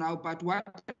numbers now, but what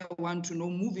I want to know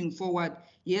moving forward,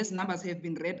 yes, numbers have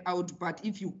been read out, but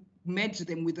if you match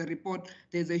them with the report,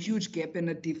 there's a huge gap and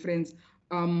a difference.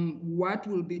 What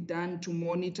will be done to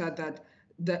monitor that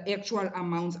the actual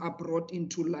amounts are brought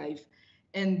into life.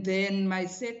 And then my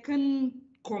second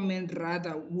comment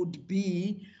rather would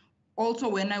be, also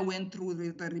when I went through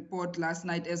the report last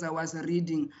night as I was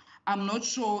reading, I'm not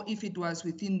sure if it was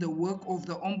within the work of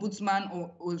the ombudsman,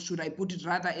 or should I put it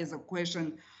rather as a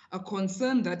question. A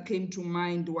concern that came to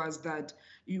mind was that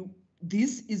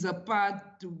this is a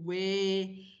part where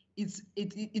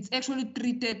it's actually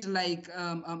treated like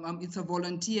it's a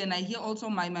volunteer. And I hear also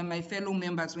my fellow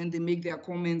members when they make their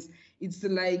comments, it's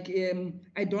like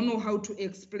I don't know how to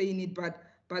explain it, but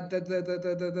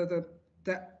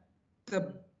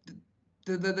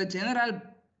the general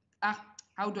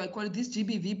how do I call it, this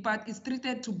GBV part is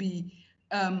treated to be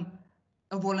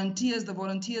volunteers. The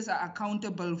volunteers are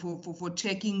accountable for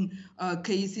checking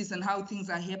cases and how things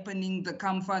are happening, the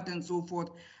comfort and so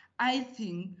forth. I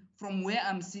think from where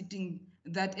I'm sitting,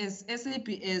 that as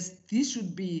SAPS, this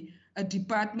should be a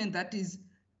department that is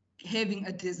having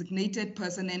a designated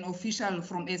person, an official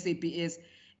from SAPS.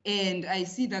 And I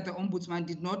see that the Ombudsman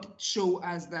did not show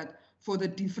us that for the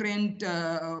different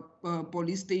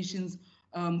police stations,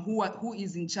 who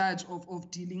is in charge of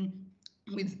dealing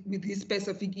with this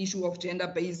specific issue of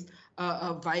gender-based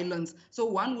violence. So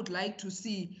one would like to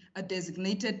see a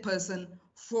designated person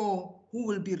for who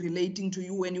will be relating to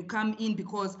you when you come in,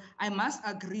 because I must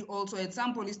agree also at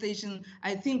some police station,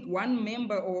 I think one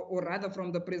member or rather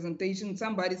from the presentation,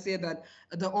 somebody said that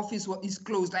the office is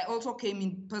closed. I also came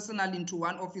in personally into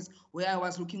one office where I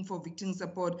was looking for victim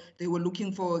support. They were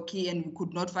looking for a key and we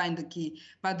could not find the key.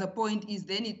 But the point is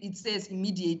then it says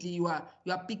immediately you are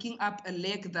picking up a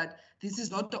leg that this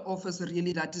is not the office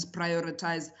really that is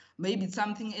prioritized. Maybe it's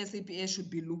something SAPS should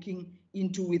be looking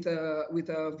into with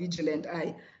a vigilant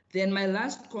eye. Then my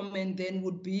last comment then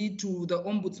would be to the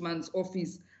Ombudsman's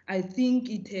office. I think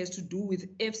it has to do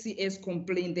with FCS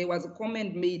complaint. There was a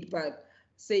comment made but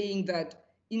saying that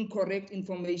incorrect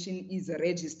information is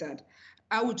registered.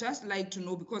 I would just like to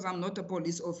know, because I'm not a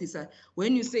police officer,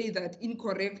 when you say that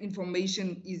incorrect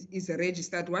information is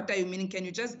registered, what are you meaning? Can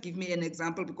you just give me an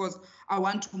example? Because I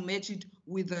want to match it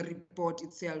with the report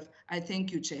itself. I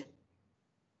thank you, Chair.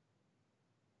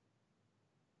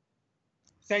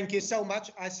 Thank you so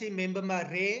much. I see Member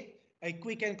Marais, a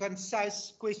quick and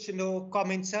concise question or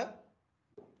comment, sir.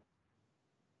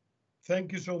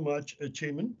 Thank you so much,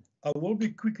 Chairman. I will be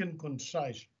quick and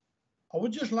concise. I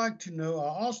would just like to know,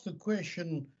 I asked a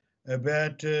question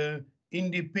about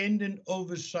independent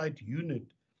oversight unit.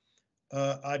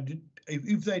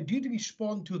 If they did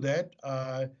respond to that,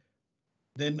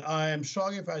 then I am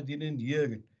sorry if I didn't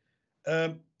hear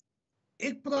it.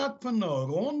 Ik praat van 'n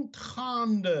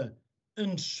rondgaande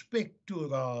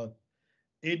inspectoraat.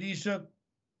 It is a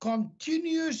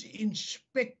continuous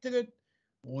inspectorate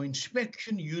or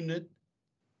inspection unit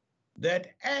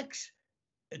that acts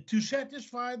to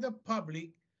satisfy the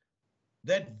public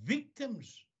that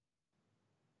victims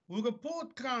who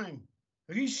report crime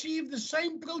receive the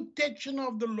same protection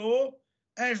of the law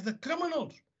as the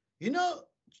criminals. You know,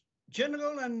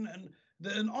 General and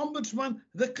an ombudsman,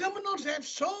 the criminals have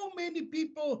so many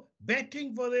people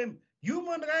betting for them.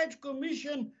 Human Rights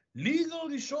Commission, legal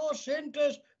resource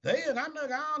centers, they run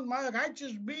around. My rights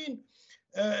has been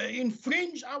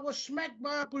infringed. I was smacked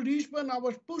by a policeman. I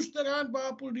was pushed around by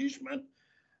a policeman.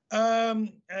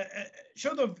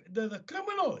 So the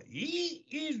criminal, he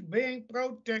is being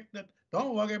protected.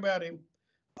 Don't worry about him.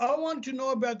 I want to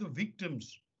know about the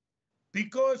victims,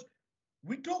 because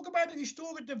we talk about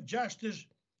restorative justice,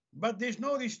 but there's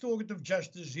no restorative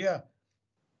justice here.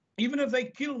 Even if they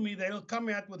kill me, they'll come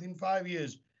out within 5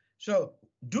 years. So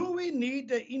do we need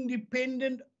an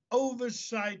independent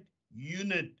oversight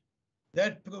unit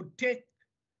that protect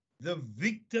the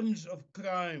victims of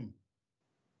crime?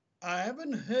 I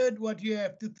haven't heard what you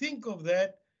have to think of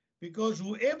that, because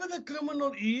whoever the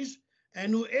criminal is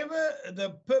and whoever the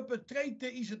perpetrator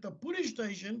is at the police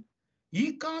station,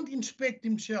 he can't inspect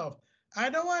himself. I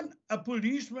don't want a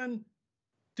policeman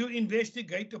to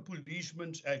investigate a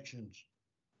policeman's actions.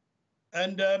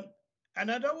 And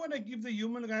I don't want to give the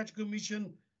Human Rights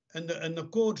Commission and the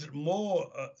courts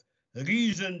more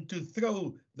reason to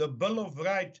throw the Bill of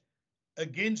Rights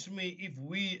against me if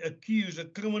we accuse a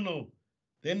criminal.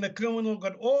 Then the criminal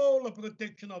got all the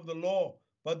protection of the law,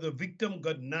 but the victim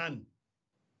got none.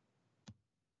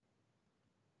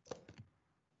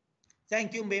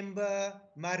 Thank you, Member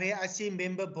Marais. I see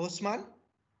Member Bosman.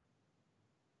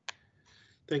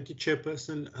 Thank you,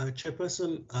 Chairperson.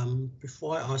 Chairperson,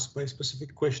 before I ask my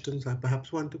specific questions, I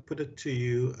perhaps want to put it to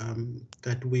you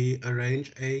that we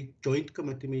arrange a joint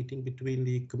committee meeting between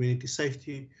the Community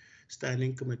Safety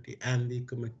Standing Committee and the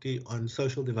Committee on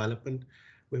Social Development,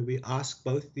 where we ask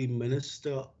both the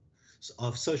Minister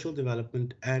of Social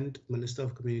Development and Minister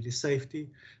of Community Safety,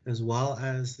 as well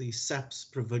as the SAPS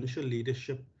provincial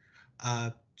leadership,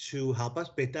 to help us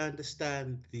better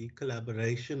understand the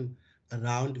collaboration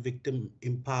around victim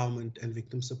empowerment and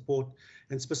victim support,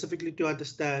 and specifically to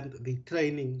understand the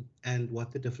training and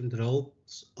what the different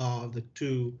roles are of the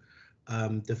two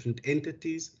different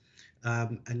entities.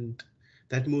 And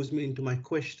that moves me into my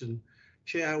question.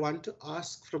 Chair, I want to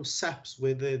ask from SAPS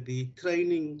whether the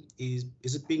training is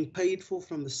it being paid for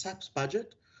from the SAPS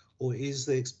budget, or is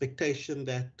the expectation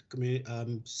that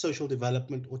social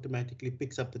development automatically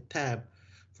picks up the tab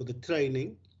for the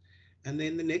training? And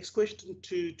then the next question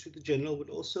to the General would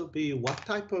also be what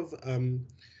type of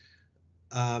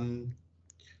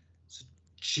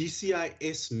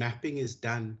GCIS mapping is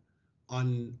done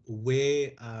on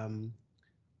where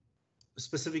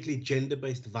specifically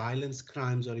gender-based violence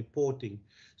crimes are reporting.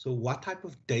 So what type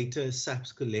of data is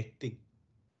SAPS collecting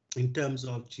in terms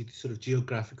of sort of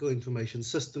geographical information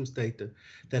systems data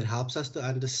that helps us to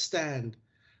understand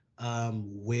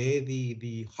where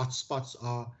the hotspots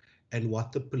are and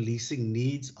what the policing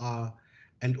needs are,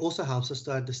 and also helps us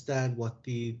to understand what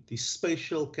the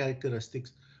spatial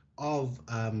characteristics of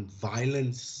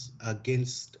violence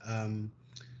against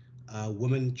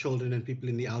women, children, and people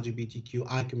in the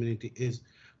LGBTQI community is,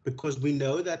 because we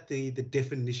know that the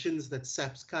definitions that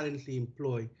SAPS currently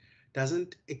employ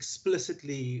doesn't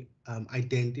explicitly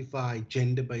identify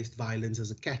gender-based violence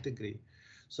as a category.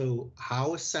 So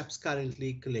how is SAPS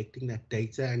currently collecting that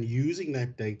data and using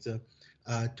that data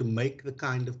to make the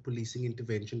kind of policing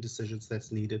intervention decisions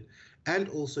that's needed, and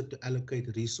also to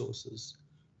allocate resources?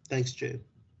 Thanks, Chair.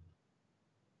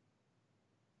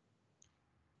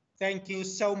 Thank you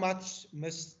so much,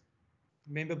 Ms.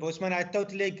 Member Bosman. I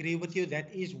totally agree with you.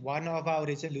 That is one of our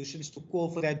resolutions, to call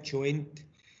for that joint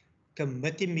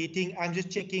committee meeting. I'm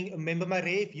just checking. Member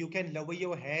Marais, if you can lower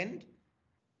your hand.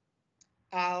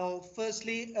 I'll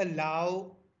firstly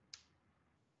allow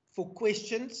for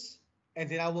questions, and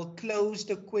then I will close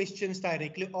the questions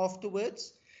directly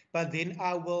afterwards. But then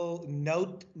I will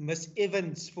note Ms.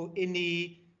 Evans for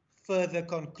any further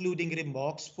concluding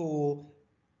remarks for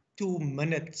 2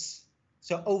 minutes.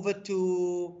 So over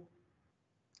to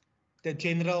the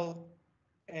General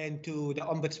and to the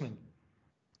Ombudsman.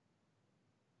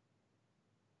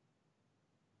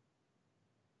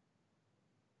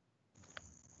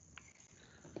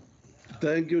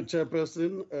 Thank you,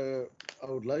 Chairperson. I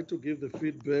would like to give the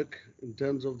feedback in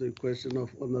terms of the question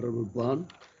of Honorable Ban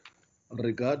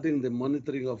regarding the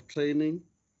monitoring of training.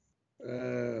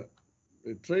 The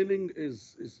training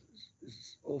is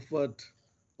offered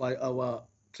by our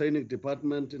training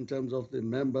department in terms of the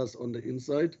members on the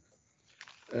inside.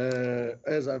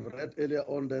 As I've read earlier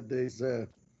on, that there's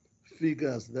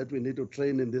figures that we need to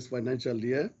train in this financial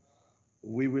year.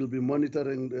 We will be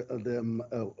monitoring them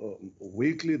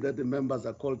weekly, that the members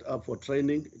are called up for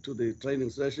training to the training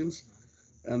sessions,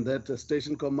 and that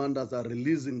station commanders are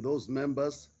releasing those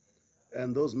members,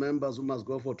 and those members who must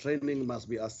go for training must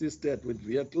be assisted with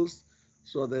vehicles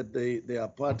so that they are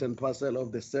part and parcel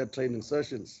of the said training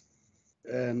sessions,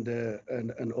 and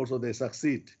also they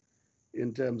succeed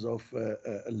in terms of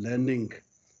learning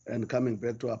and coming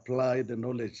back to apply the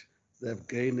knowledge they've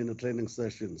gained in the training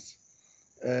sessions.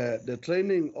 The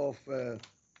training of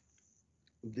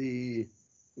the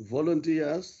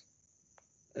volunteers,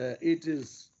 it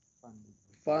is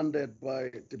funded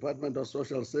by Department of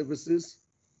Social Services.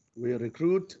 We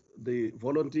recruit the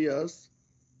volunteers,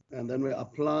 and then we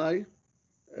apply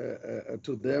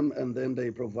to them, and then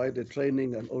they provide the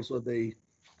training, and also they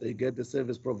get the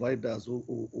service providers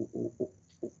who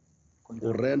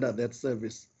render that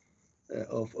service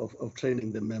of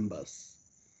training the members.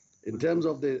 In terms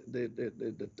of the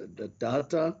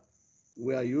data,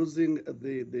 we are using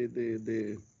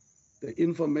the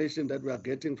information that we are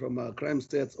getting from our crime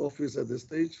stats office at this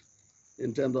stage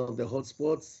in terms of the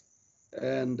hotspots,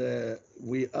 and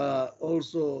we are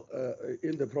also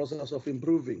in the process of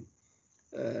improving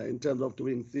in terms of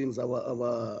doing things.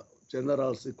 Our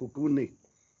General Sikukuni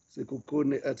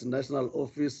at National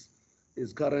Office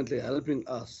is currently helping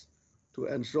us to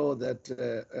ensure that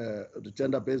the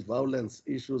gender-based violence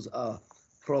issues are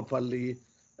properly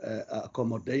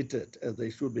accommodated, as they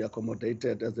should be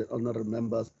accommodated, as the honorable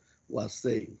members was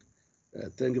saying.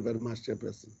 Thank you very much,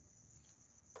 Chairperson.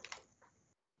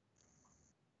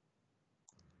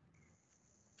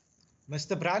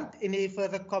 Mr. Brandt, any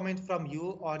further comment from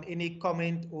you on any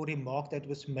comment or remark that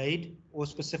was made or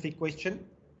specific question?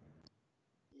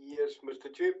 Yes, Mr.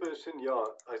 Chairperson, yeah,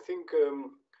 I think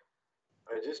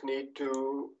I just need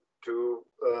to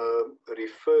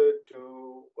refer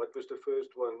to what was the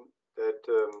first one, that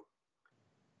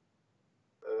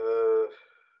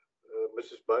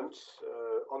Mrs. Bunce,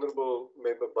 Honourable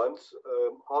Member Bunce,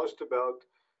 asked about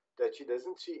that she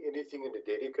doesn't see anything in the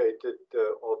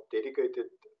dedicated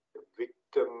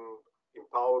victim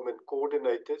empowerment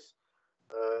coordinators.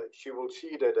 She will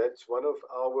see that that's one of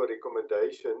our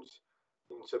recommendations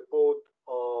in support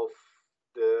of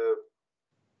the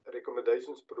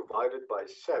recommendations provided by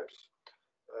SAPS,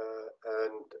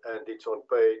 and it's on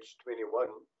page 21,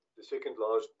 the second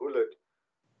last bullet,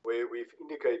 where we've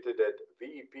indicated that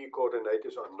VEP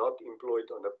coordinators are not employed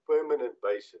on a permanent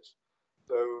basis.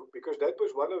 So, because that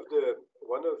was one of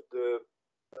the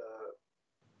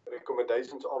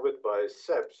recommendations of it by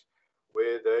SAPS,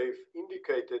 where they've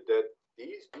indicated that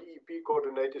these VEP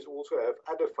coordinators also have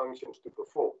other functions to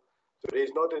perform. So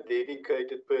there's not a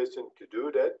dedicated person to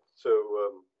do that. So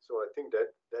I think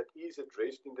that is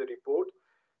addressed in the report.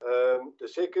 The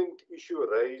second issue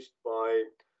raised by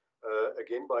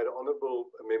again by the Honourable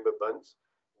Member Bunce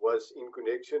was in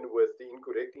connection with the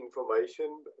incorrect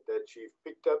information that she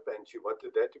picked up, and she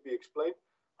wanted that to be explained.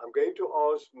 I'm going to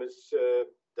ask Ms.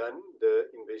 Dunn, the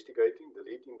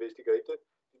lead investigator,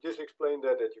 to just explain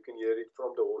that you can hear it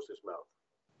from the horse's mouth.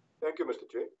 Thank you, Mr.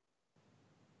 Chair.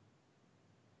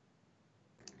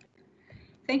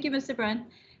 Thank you, Mr. Brand.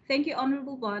 Thank you,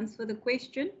 Honourable Barnes, for the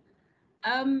question.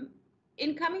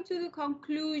 In coming to the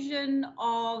conclusion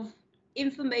of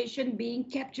information being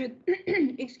captured,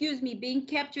 excuse me, being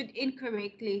captured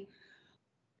incorrectly,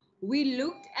 we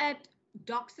looked at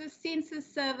DOCS's census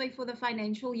survey for the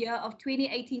financial year of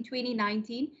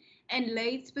 2018-2019 and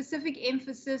laid specific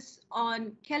emphasis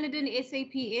on Caledon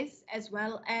SAPS as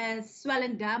well as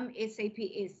Swellendam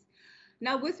SAPS.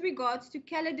 Now, with regards to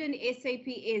Caledon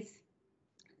SAPS,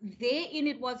 therein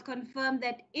it was confirmed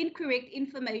that incorrect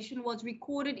information was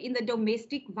recorded in the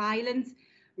domestic violence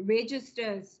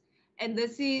registers. And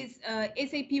this is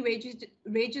SAP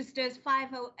registers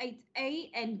 508A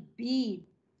and B.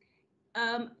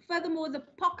 Furthermore, the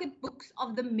pocketbooks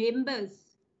of the members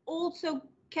also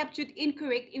captured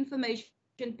incorrect information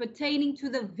pertaining to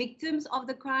the victims of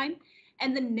the crime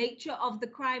and the nature of the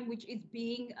crime which is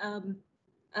being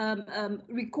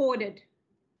recorded.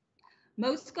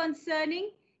 Most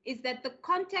concerning is that the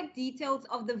contact details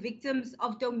of the victims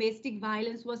of domestic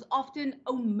violence was often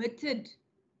omitted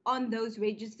on those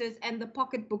registers and the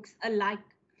pocketbooks alike.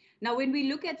 Now, when we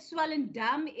look at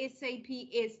Swellendam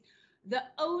SAPS, the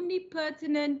only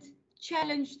pertinent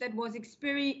challenge that was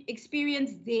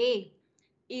experienced there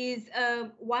is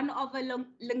one of a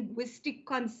linguistic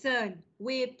concern,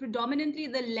 where predominantly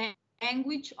the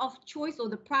language of choice or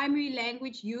the primary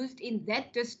language used in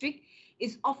that district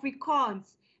is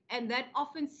Afrikaans, and that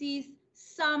often sees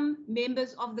some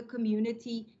members of the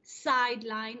community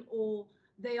sidelined, or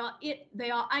they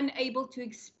are unable to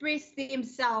express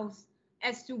themselves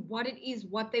as to what it is,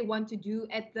 what they want to do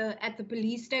at the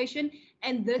police station,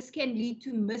 and this can lead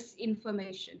to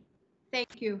misinformation.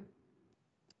 Thank you.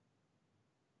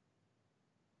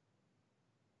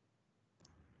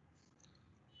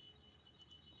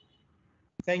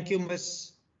 Thank you,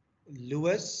 Ms.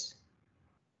 Lewis.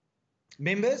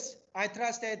 Members, I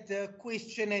trust that the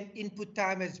question and input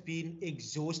time has been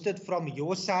exhausted from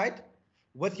your side.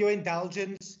 With your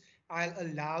indulgence, I'll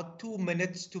allow 2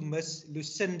 minutes to Ms.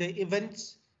 Lucinda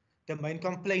Evans, the main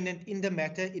complainant in a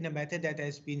matter that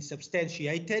has been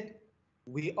substantiated.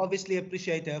 We obviously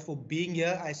appreciate her for being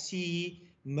here. I see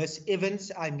Ms.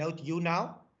 Evans, I note you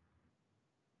now.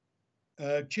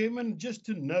 Chairman, just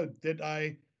to note that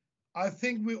I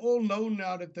think we all know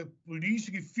now that the police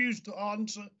refuse to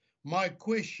answer my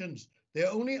questions. They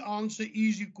only answer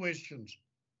easy questions.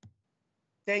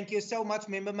 Thank you so much,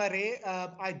 Member Marais.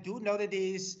 I do know that there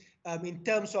is, in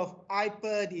terms of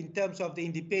IPID, in terms of the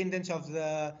independence of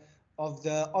the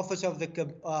office of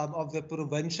the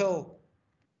Provincial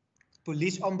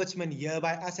Police Ombudsman here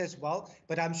by us as well,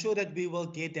 but I'm sure that we will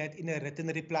get that in a written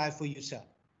reply for you, sir,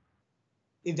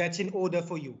 if that's in order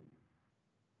for you.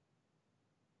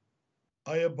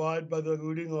 I abide by the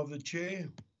ruling of the chair.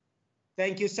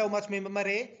 Thank you so much, Member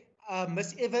Marais.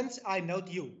 Ms. Evans, I note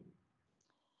you.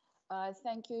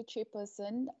 Thank you,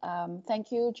 Chairperson.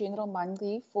 Thank you, General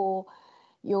Mangri, for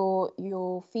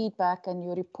your feedback and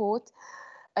your report.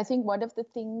 I think one of the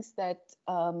things that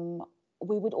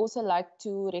we would also like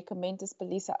to recommend as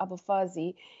Polisa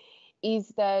Abafazi is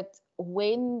that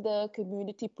when the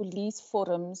community police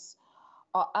forums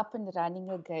are up and running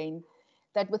again,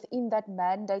 that within that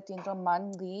mandate, General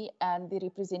Mangri and the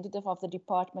representative of the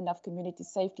Department of Community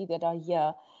Safety that are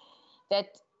here,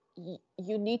 that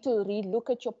you need to relook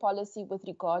at your policy with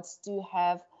regards to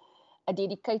have a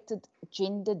dedicated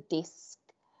gender desk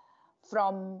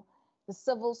from the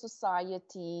civil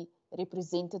society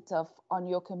representative on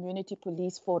your community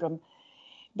police forum,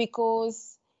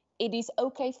 because it is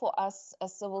okay for us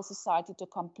as civil society to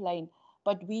complain,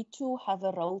 but we too have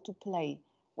a role to play.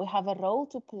 We have a role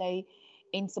to play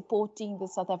in supporting the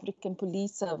South African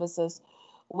police services,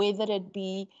 whether it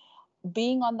be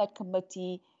being on that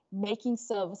committee, making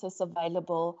services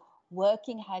available,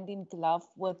 working hand in glove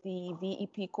with the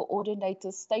VEP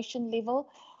coordinators station level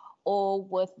or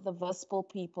with the VISPL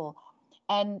people.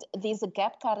 And there's a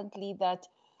gap currently that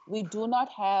we do not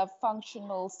have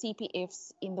functional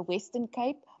CPFs in the Western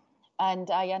Cape.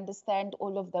 And I understand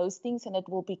all of those things, and it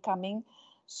will be coming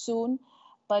soon.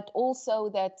 But also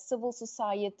that civil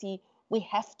society, we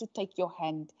have to take your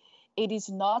hand. It is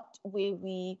not where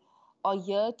we are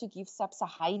here to give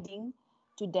subsiding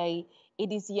today.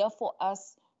 It is here for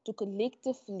us to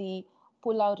collectively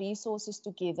pull our resources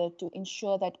together to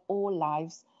ensure that all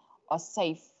lives are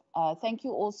safe. Thank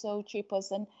you also,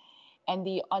 Chairperson, and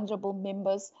the honorable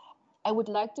members. I would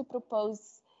like to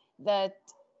propose that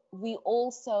we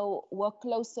also work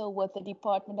closer with the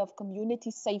Department of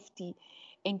Community Safety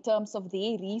in terms of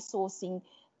their resourcing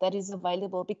that is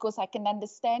available, because I can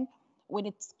understand when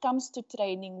it comes to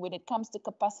training, when it comes to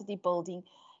capacity building,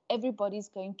 everybody's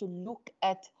going to look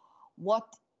at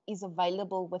what is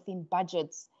available within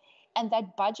budgets. And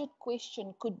that budget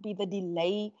question could be the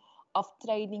delay of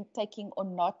training taking or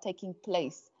not taking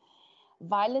place.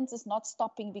 Violence is not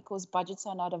stopping because budgets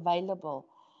are not available.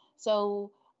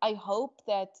 So I hope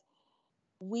that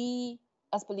we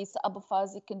as Police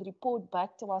Abafazi can report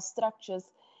back to our structures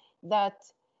that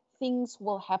things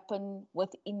will happen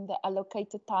within the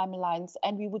allocated timelines,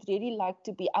 and we would really like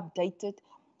to be updated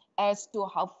as to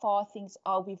how far things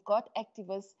are. We've got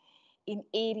activists in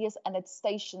areas and at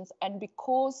stations, and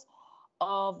because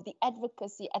of the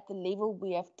advocacy at the level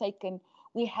we have taken,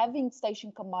 we're having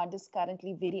station commanders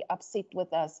currently very upset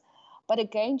with us. But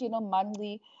again,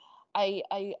 Manli,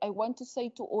 I want to say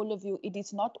to all of you, it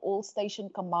is not all station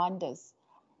commanders,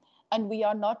 and we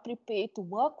are not prepared to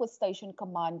work with station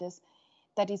commanders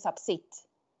that is upset.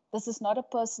 This is not a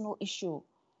personal issue.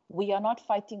 We are not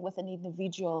fighting with an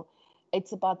individual.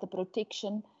 It's about the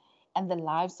protection and the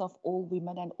lives of all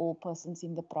women and all persons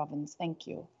in the province. Thank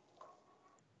you.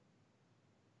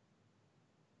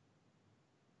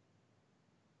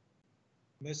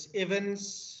 Ms.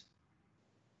 Evans,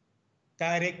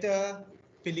 Director,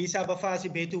 Police Abafazi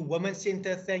Betu Women's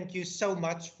Center, thank you so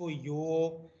much for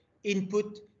your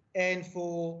input and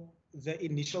for the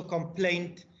initial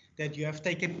complaint that you have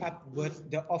taken up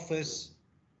with the Office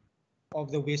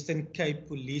of the Western Cape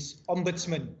Police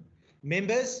Ombudsman.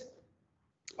 Members,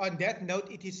 on that note,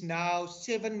 it is now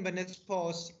 7 minutes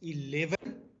past 11.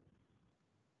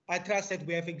 I trust that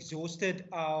we have exhausted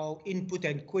our input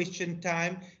and question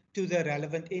time to the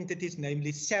relevant entities,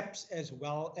 namely SAPS, as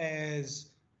well as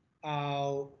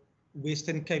our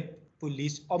Western Cape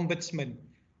Police Ombudsman.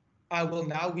 I will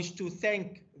now wish to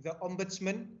thank the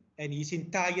Ombudsman and his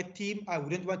entire team. I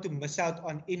wouldn't want to miss out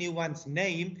on anyone's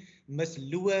name. Ms.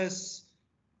 Lewis,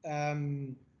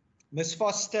 Ms.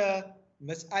 Foster,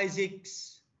 Ms.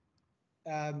 Isaacs,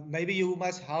 maybe you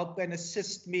must help and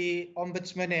assist me,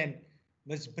 Ombudsman, and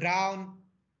Ms. Brown,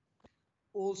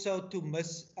 also to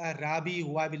Ms. Arabi,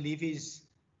 who I believe is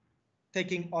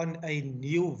taking on a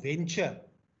new venture.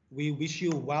 We wish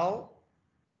you well.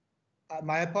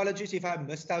 My apologies if I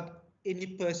missed out any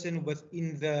person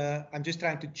within the, I'm just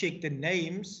trying to check the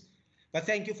names, but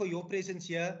thank you for your presence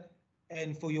here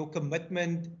and for your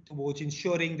commitment towards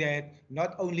ensuring that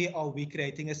not only are we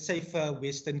creating a safer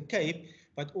Western Cape,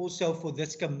 but also for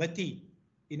this committee,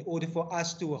 in order for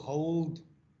us to hold,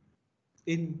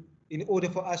 in order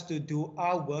for us to do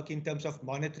our work in terms of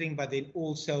monitoring, but then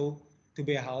also to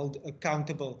be held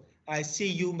accountable. I see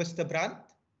you, Mr. Brandt.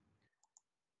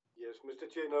 Yes, Mr.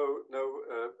 Chair,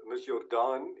 Ms.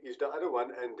 Jordan is the other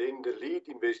one, and then the lead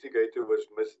investigator was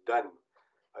Ms. Dunn.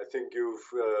 I think you've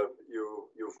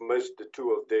missed the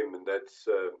two of them, and that's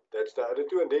the other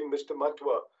two. And then Mr.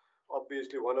 Matwa,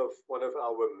 obviously one of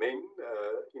our main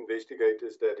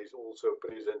investigators that is also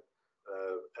present,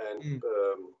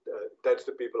 that's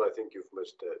the people I think you've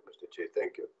missed, Mr. Chair.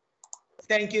 Thank you.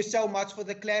 Thank you so much for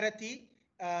the clarity.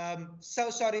 So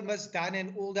sorry, Ms. Dunn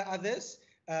and all the others.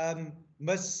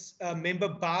 Ms. Member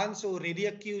Barnes already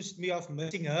accused me of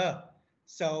missing her.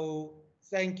 So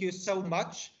thank you so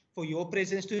much for your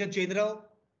presence to the General.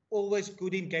 Always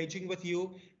good engaging with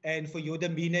you, and for your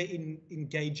demeanor in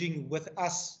engaging with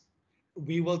us.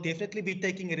 We will definitely be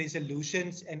taking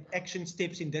resolutions and action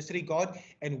steps in this regard,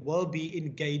 and will be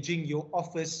engaging your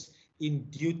office in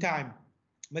due time.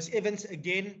 Ms. Evans,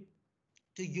 again,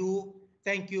 to you,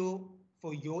 thank you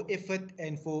for your effort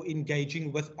and for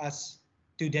engaging with us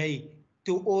today.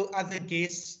 To all other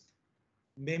guests,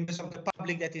 members of the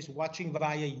public that is watching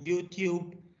via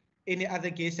YouTube, any other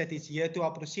guest that is here, to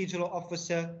our procedural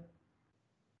officer,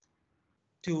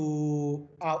 to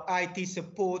our IT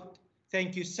support,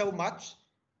 thank you so much.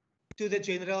 To the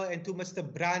General and to Mr.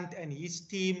 Brandt and his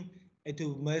team, and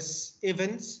to Ms.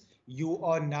 Evans, you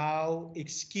are now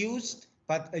excused.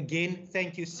 But again,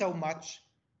 thank you so much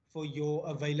for your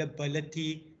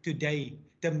availability today.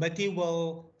 The committee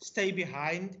will stay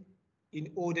behind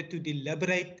in order to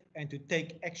deliberate and to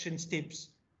take action steps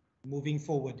moving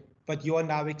forward. But you are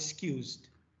now excused.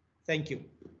 Thank you.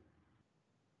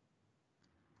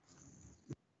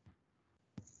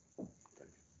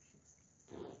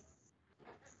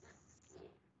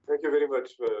 Thank you very much,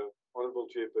 Honourable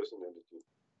Chairperson and the team.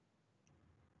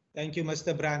 Thank you,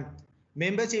 Mr. Brandt.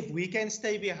 Members, if we can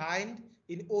stay behind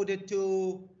in order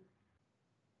to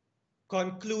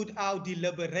conclude our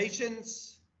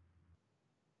deliberations.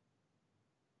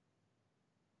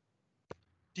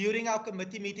 During our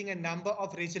committee meeting, a number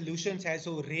of resolutions has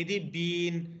already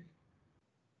been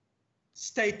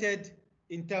stated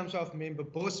in terms of Member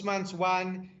Bosman's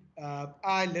one.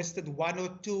 I listed one or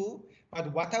two,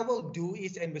 but what I will do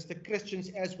is, and Mr. Christians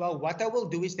as well, what I will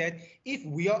do is that if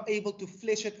we are able to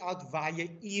flesh it out via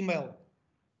email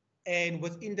and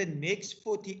within the next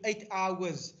 48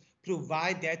 hours,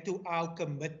 provide that to our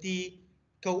committee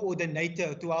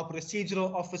coordinator, to our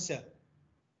procedural officer,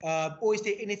 or is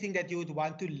there anything that you would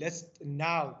want to list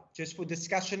now, just for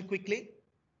discussion quickly?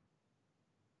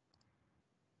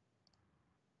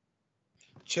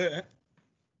 Chair,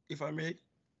 if I may.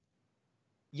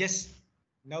 Yes,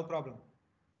 no problem.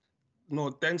 No,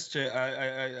 thanks, Chair.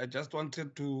 I just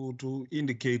wanted to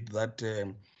indicate that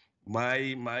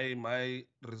my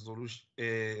resolution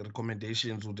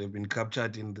recommendations would have been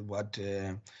captured in what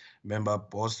Member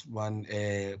Bosman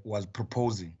was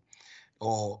proposing,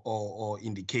 or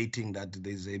indicating that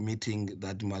there's a meeting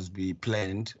that must be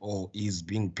planned or is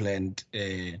being planned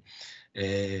that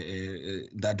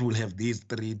will have these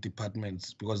three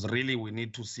departments, because really we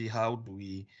need to see how do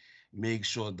we make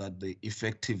sure that they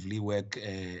effectively work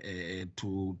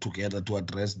together to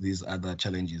address these other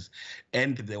challenges.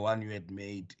 And the one you had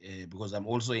made, because I'm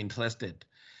also interested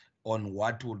on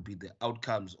what will be the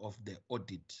outcomes of the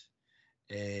audit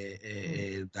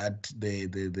that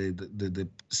the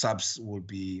subs will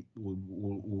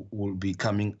be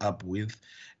coming up with.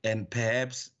 And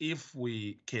perhaps if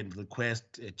we can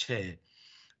request a chair,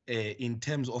 in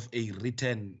terms of a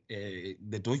written,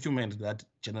 the document that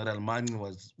General Manning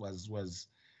was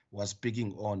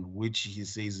speaking on, which he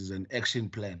says is an action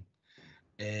plan.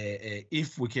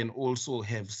 If we can also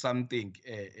have something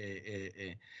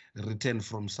written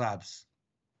from SAPS,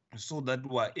 so that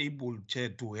we are able, Chair,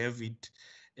 to have it,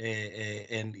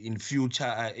 and in future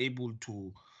are able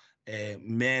to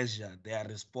measure their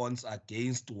response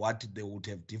against what they would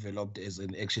have developed as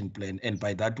an action plan, and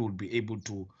by that we'll be able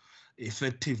to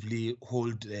effectively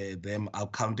hold them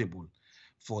accountable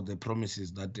for the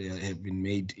promises that have been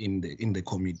made in the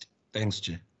committee. Thanks,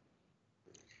 Chair.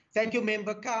 Thank you,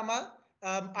 Member Kama.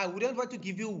 I wouldn't want to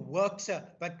give you work, sir,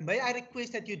 but may I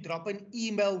request that you drop an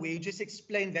email where you just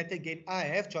explain that again? I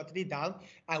have jotted it down.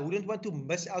 I wouldn't want to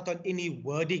miss out on any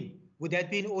wording. Would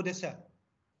that be in order, sir?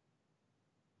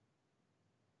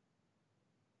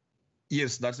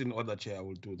 Yes, that's in order, Chair. I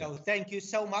will do that. No, thank you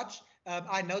so much.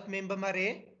 I note Member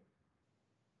Marais.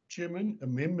 Chairman,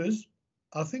 members,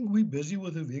 I think we're busy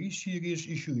with a very serious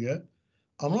issue here.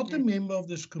 I'm not a member of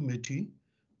this committee,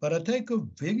 but I take a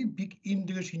very big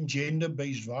interest in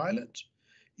gender-based violence,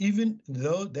 even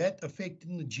though that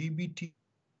affecting the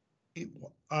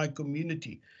LGBTI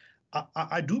community.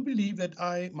 I do believe that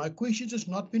my questions has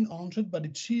not been answered, but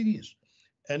it's serious.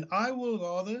 And I will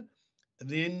rather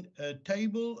then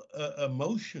table a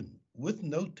motion with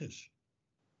notice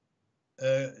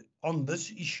on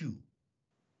this issue,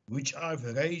 which I've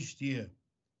raised here.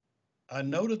 I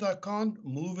know that I can't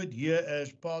move it here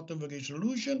as part of a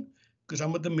resolution because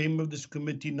I'm not a member of this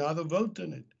committee, neither vote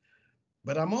on it.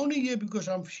 But I'm only here because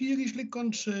I'm seriously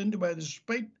concerned by the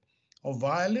spate of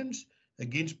violence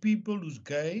against people who's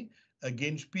gay,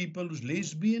 against people who's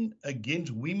lesbian,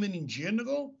 against women in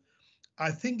general.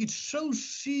 I think it's so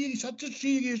serious, such a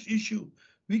serious issue.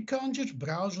 We can't just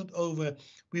browse it over.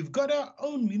 We've got our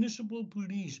own municipal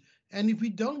police. And if we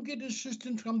don't get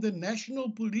assistance from the national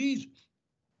police,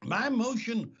 my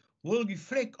motion will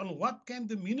reflect on what can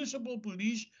the municipal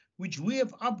police, which we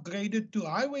have upgraded to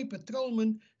highway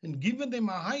patrolmen and given them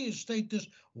a higher status,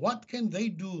 what can they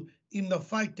do in the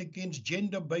fight against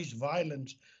gender-based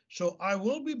violence? So I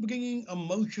will be bringing a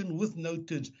motion with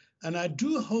notice, and I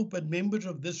do hope that members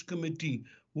of this committee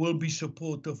will be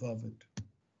supportive of it.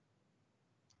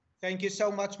 Thank you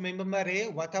so much, Member Marais.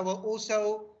 What I will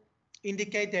also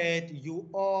indicate that you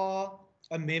are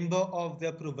a member of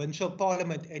the Provincial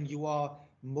Parliament and you are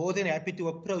more than happy to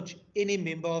approach any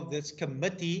member of this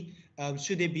committee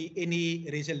should there be any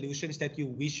resolutions that you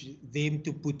wish them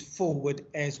to put forward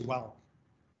as well.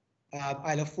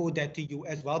 I'll forward that to you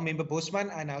as well. Member Bosman,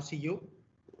 I now see you.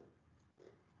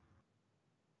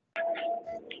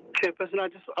 Chairperson,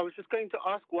 I was just going to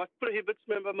ask what prohibits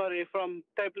Member Marais from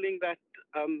tabling that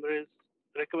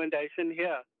recommendation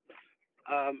here.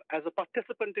 As a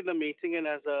participant in the meeting and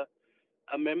as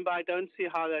a member, I don't see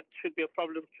how that should be a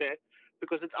problem, Chair,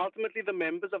 because it's ultimately the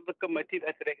members of the committee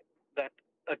that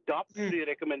adopt the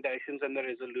recommendations and the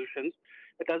resolutions.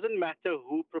 It doesn't matter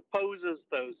who proposes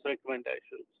those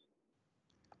recommendations.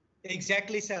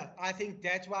 Exactly, sir. I think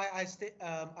that's why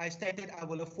I stated I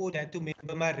will afford that to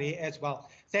Member Marais as well.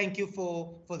 Thank you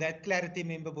for that clarity,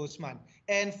 Member Bosman,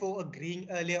 and for agreeing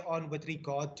earlier on with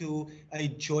regard to a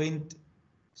joint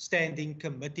standing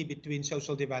committee between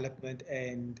Social Development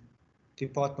and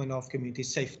Department of Community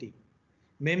Safety.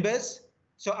 Members,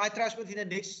 so I trust within the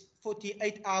next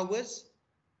 48 hours,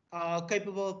 our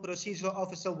capable procedural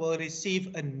officer will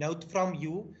receive a note from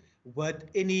you with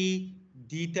any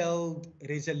detailed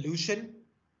resolution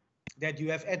that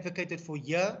you have advocated for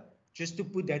here, just to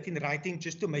put that in writing,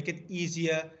 just to make it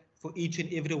easier for each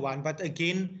and every one. But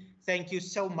again, thank you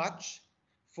so much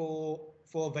for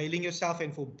availing yourself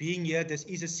and for being here. This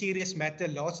is a serious matter.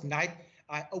 Last night,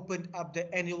 I opened up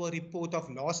the annual report of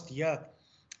last year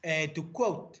and to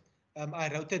quote, I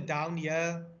wrote it down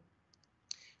here,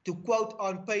 to quote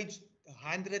on page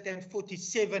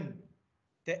 147,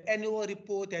 the annual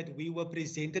report that we were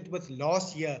presented with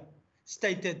last year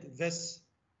stated this: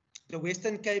 the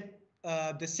Western Cape,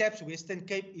 the SAPS Western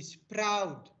Cape is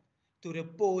proud to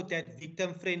report that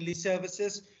victim-friendly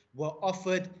services were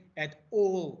offered at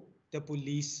all the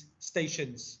police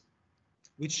stations,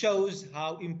 which shows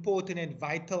how important and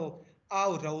vital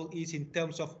our role is in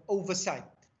terms of oversight.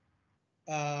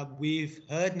 We've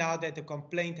heard now that the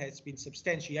complaint has been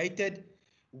substantiated,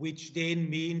 which then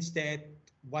means that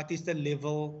what is the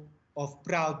level of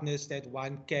proudness that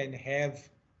one can have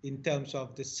in terms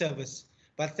of the service.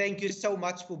 But thank you so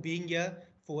much for being here,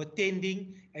 for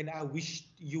attending, and I wish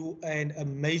you an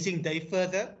amazing day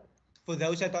further. For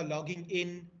those that are logging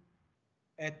in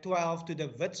at 12 to the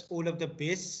WITS, all of the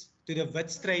best. To the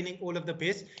WITS training, all of the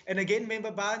best. And again,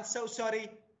 Member Barnes, so sorry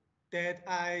that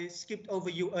I skipped over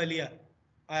you earlier.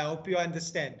 I hope you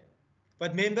understand.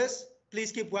 But members,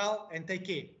 please keep well and take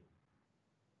care.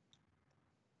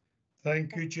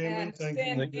 Thank you, Chairman. Thank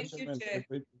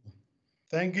you.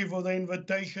 Thank you for the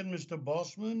invitation, Mr.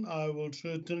 Bosman. I will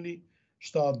certainly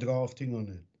start drafting on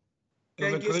it.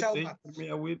 Thank you so much.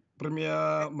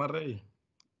 Premier Marais.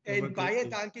 En baie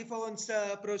dankie vir ons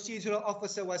procedural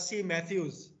officer Wasim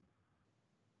Matthews.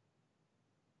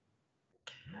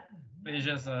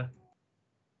 Pleasure, sir.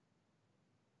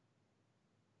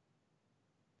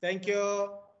 Thank you.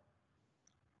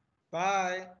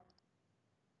 Bye.